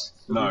do it.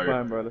 outside. Be No.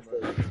 fine, bro. Let's do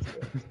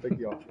it. Big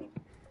yuck.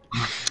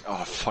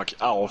 Oh fuck.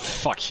 Oh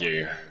fuck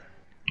you.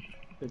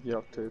 Big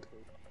yuck, dude.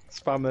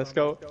 Spam this,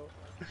 go.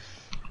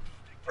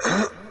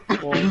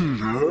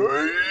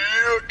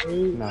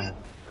 Now,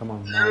 come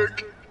on, now.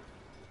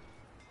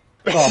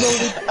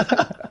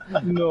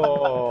 No.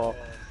 Oh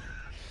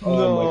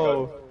No. my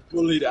god.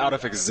 Bullied out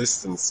of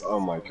existence. Oh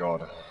my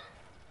god.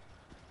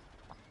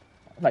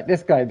 Like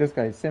this guy,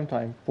 same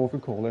time, both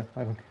recorder.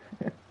 I don't.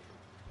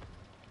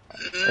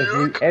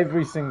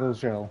 every single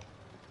shell.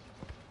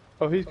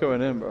 Oh, he's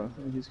going in, bro.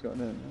 He's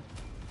going in.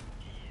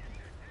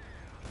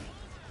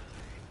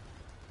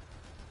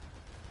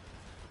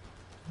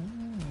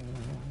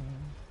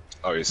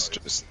 Oh, he's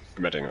just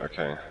emitting.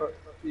 Okay. But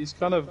he's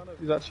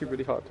actually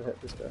really hard to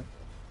hit, this guy.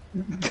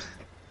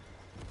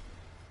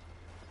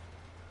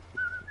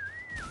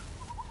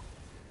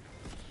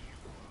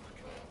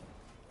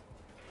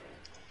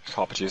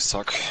 Carpet, you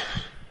suck.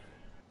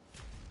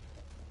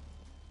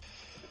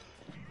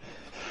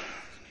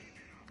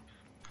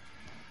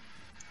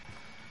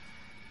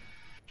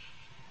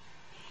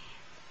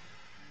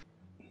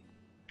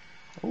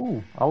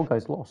 Ooh, our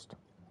guy's lost.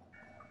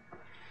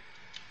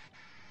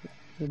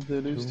 Did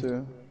they lose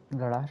to? The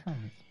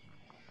Russians.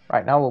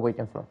 Right, now we're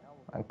waiting for.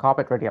 And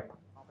carpet ready up.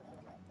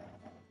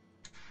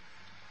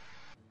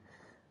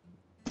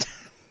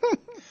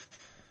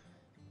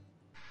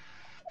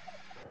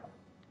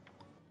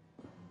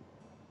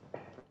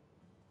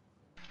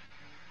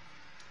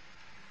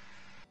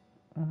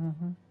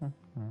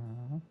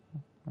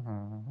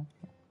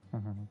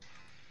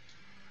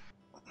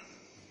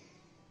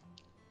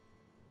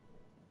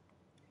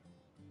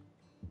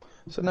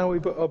 So now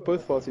both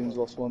of our teams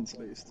lost once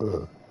at least.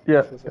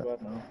 Yeah. Feels so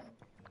bad now.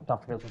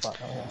 That feels about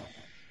now, yeah.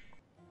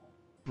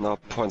 Now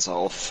points are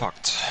all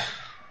fucked.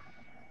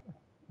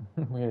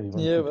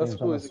 Yeah, but that's on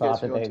a always the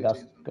case with our Saturday. two That's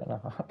teams. gonna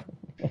happen.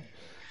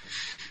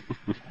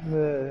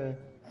 Yeah.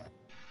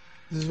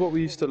 This is what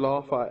we used to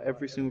laugh at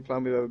every single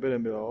clan we've ever been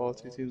in. Be like, oh,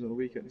 two teams on the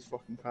weekend is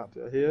fucking packed.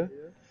 Here.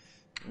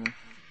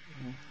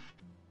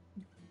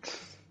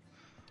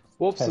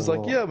 Whoops is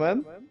like, yeah,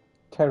 man.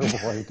 Terrible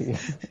idea.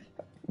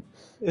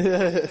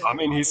 Yeah. I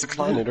mean, he's a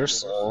clan leader,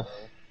 so.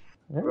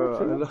 Yeah,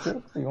 Bro,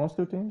 chill. He wants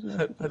two teams.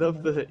 Yeah. I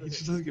love that he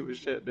just doesn't give a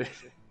shit, dude.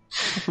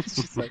 It's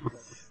just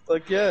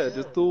like yeah,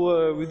 just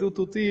do we do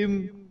two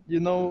team, you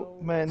know,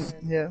 man,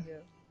 yeah.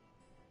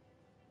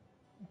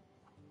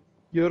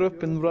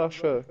 Europe and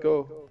Russia,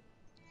 go.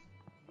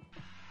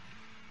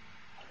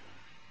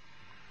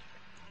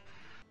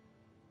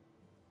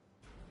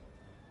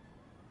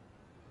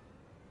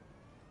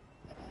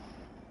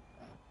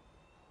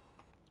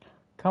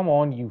 Come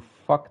on, you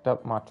fucked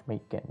up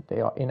matchmaking.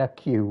 They are in a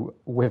queue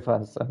with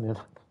us and they're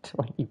like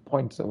 20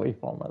 points away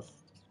from us.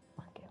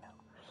 Fucking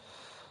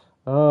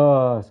hell.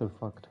 Oh, so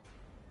fucked.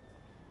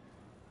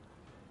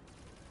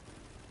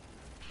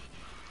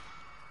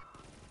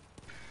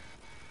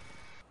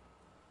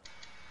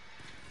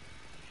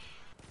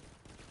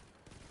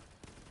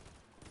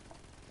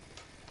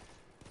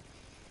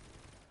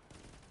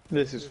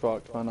 This is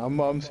fucked, man.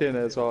 I'm seeing it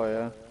as well,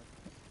 yeah.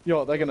 You know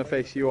what, they're gonna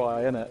face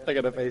UI, innit? They're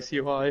gonna face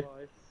UI.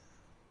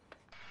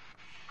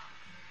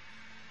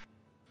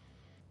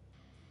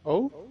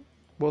 Oh?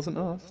 Wasn't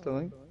us, I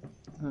think.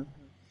 No.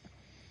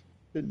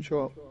 Didn't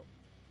show up.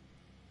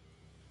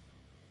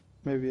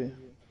 Maybe.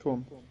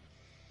 Come on.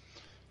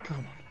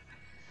 Come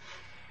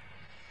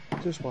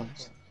on. Just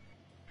once.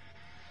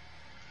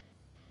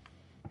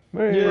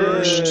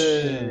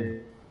 Yay!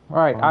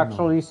 Right,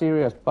 actually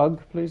serious.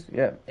 Bug, please.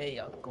 Yeah. There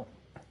you go.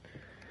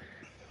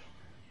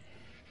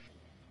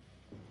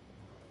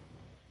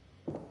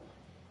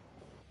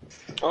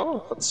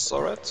 Oh, that's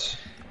alright.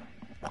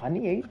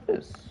 Honey ate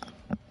this.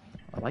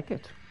 I like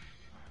it.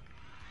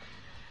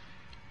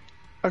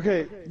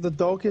 Okay, the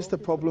dog is the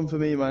problem for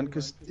me, man,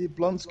 because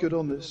Blunt's good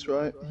on this,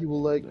 right? He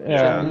will, like...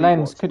 Yeah,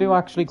 Lens, could you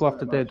actually go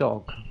after their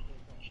dog?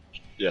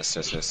 Yes.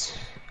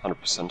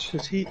 100%.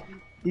 Because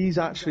he's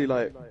actually,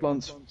 like,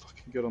 Blunt's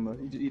fucking good on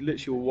this. He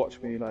literally will watch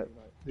me, like,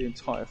 the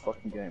entire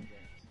fucking game.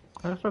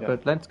 That's not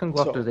good. Lens can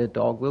go after their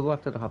dog. We'll go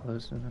after the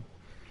hoppers.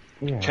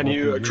 Yeah, Can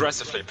you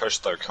aggressively push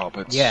the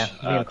carpet? Yeah,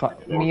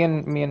 me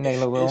and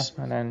Naylor will,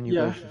 and then you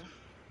Yeah. guys.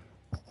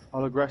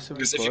 I'll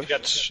aggressively Because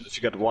push. if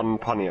you get one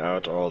punny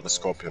out or the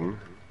scorpion,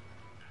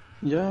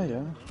 Yeah.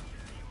 Yeah.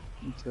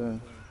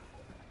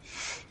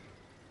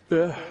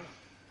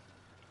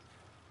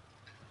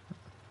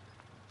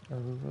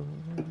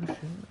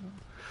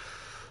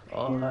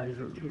 Oh, I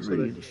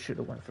really should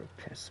have went for a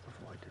piss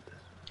before I did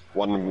this.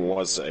 One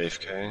was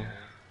AFK.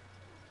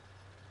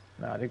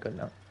 Nah, they're good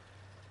now.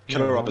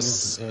 Killer Rob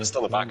is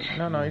still in the back.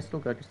 No, he's still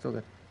good,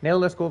 Neil,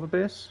 let's go over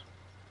base.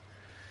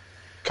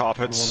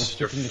 Carpets,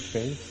 you're in the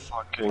base.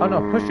 fucking... Oh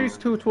no, push these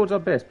two towards our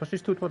base.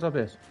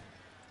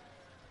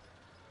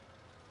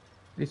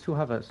 These two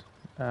have us.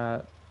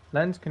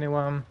 Lens, can you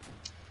I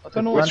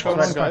don't know what's going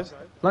on, guys.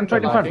 Lens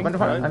right in front,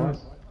 Lagging, and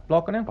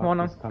blocking him. Come on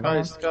now.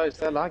 Guys,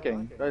 they're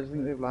lagging. Guys, I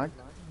think they've lagged.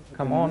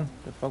 Come on,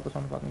 just focus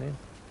on the fucking game.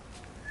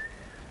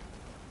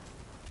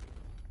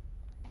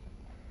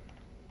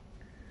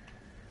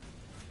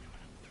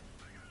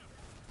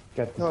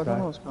 Get this No, I don't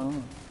know guy. what's going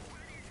on.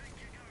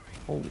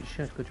 Holy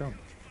shit, good job.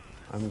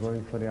 I'm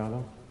going for the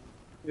auto.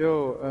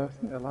 Yo, I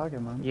think they're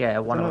lagging, man. Yeah,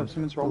 one I don't of know them. if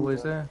something's wrong Who with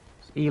is it. there?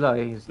 Eli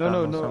is No,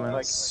 down or something.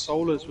 like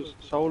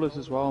Solus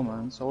as well,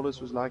 man.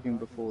 Solus was lagging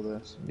before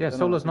this. Yeah, I don't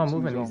know Solo's if not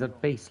something's moving, wrong. he's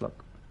at base,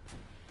 look.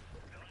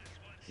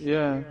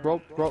 Yeah,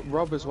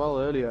 Rob as well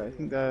earlier. I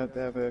think they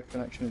have a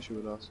connection issue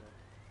with us.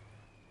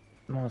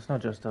 No, it's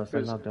not just us,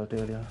 they logged out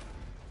earlier.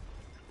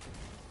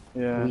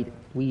 Yeah.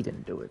 We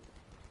didn't do it.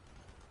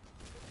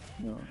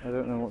 No, I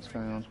don't know what's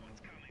going on.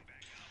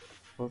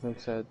 What they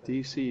said,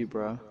 DC,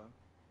 bruh.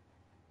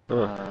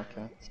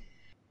 Okay.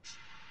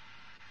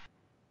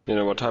 You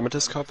know what time it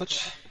is,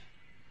 Carpet?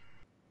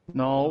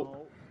 No.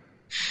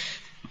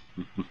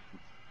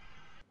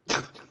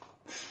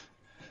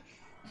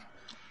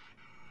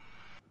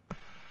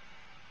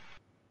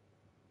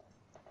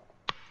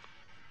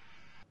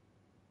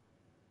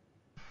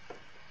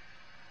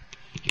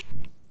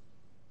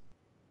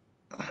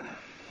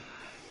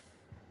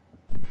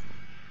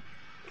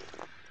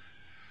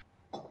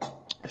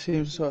 It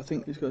seems so. I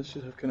think these guys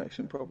just have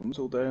connection problems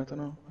all day. I don't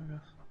know. I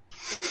guess.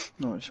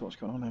 Not really sure what's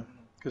going on here.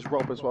 Because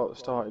Rob as well at the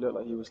start, he looked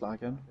like he was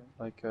lagging.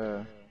 Like,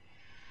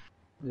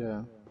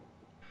 yeah.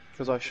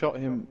 Because I shot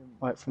him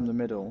like from the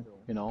middle,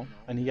 you know,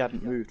 and he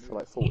hadn't moved for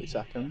like 40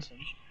 seconds.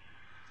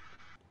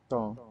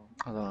 So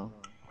I don't know.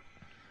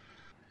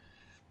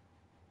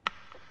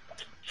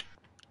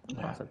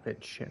 That's a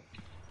bit shit.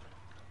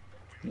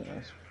 Yeah,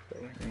 that's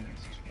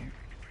just fine.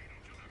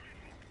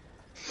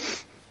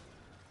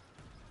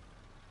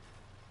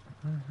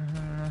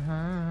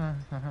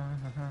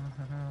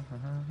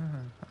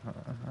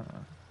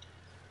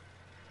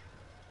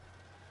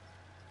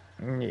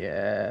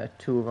 Yeah,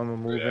 two of them are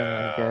moving,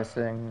 I'm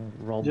guessing.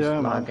 Rob's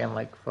lagging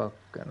like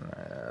fucking...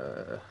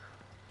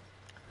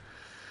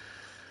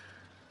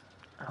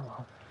 Oh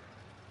well.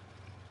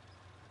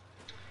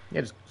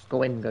 Yeah, just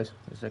go in, guys.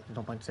 There's like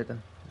no point sitting.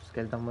 Just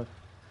get it done with.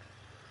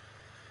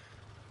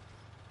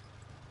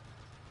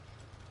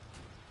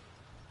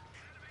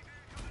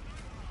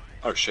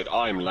 Oh shit,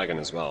 I'm lagging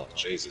as well.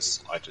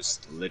 Jesus, I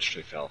just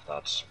literally fell off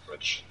that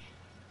bridge.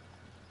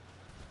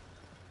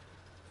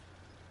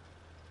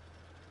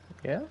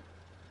 Yeah?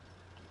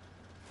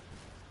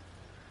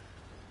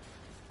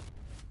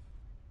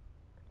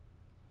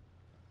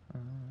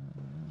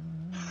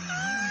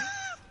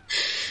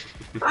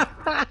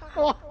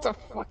 What the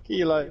fuck,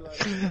 Eli?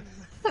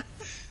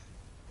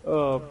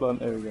 Oh, Blunt,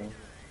 there we go.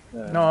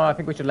 Yeah. No, I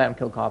think we should let him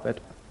kill Carpet.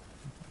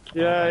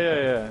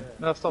 Yeah.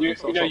 No, stop. You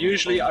know,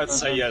 usually I'd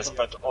say yes,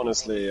 but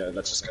honestly,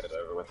 let's just get it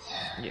over with.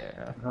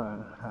 Yeah.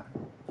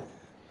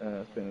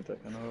 It's been a dick,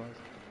 I know.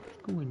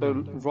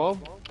 So Rob,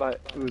 like,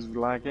 was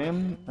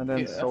lagging, and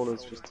then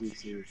Solar's just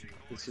DC.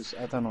 It's just,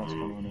 I don't know what's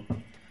going on here.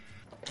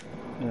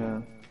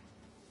 Yeah.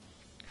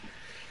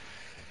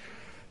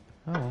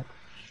 Oh.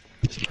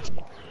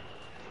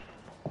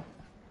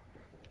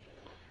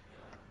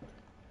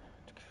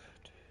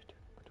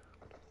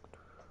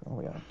 Oh,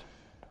 we aren't.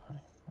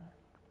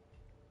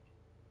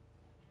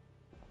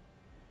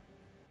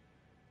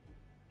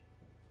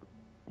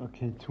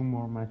 Okay, 2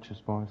 more matches,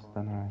 boys,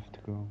 then I have to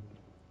go.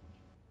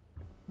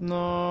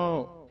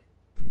 No!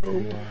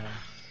 Yeah.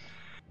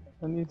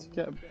 I need to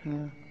get...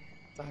 Yeah.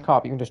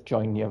 Carp, you can just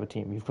join the other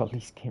team. You've got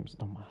these games,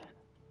 don't matter.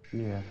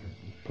 Yeah,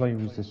 play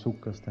with the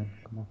Sukas then,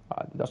 come on.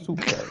 The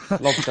Sukas.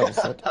 Lobster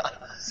set.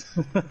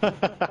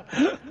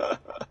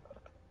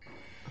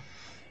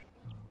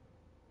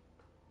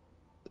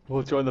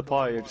 We'll join the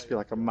party, it'll just be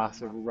like a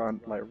massive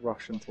rant, like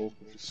Russian talk,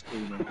 just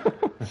screaming.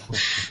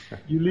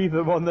 You leave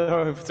them on their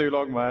own for too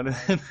long, man.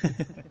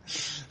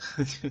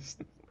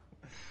 Just...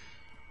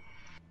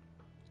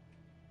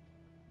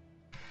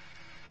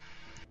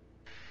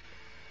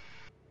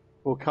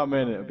 We'll come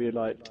in, it'll be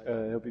like,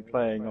 he'll be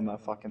playing on that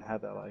fucking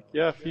header, like,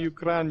 yeah, for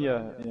Ukraine,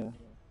 yeah.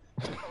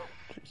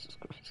 Jesus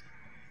Christ.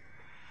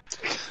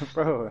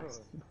 Bro.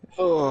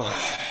 Oh.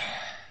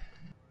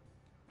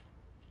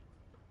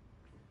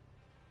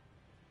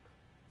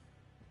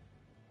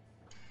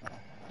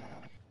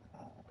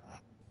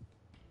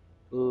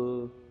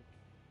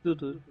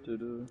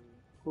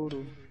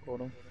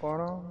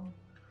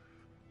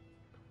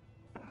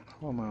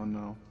 How am I on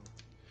now?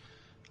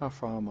 How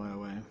far am I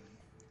away?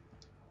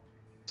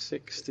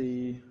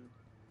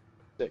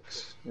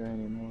 66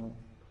 uranium.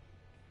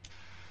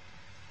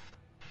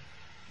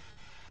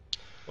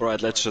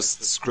 Alright, let's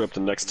just screw up the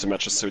next 2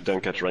 matches so we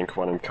don't get rank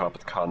 1 and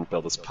Carpet can't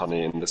build his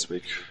punny in this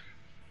week.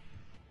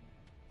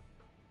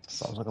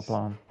 Sounds like a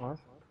plan. What?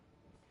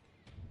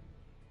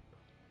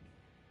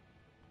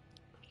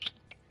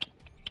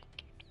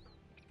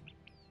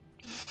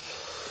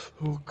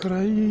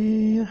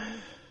 Okay.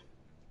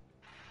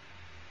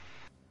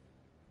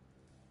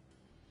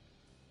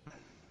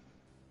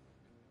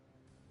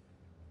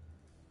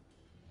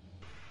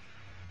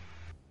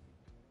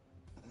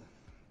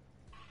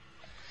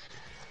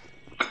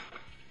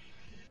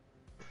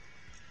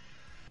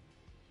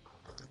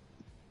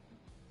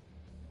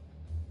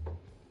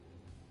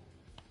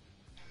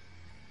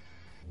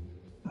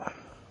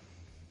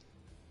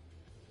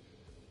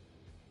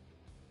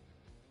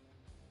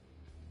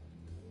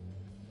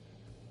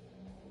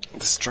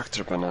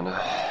 Destructor banana.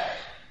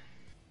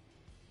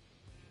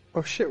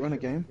 Oh shit, we're in a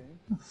game.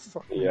 Oh,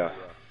 fuck. Yeah.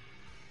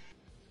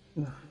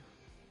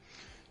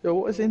 Yo,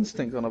 what is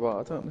Instinct on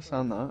about? I don't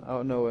understand that.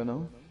 Out of nowhere,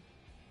 no.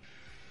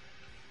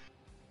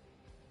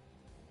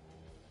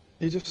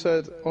 He just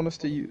said,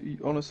 honestly,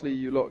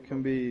 you lot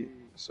can be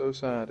so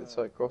sad. It's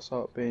like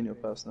Crossout being your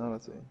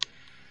personality.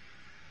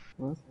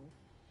 What?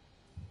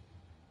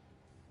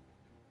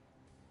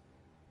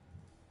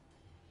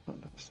 I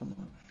don't understand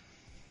that.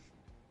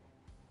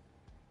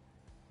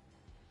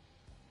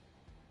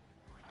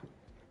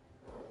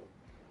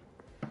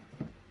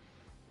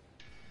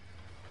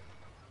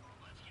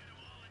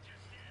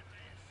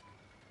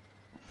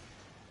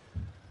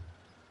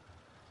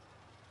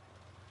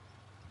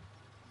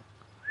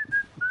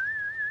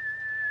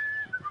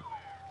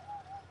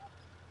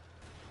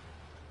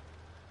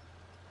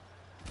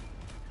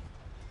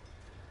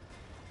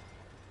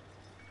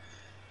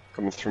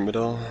 Coming through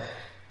middle.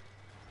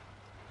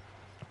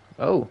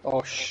 Oh.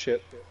 Oh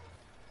shit.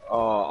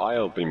 Oh,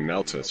 I'll be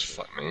melted,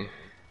 fuck me.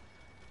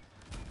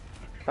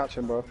 Catch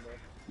him, bro.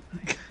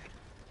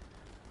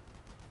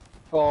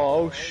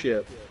 Oh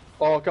shit.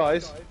 Oh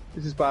guys,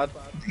 this is bad.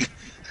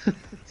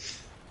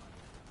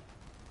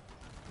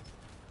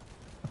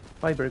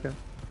 Bye, Burger.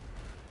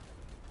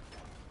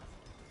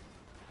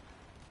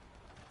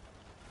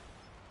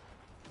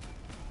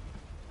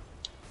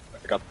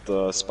 I got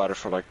the spider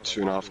for like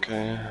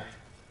 2.5k.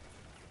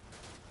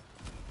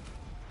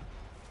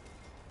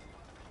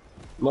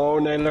 No,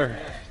 Nailer!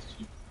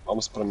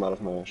 Almost put him out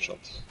of my shot.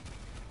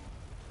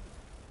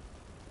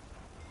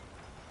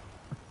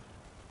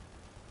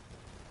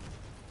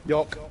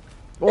 Yok.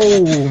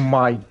 Oh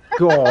my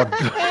god.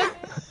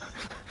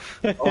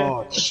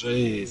 Oh,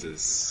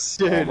 Jesus.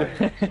 Dude.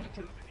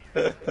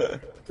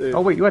 Dude. Oh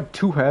wait, you had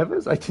 2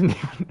 havers? I didn't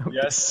even know.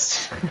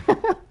 Yes!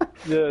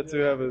 Yeah, 2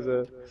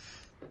 havers.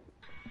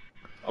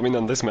 I mean,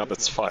 on this map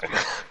it's fine.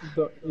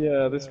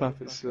 Yeah, this map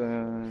is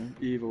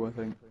evil, I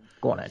think.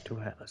 Go on, add 2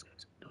 havers,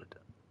 guys. Do it.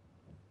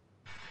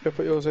 Go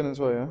put yours in as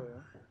well, yeah?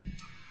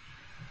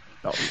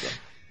 Oh, you go.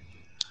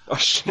 Oh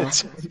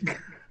shit.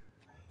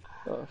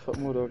 Oh, fuck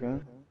more dog, huh?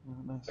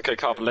 Oh, nice. Okay,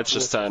 Carp, let's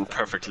just stand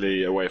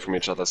perfectly away from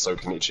each other so we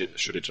can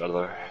shoot each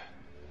other.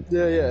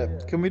 Yeah.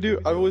 Can we do...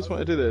 I always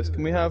want to do this.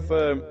 Can we have...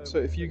 so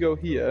if you go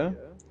here,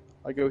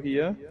 I go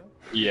here.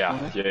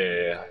 Yeah.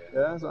 Yeah,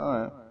 is that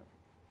alright?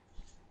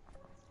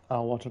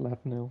 I'll watch it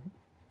left now.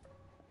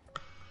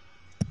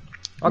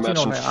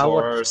 Imagine I'll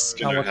 4 watch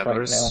Skinner right now.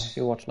 headers.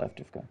 You watch left,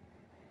 if go.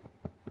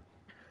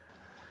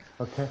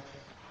 Okay.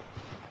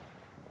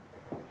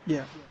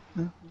 Yeah.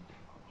 Oh.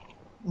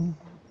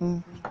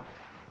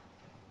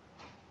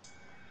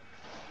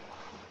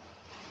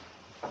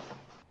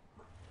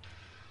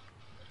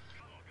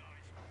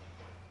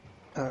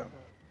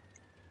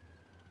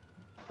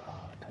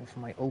 Time for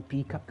my OP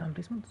captain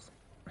placements.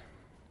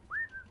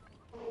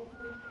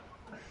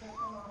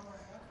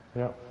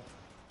 Yeah.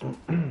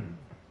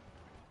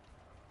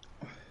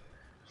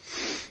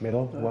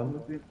 Middle,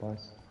 1,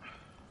 boys.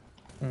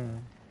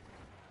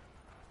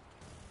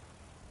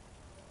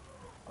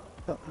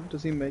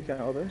 Does he make out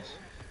of this?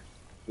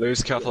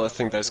 Lewis, careful, I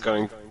think there's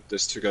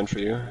 2 going for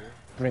you.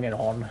 Bring it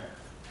on.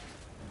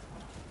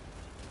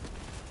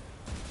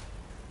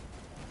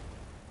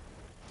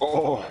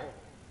 Oh!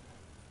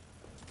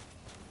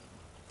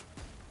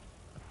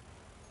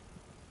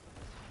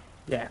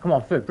 Yeah, come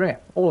on, food, bring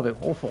it. All of it,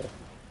 all 4.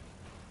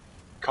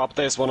 Carp,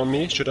 there's 1 on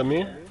me, shoot on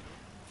me.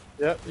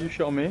 Yep, you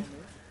shot me.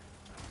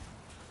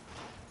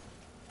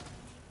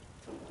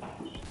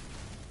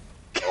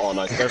 Oh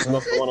nice, there's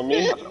another 1 on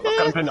me.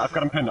 I've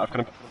got him pinned.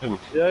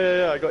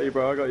 Yeah, I got you,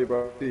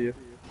 bro. See you.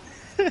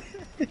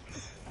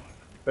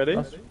 Ready?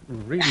 That's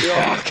really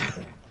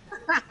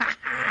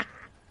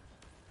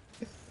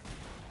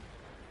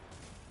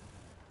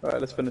Alright,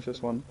 let's finish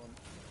this one.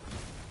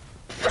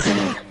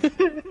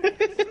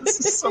 This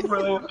is so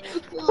brilliant.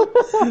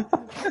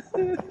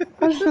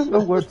 That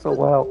doesn't work so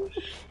well.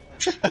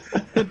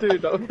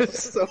 Dude, that was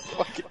so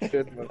fucking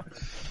good, man.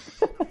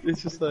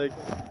 It's just like,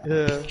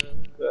 yeah.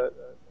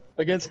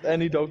 Against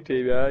any dog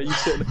team, yeah, you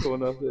sit in the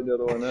corner in the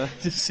other one,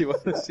 just see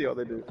what they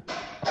do.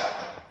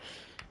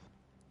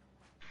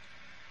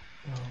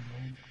 Oh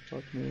man,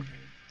 fuck me.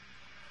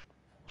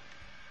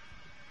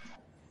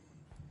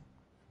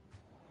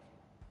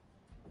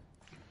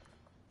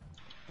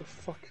 The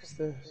fuck is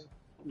this?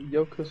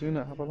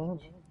 Yokozuna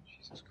Avalanche?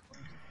 Jesus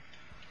Christ.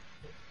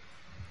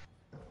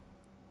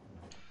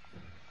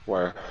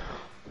 Where?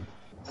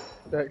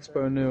 The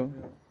Expo New.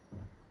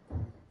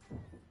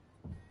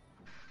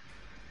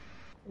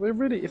 They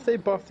really, if they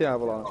buff the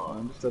Avalanche,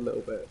 man, just a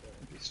little bit,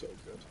 it'd be so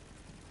good.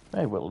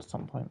 They will at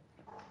some point.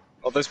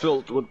 Oh, this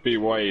build would be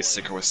way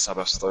sicker with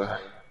Sabbath though.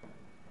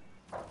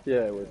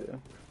 Yeah, it would, yeah.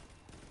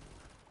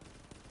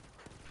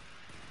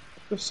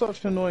 It's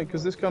such an annoying,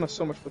 because this gun has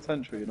so much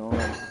potential, you know?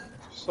 Like,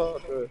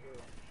 such a,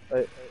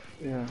 like,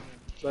 yeah.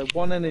 Like,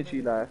 one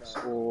energy less,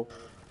 or,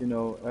 you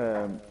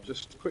know,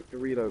 just quick to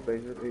reload,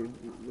 basically,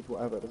 with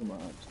whatever, it doesn't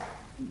matter. Just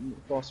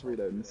fast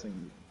reload and this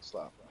thing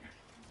slap.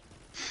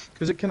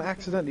 Because it can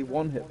accidentally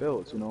one-hit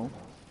builds, you know?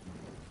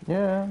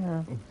 Yeah,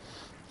 yeah.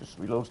 Just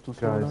reloads too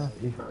slow.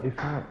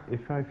 Guys,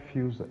 if I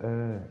fuse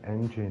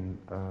engine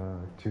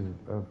to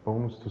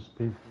bonus to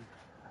speed,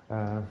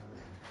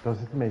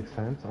 does it make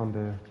sense on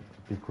the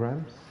big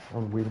ramps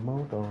on wheel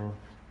mode or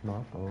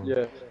not? Or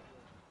Yeah.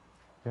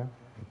 yeah,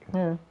 okay.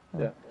 Yeah.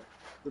 Yeah.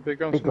 The big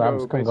guns Big can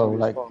rams go can go basically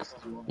like, as fast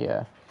as you want.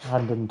 yeah,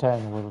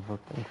 110 or whatever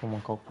in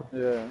common cockpit.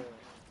 Yeah.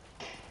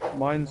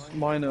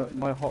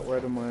 My hot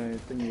red and my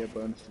thingy are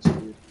bonus to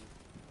speed.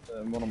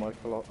 One of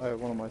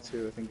my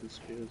two I think is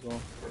speed as well.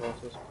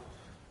 Colossus.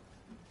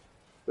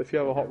 But if you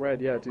have a hot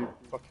red, yeah, do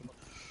fucking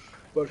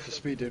bonus to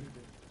speed, dude.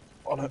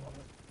 On it.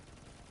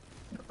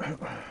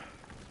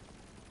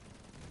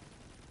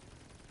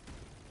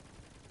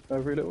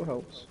 Every little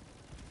helps.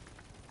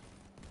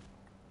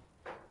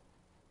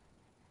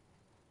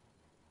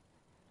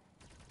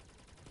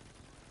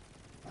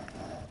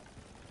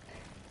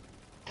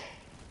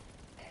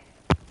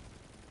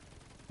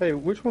 Hey,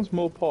 which one's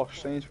more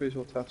posh, Sainsbury's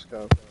or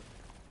Tesco?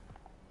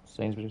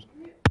 Sainsbury's.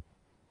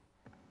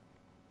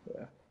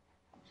 Yeah.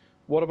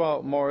 What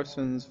about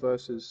Morrison's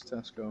versus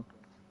Tesco?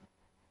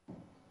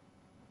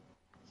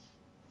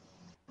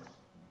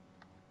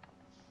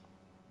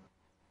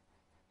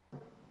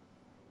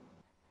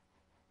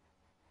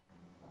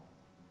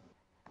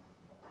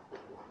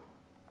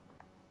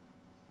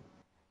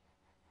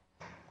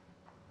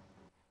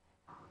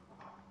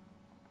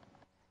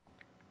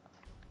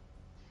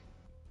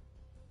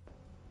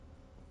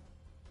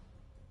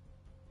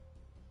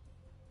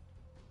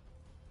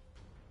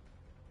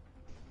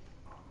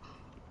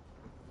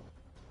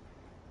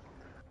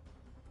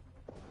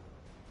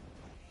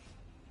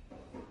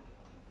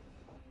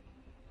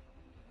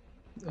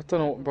 I don't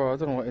know, bro. I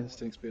don't know what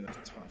Instinct's been at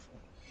the time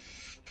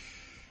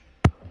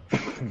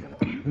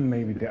for.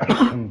 Maybe the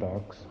action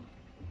dogs.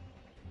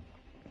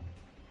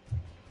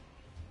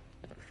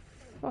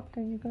 Fuck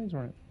are you guys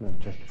running? No,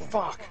 just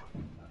Fuck!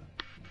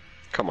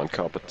 Come on,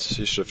 Carpet,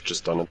 you should have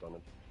just done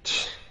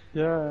it.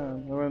 Yeah,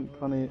 I went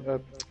funny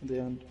at the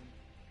end.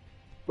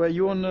 Wait,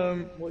 you on,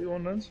 what you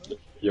on, Lens?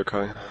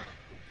 Yokai.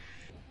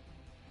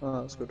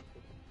 Oh, that's good.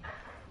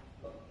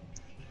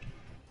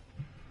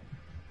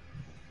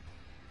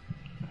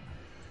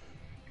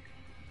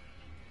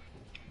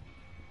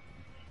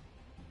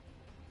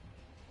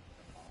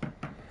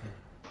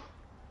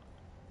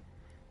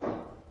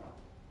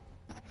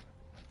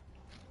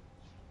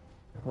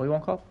 What do you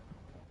want, Cop?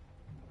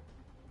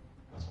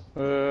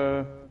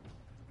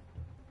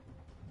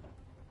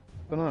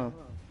 Dunno.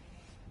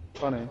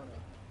 Funny.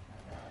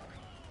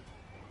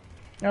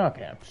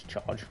 Okay, I'll just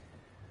charge.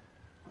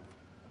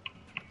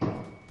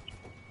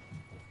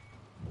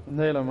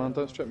 Naylor, man,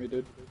 don't strip me,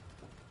 dude.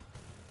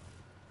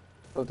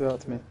 Don't do that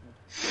to me.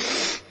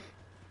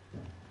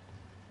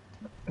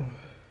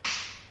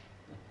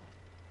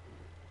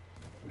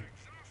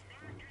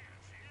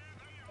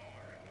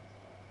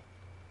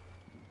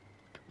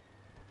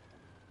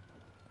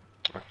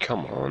 Oh,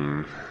 come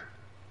on.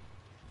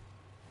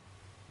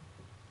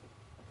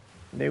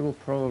 They will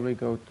probably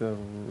go to the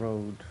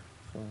road,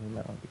 so we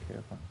might want to be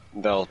careful.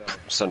 They'll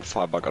send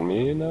firebug on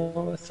me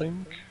now, I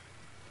think.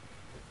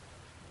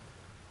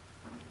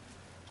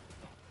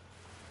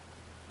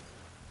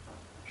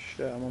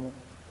 Shit, I'm on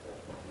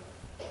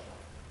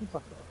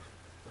it.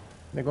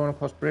 They're going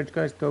across bridge,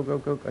 guys. Go, go,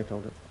 go. I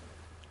told it.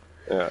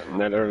 Yeah,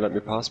 Naylor, let me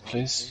pass,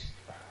 please.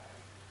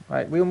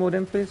 Alright, wheel mode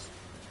in, please.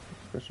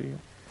 Especially you.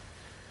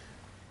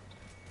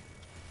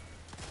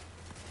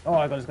 Oh,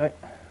 I got this guy.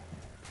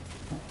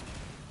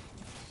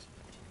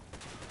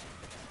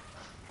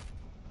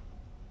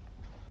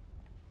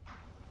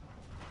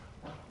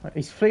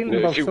 He's flailing Yeah,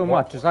 about if you so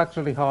want- much, it's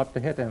actually hard to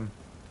hit him.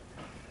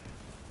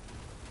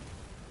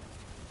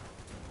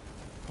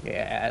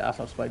 Yeah, that's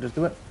how spiders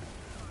do it.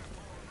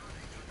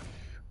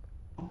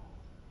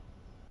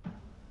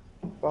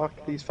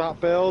 Fuck these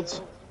fat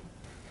builds.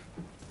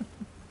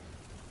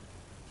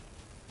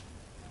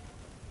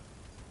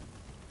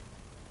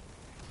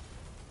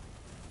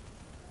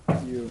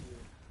 You.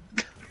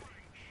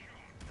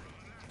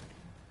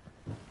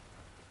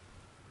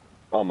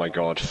 Oh my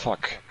god,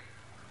 fuck.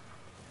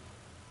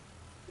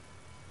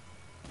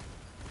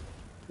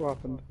 What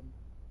happened?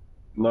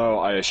 No,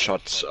 I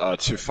shot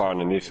too far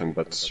underneath him,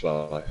 but,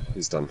 well,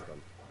 he's done.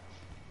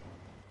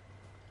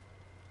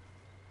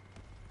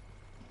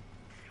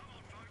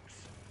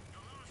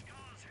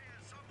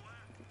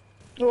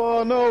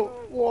 Oh no!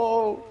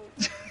 Whoa!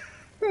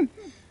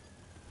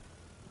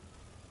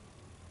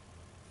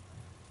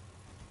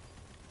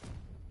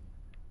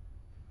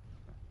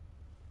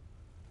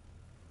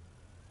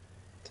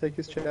 Take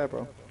his chair,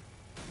 bro.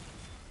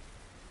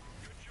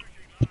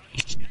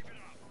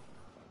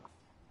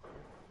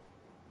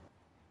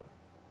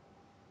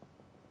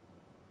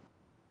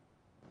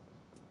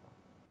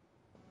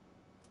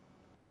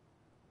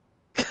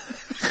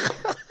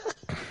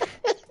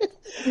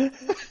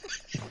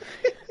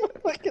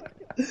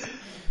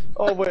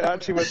 Oh wait,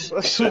 actually,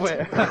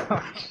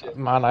 wait.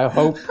 Man, I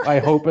hope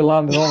it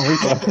landed on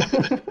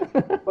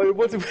Reaper. Wait,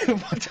 what do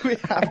we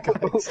have,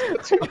 guys?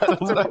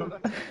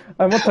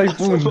 I'm a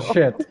typhoon.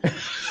 Shit.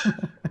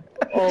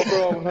 Oh,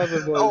 bro, I'm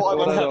Heather, boy. Oh, I'm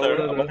on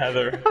Heather. I'm on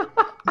Heather.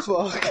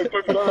 Fuck.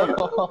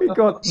 We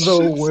got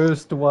the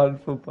worst one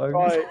for bugs.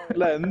 Right,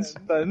 lens.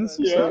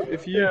 Yeah, So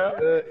if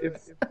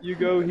you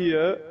go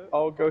here,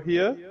 I'll go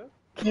here.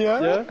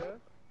 Yeah.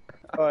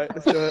 All right,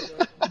 let's do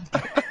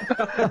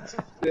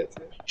it.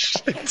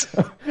 Shit.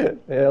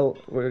 Hell,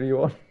 where are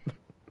you on?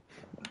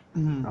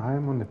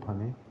 I'm on the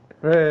punny.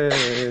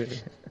 Hey.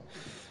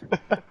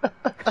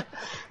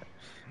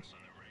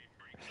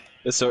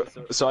 So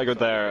I go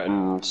there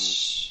and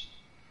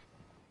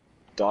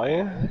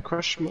die?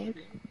 Question mark.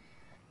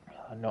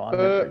 No, I'm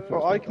never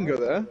Well, I can go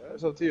there.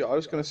 It's up to you. I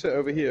was going to sit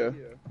over here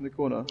in the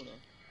corner.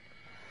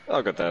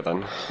 I'll go there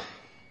then.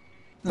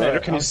 Later,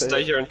 can you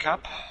stay here and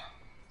cap?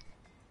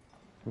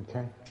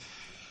 Okay.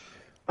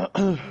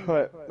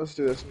 Right, let's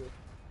do this.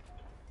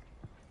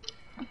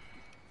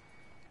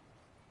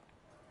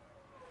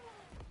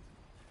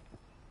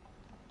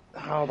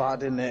 How that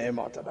didn't hit him,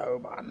 I don't know,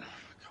 man.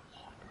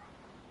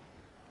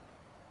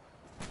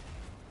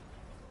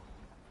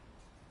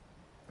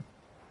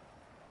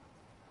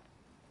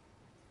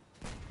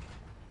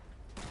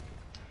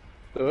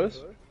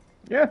 Lewis?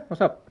 Yeah,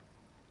 what's up?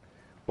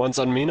 One's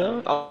on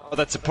Mina. Oh,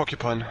 that's a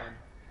porcupine.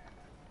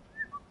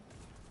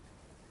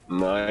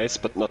 Nice,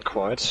 but not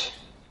quite.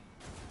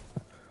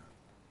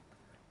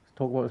 Let's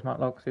talk about this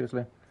Matlock,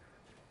 seriously.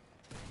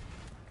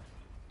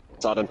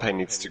 Sardin Pain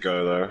needs to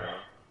go though.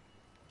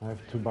 I have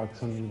 2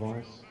 bucks on me,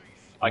 boys.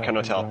 I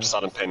cannot help.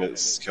 Sardin Pain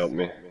has killed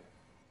me.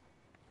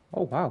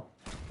 Oh, wow.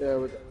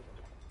 Yeah,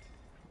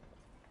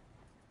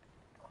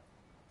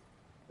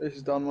 this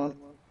is done, man.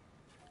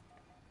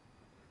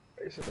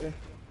 Basically.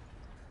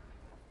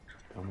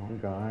 Come on,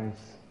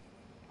 guys.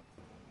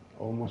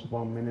 Almost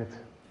 1 minute.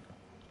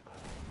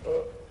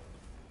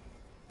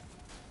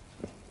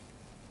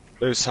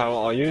 Luz, how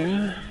are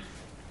you?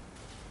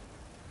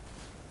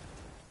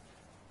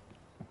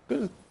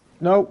 Good.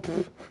 No.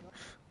 I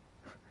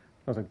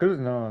was like, good.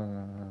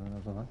 No.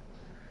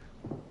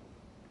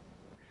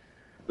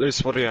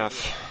 Luz, what do you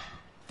have?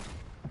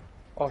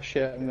 Oh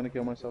shit, I'm gonna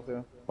kill myself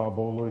here.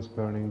 Barbolo is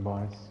burning,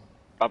 boys.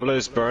 Pablo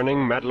is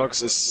burning,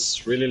 Madlocks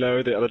is really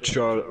low, the other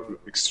two are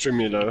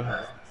extremely low.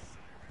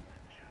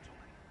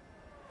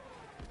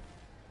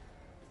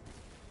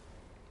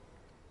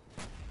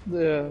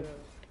 Yeah.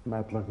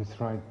 Matlock is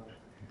right.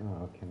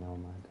 Oh, okay, never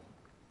mind.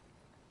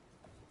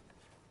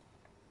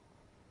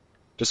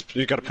 Just,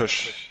 you gotta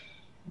push.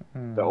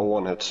 They're all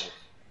one hit.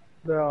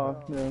 They are,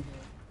 yeah.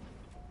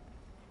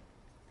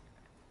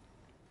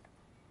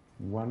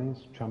 One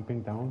is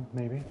jumping down,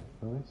 maybe,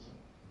 Lewis?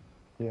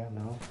 Yeah,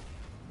 no.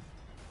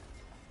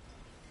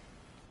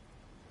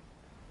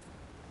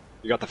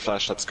 You got the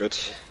flash, that's good.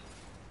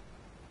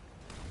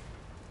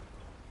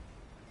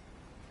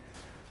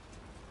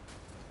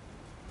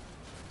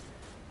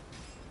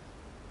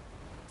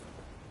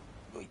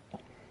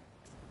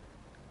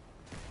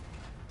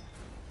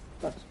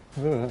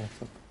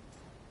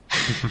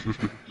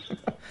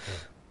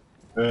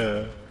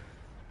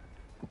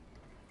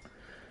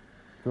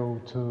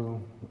 Go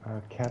to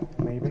cat,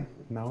 maybe,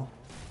 now?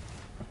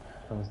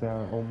 Because there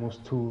are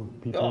almost 2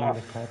 people in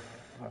the cat.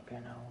 Okay,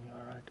 now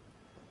you're right.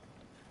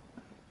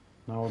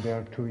 Now there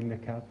are 2 in the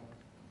cat.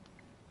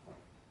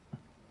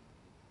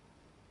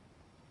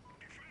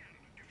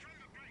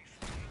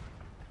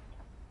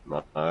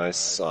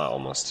 Nice,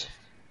 almost.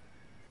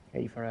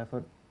 A for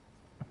effort.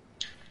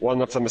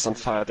 One of them is on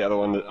fire, the other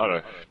one, oh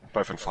no,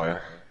 both on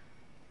fire.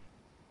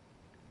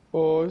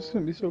 Oh, it's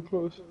gonna be so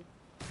close.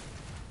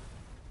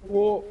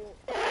 Whoa.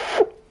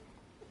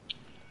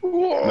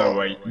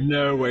 Whoa.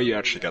 No way you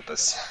actually got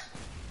this.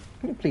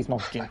 Can you please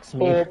not jinx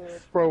me? Oh,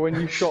 bro, when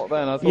you shot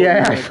then, I thought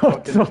Yeah, you I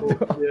thought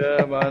so.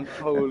 Yeah, man,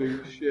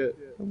 holy shit.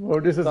 Oh,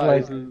 this is That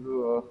like is,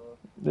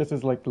 this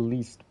is like the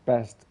least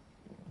best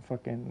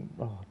fucking.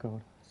 Oh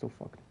god, so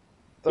fucked.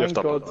 Thank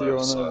have God Doppler, you're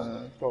on so-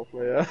 a top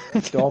player.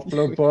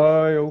 Doppler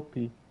by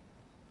OP.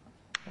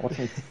 Watch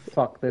me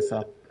fuck this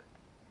up.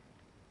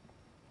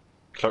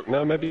 Cloak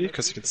now maybe,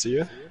 because he can see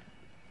you.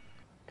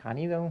 Can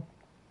he though?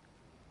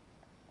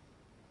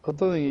 I don't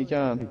think he He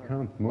can.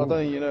 can't I move. don't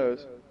think he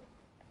knows.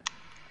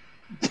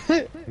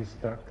 He's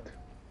stuck.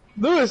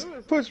 Lewis,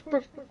 push.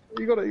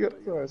 You got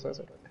it.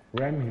 Sorry.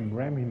 Ram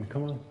him,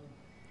 come on.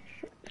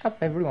 Up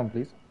everyone,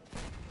 please.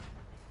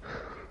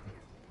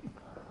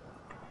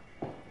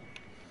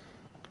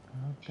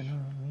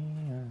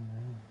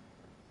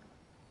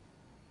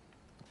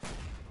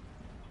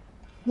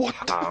 What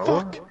the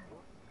fuck?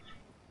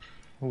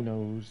 Who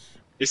knows?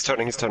 He's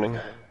turning.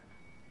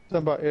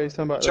 Turn back, yeah, he's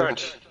turn back.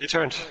 He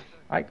turned.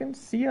 I can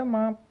see a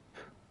map.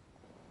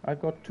 I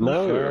got 2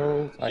 No,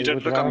 shells. you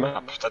don't look at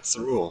map. That's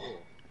the rule.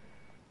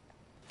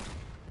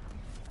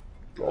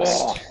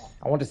 Oh,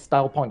 I want a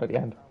style point at the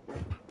end.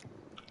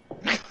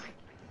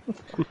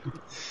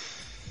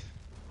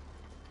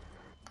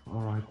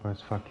 Alright,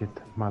 boys, fuck it.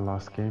 My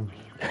last game.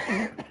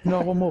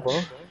 No, one more,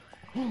 bro.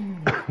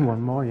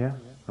 One more, yeah?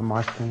 I'm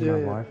asking my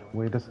wife.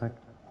 Wait a sec.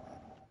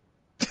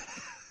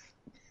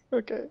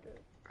 Okay.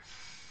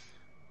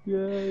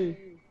 Yay.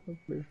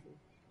 Hopefully.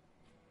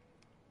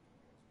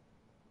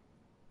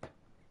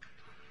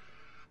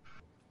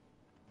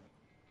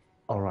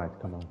 Alright,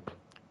 come on.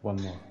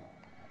 One more.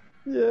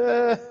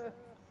 Yeah.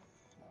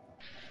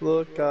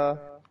 Look,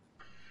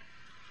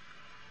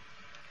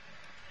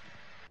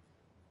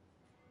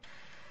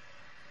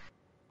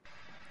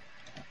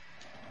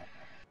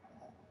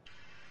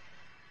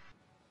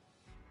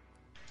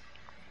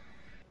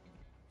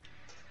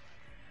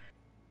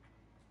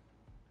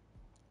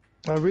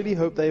 I really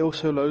hope they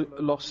also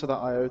lost to that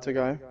IOTA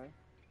guy.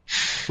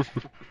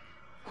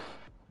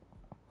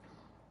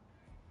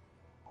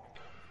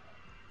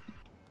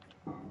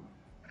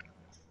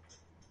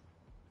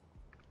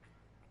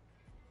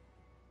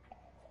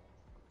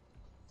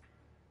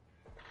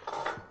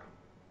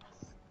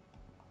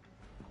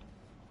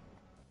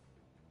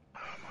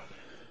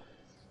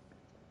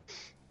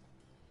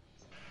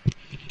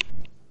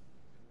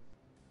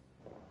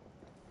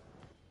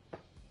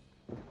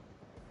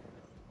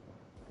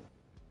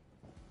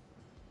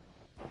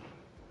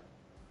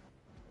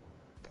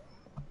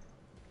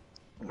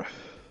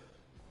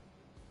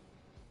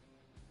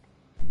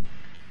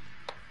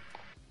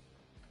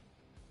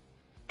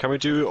 Can we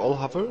do all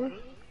hover?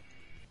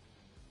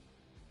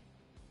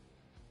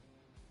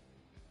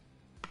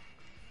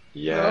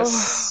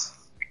 Yes.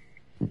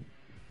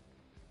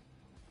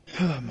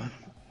 Oh man.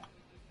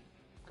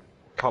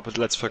 Carpet,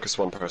 let's focus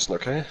one person,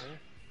 okay?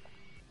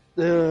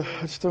 Yeah,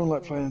 I just don't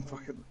like playing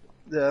fucking.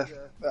 Yeah,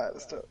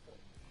 let's do it.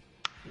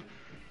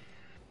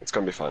 It's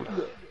gonna be fine.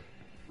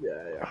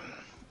 Yeah.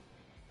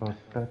 But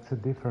that's a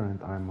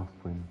different I must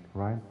win,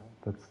 right?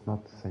 That's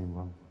not the same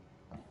one.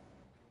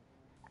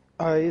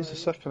 I use a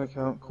second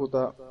account called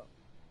that.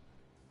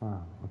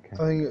 Ah, okay.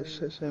 I think it's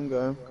the same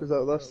guy, because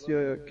that's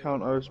the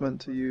account I was meant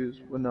to use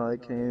when I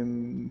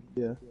came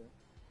here.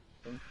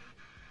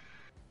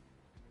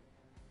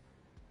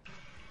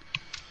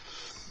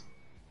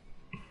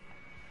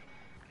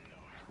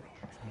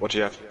 What do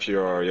you have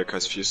your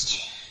guys fused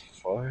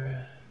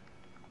for?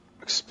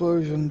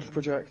 Explosion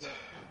project.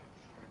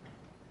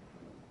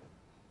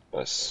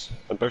 Nice.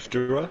 And both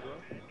do well?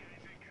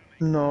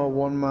 No,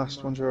 one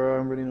mast, one's your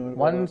own, really annoyed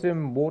about One's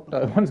in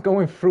water, one's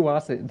going through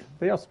acid.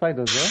 They are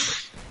spiders,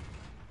 right?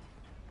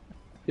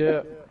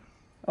 Yeah.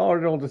 Oh,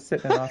 they're all just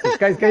sitting in acid.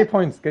 Guys, gay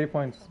points.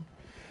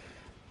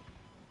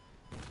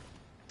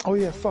 Oh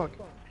yeah, fuck.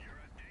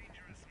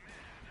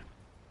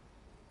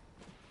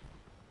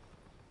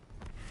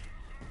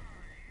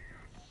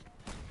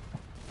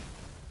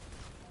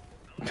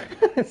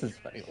 This is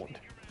very odd.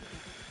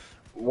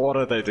 What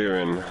are they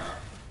doing?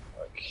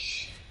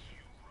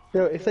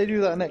 Yo, if they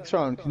do that next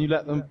round, can you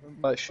let them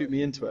like shoot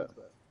me into it?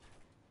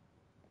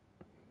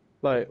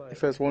 Like, if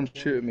there's one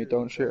shooting me,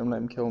 don't shoot him, let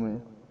him kill me.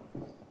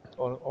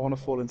 I want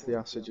to fall into the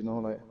acid, you know,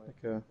 like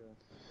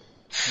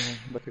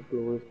a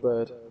glorious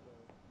bird.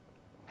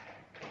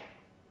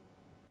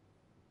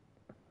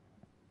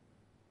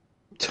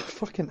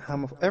 Fucking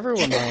hammer!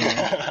 Everyone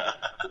now.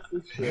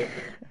 Shit.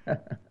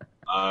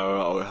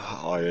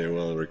 I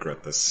will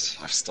regret this.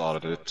 I've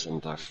started it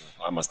and I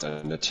must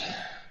end it.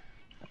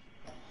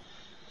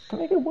 Can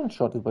I get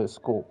one-shotted by a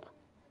scope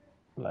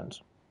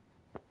lens?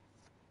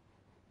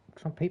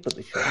 Some people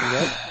they should be,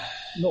 right?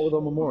 Not with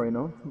Omamori,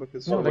 no?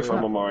 Because No, they can't.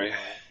 Omamori.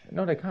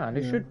 No, they can't.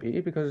 They should be,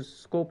 because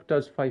scope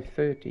does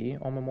 530,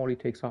 Omamori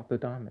takes half the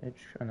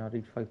damage, and I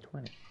did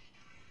 520.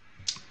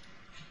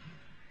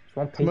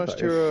 So on How paper, much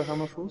do your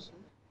hammer falls?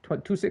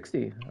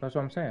 260, that's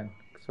what I'm saying.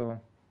 So,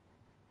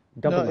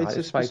 double No, it's that a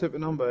is five- specific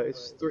number.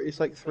 It's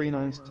like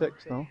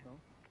 396 now.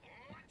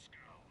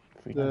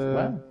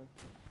 390.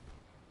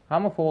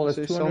 Hammerfall is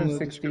It's on the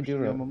 260 description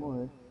of euro.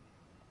 Omamori.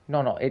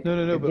 No, No,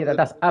 but yeah,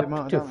 that's the up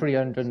amount of to damage.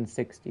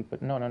 360,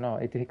 but no,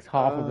 it takes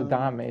half of the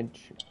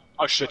damage.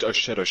 Oh shit.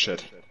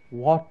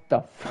 What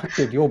the fuck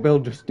did your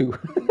build just do?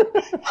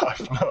 I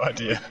have no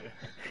idea.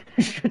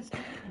 You should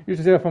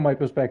see that from my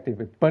perspective.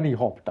 It bunny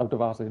hopped out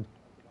of acid.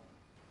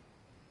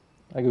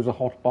 Like it was a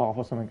hot bath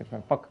or something. It's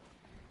like, fuck.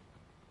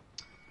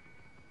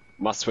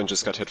 Mustwin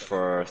just got hit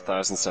for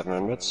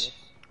 1,700.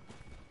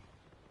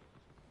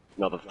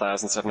 Another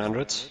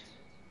 1,700.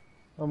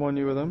 I'm on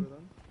you with him.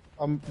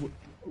 I'm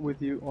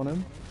with you on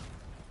him.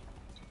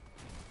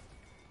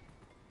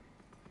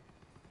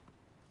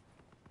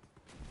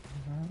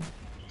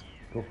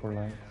 Go for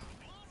light.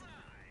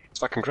 It's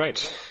fucking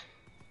great.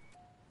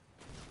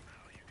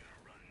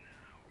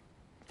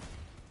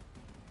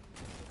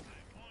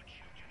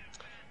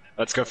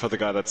 Let's go for the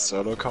guy that's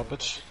solo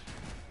carpet.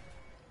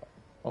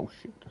 Oh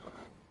shit.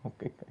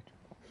 Okay, good.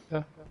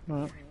 Yeah,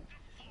 alright.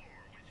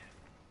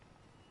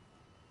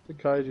 The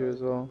kaiju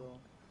as well.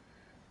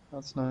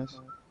 That's nice.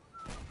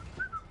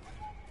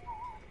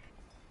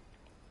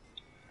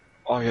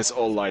 Oh, he has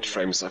all light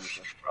frames.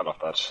 I love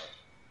that.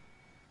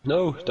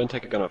 No, don't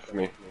take a gun off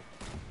me.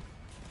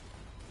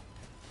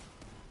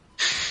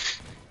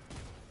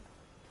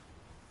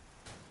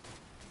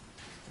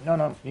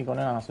 No, you got an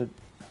acid.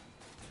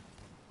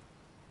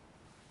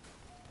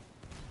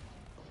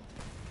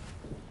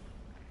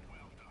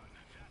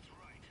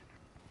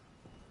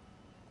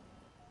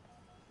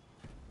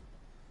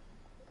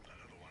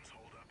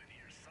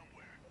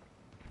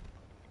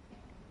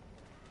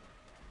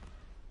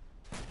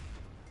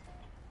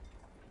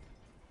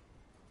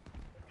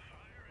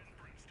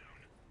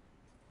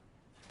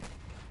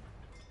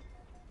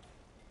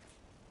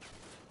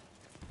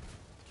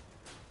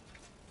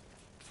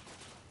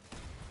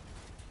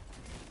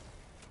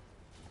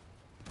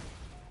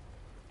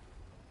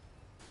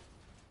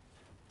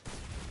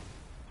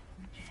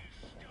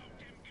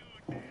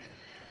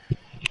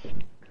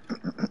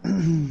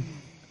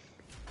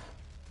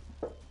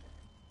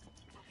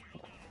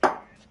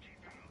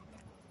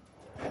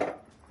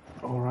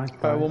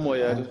 Alright, guys. One more,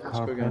 yeah, and just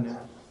go again,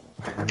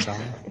 carpet. yeah. I'm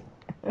done.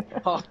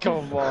 Oh,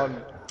 come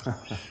on. For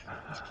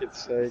kid's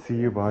sake. See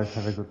you, boys.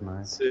 Have a good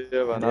night. See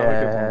you, man.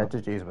 Yeah, Have a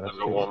good one. GG's, man.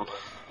 Number one.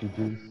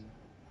 GG's.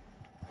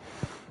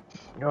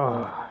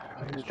 Oh,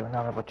 let's join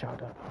another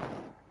chat.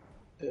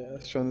 Yeah,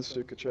 let's join the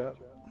Suka chat.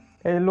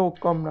 Hello,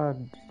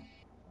 comrades.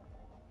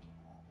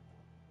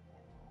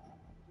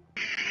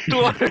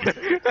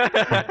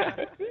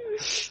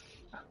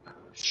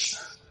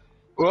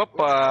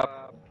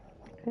 Опа!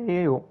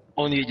 Hey,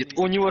 Он едет.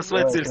 У него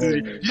своя цель,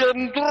 смотри. Я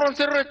дурак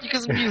соратника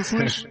сбил,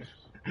 слышь?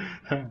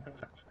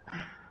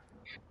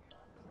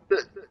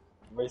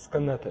 Войска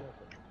НАТО.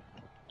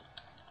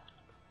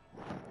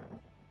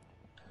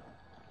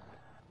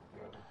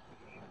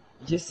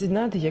 Если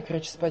надо, я,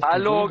 короче, спать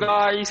Алло, пойду.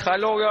 гайс,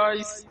 алло,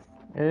 гайс.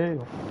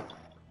 Hey.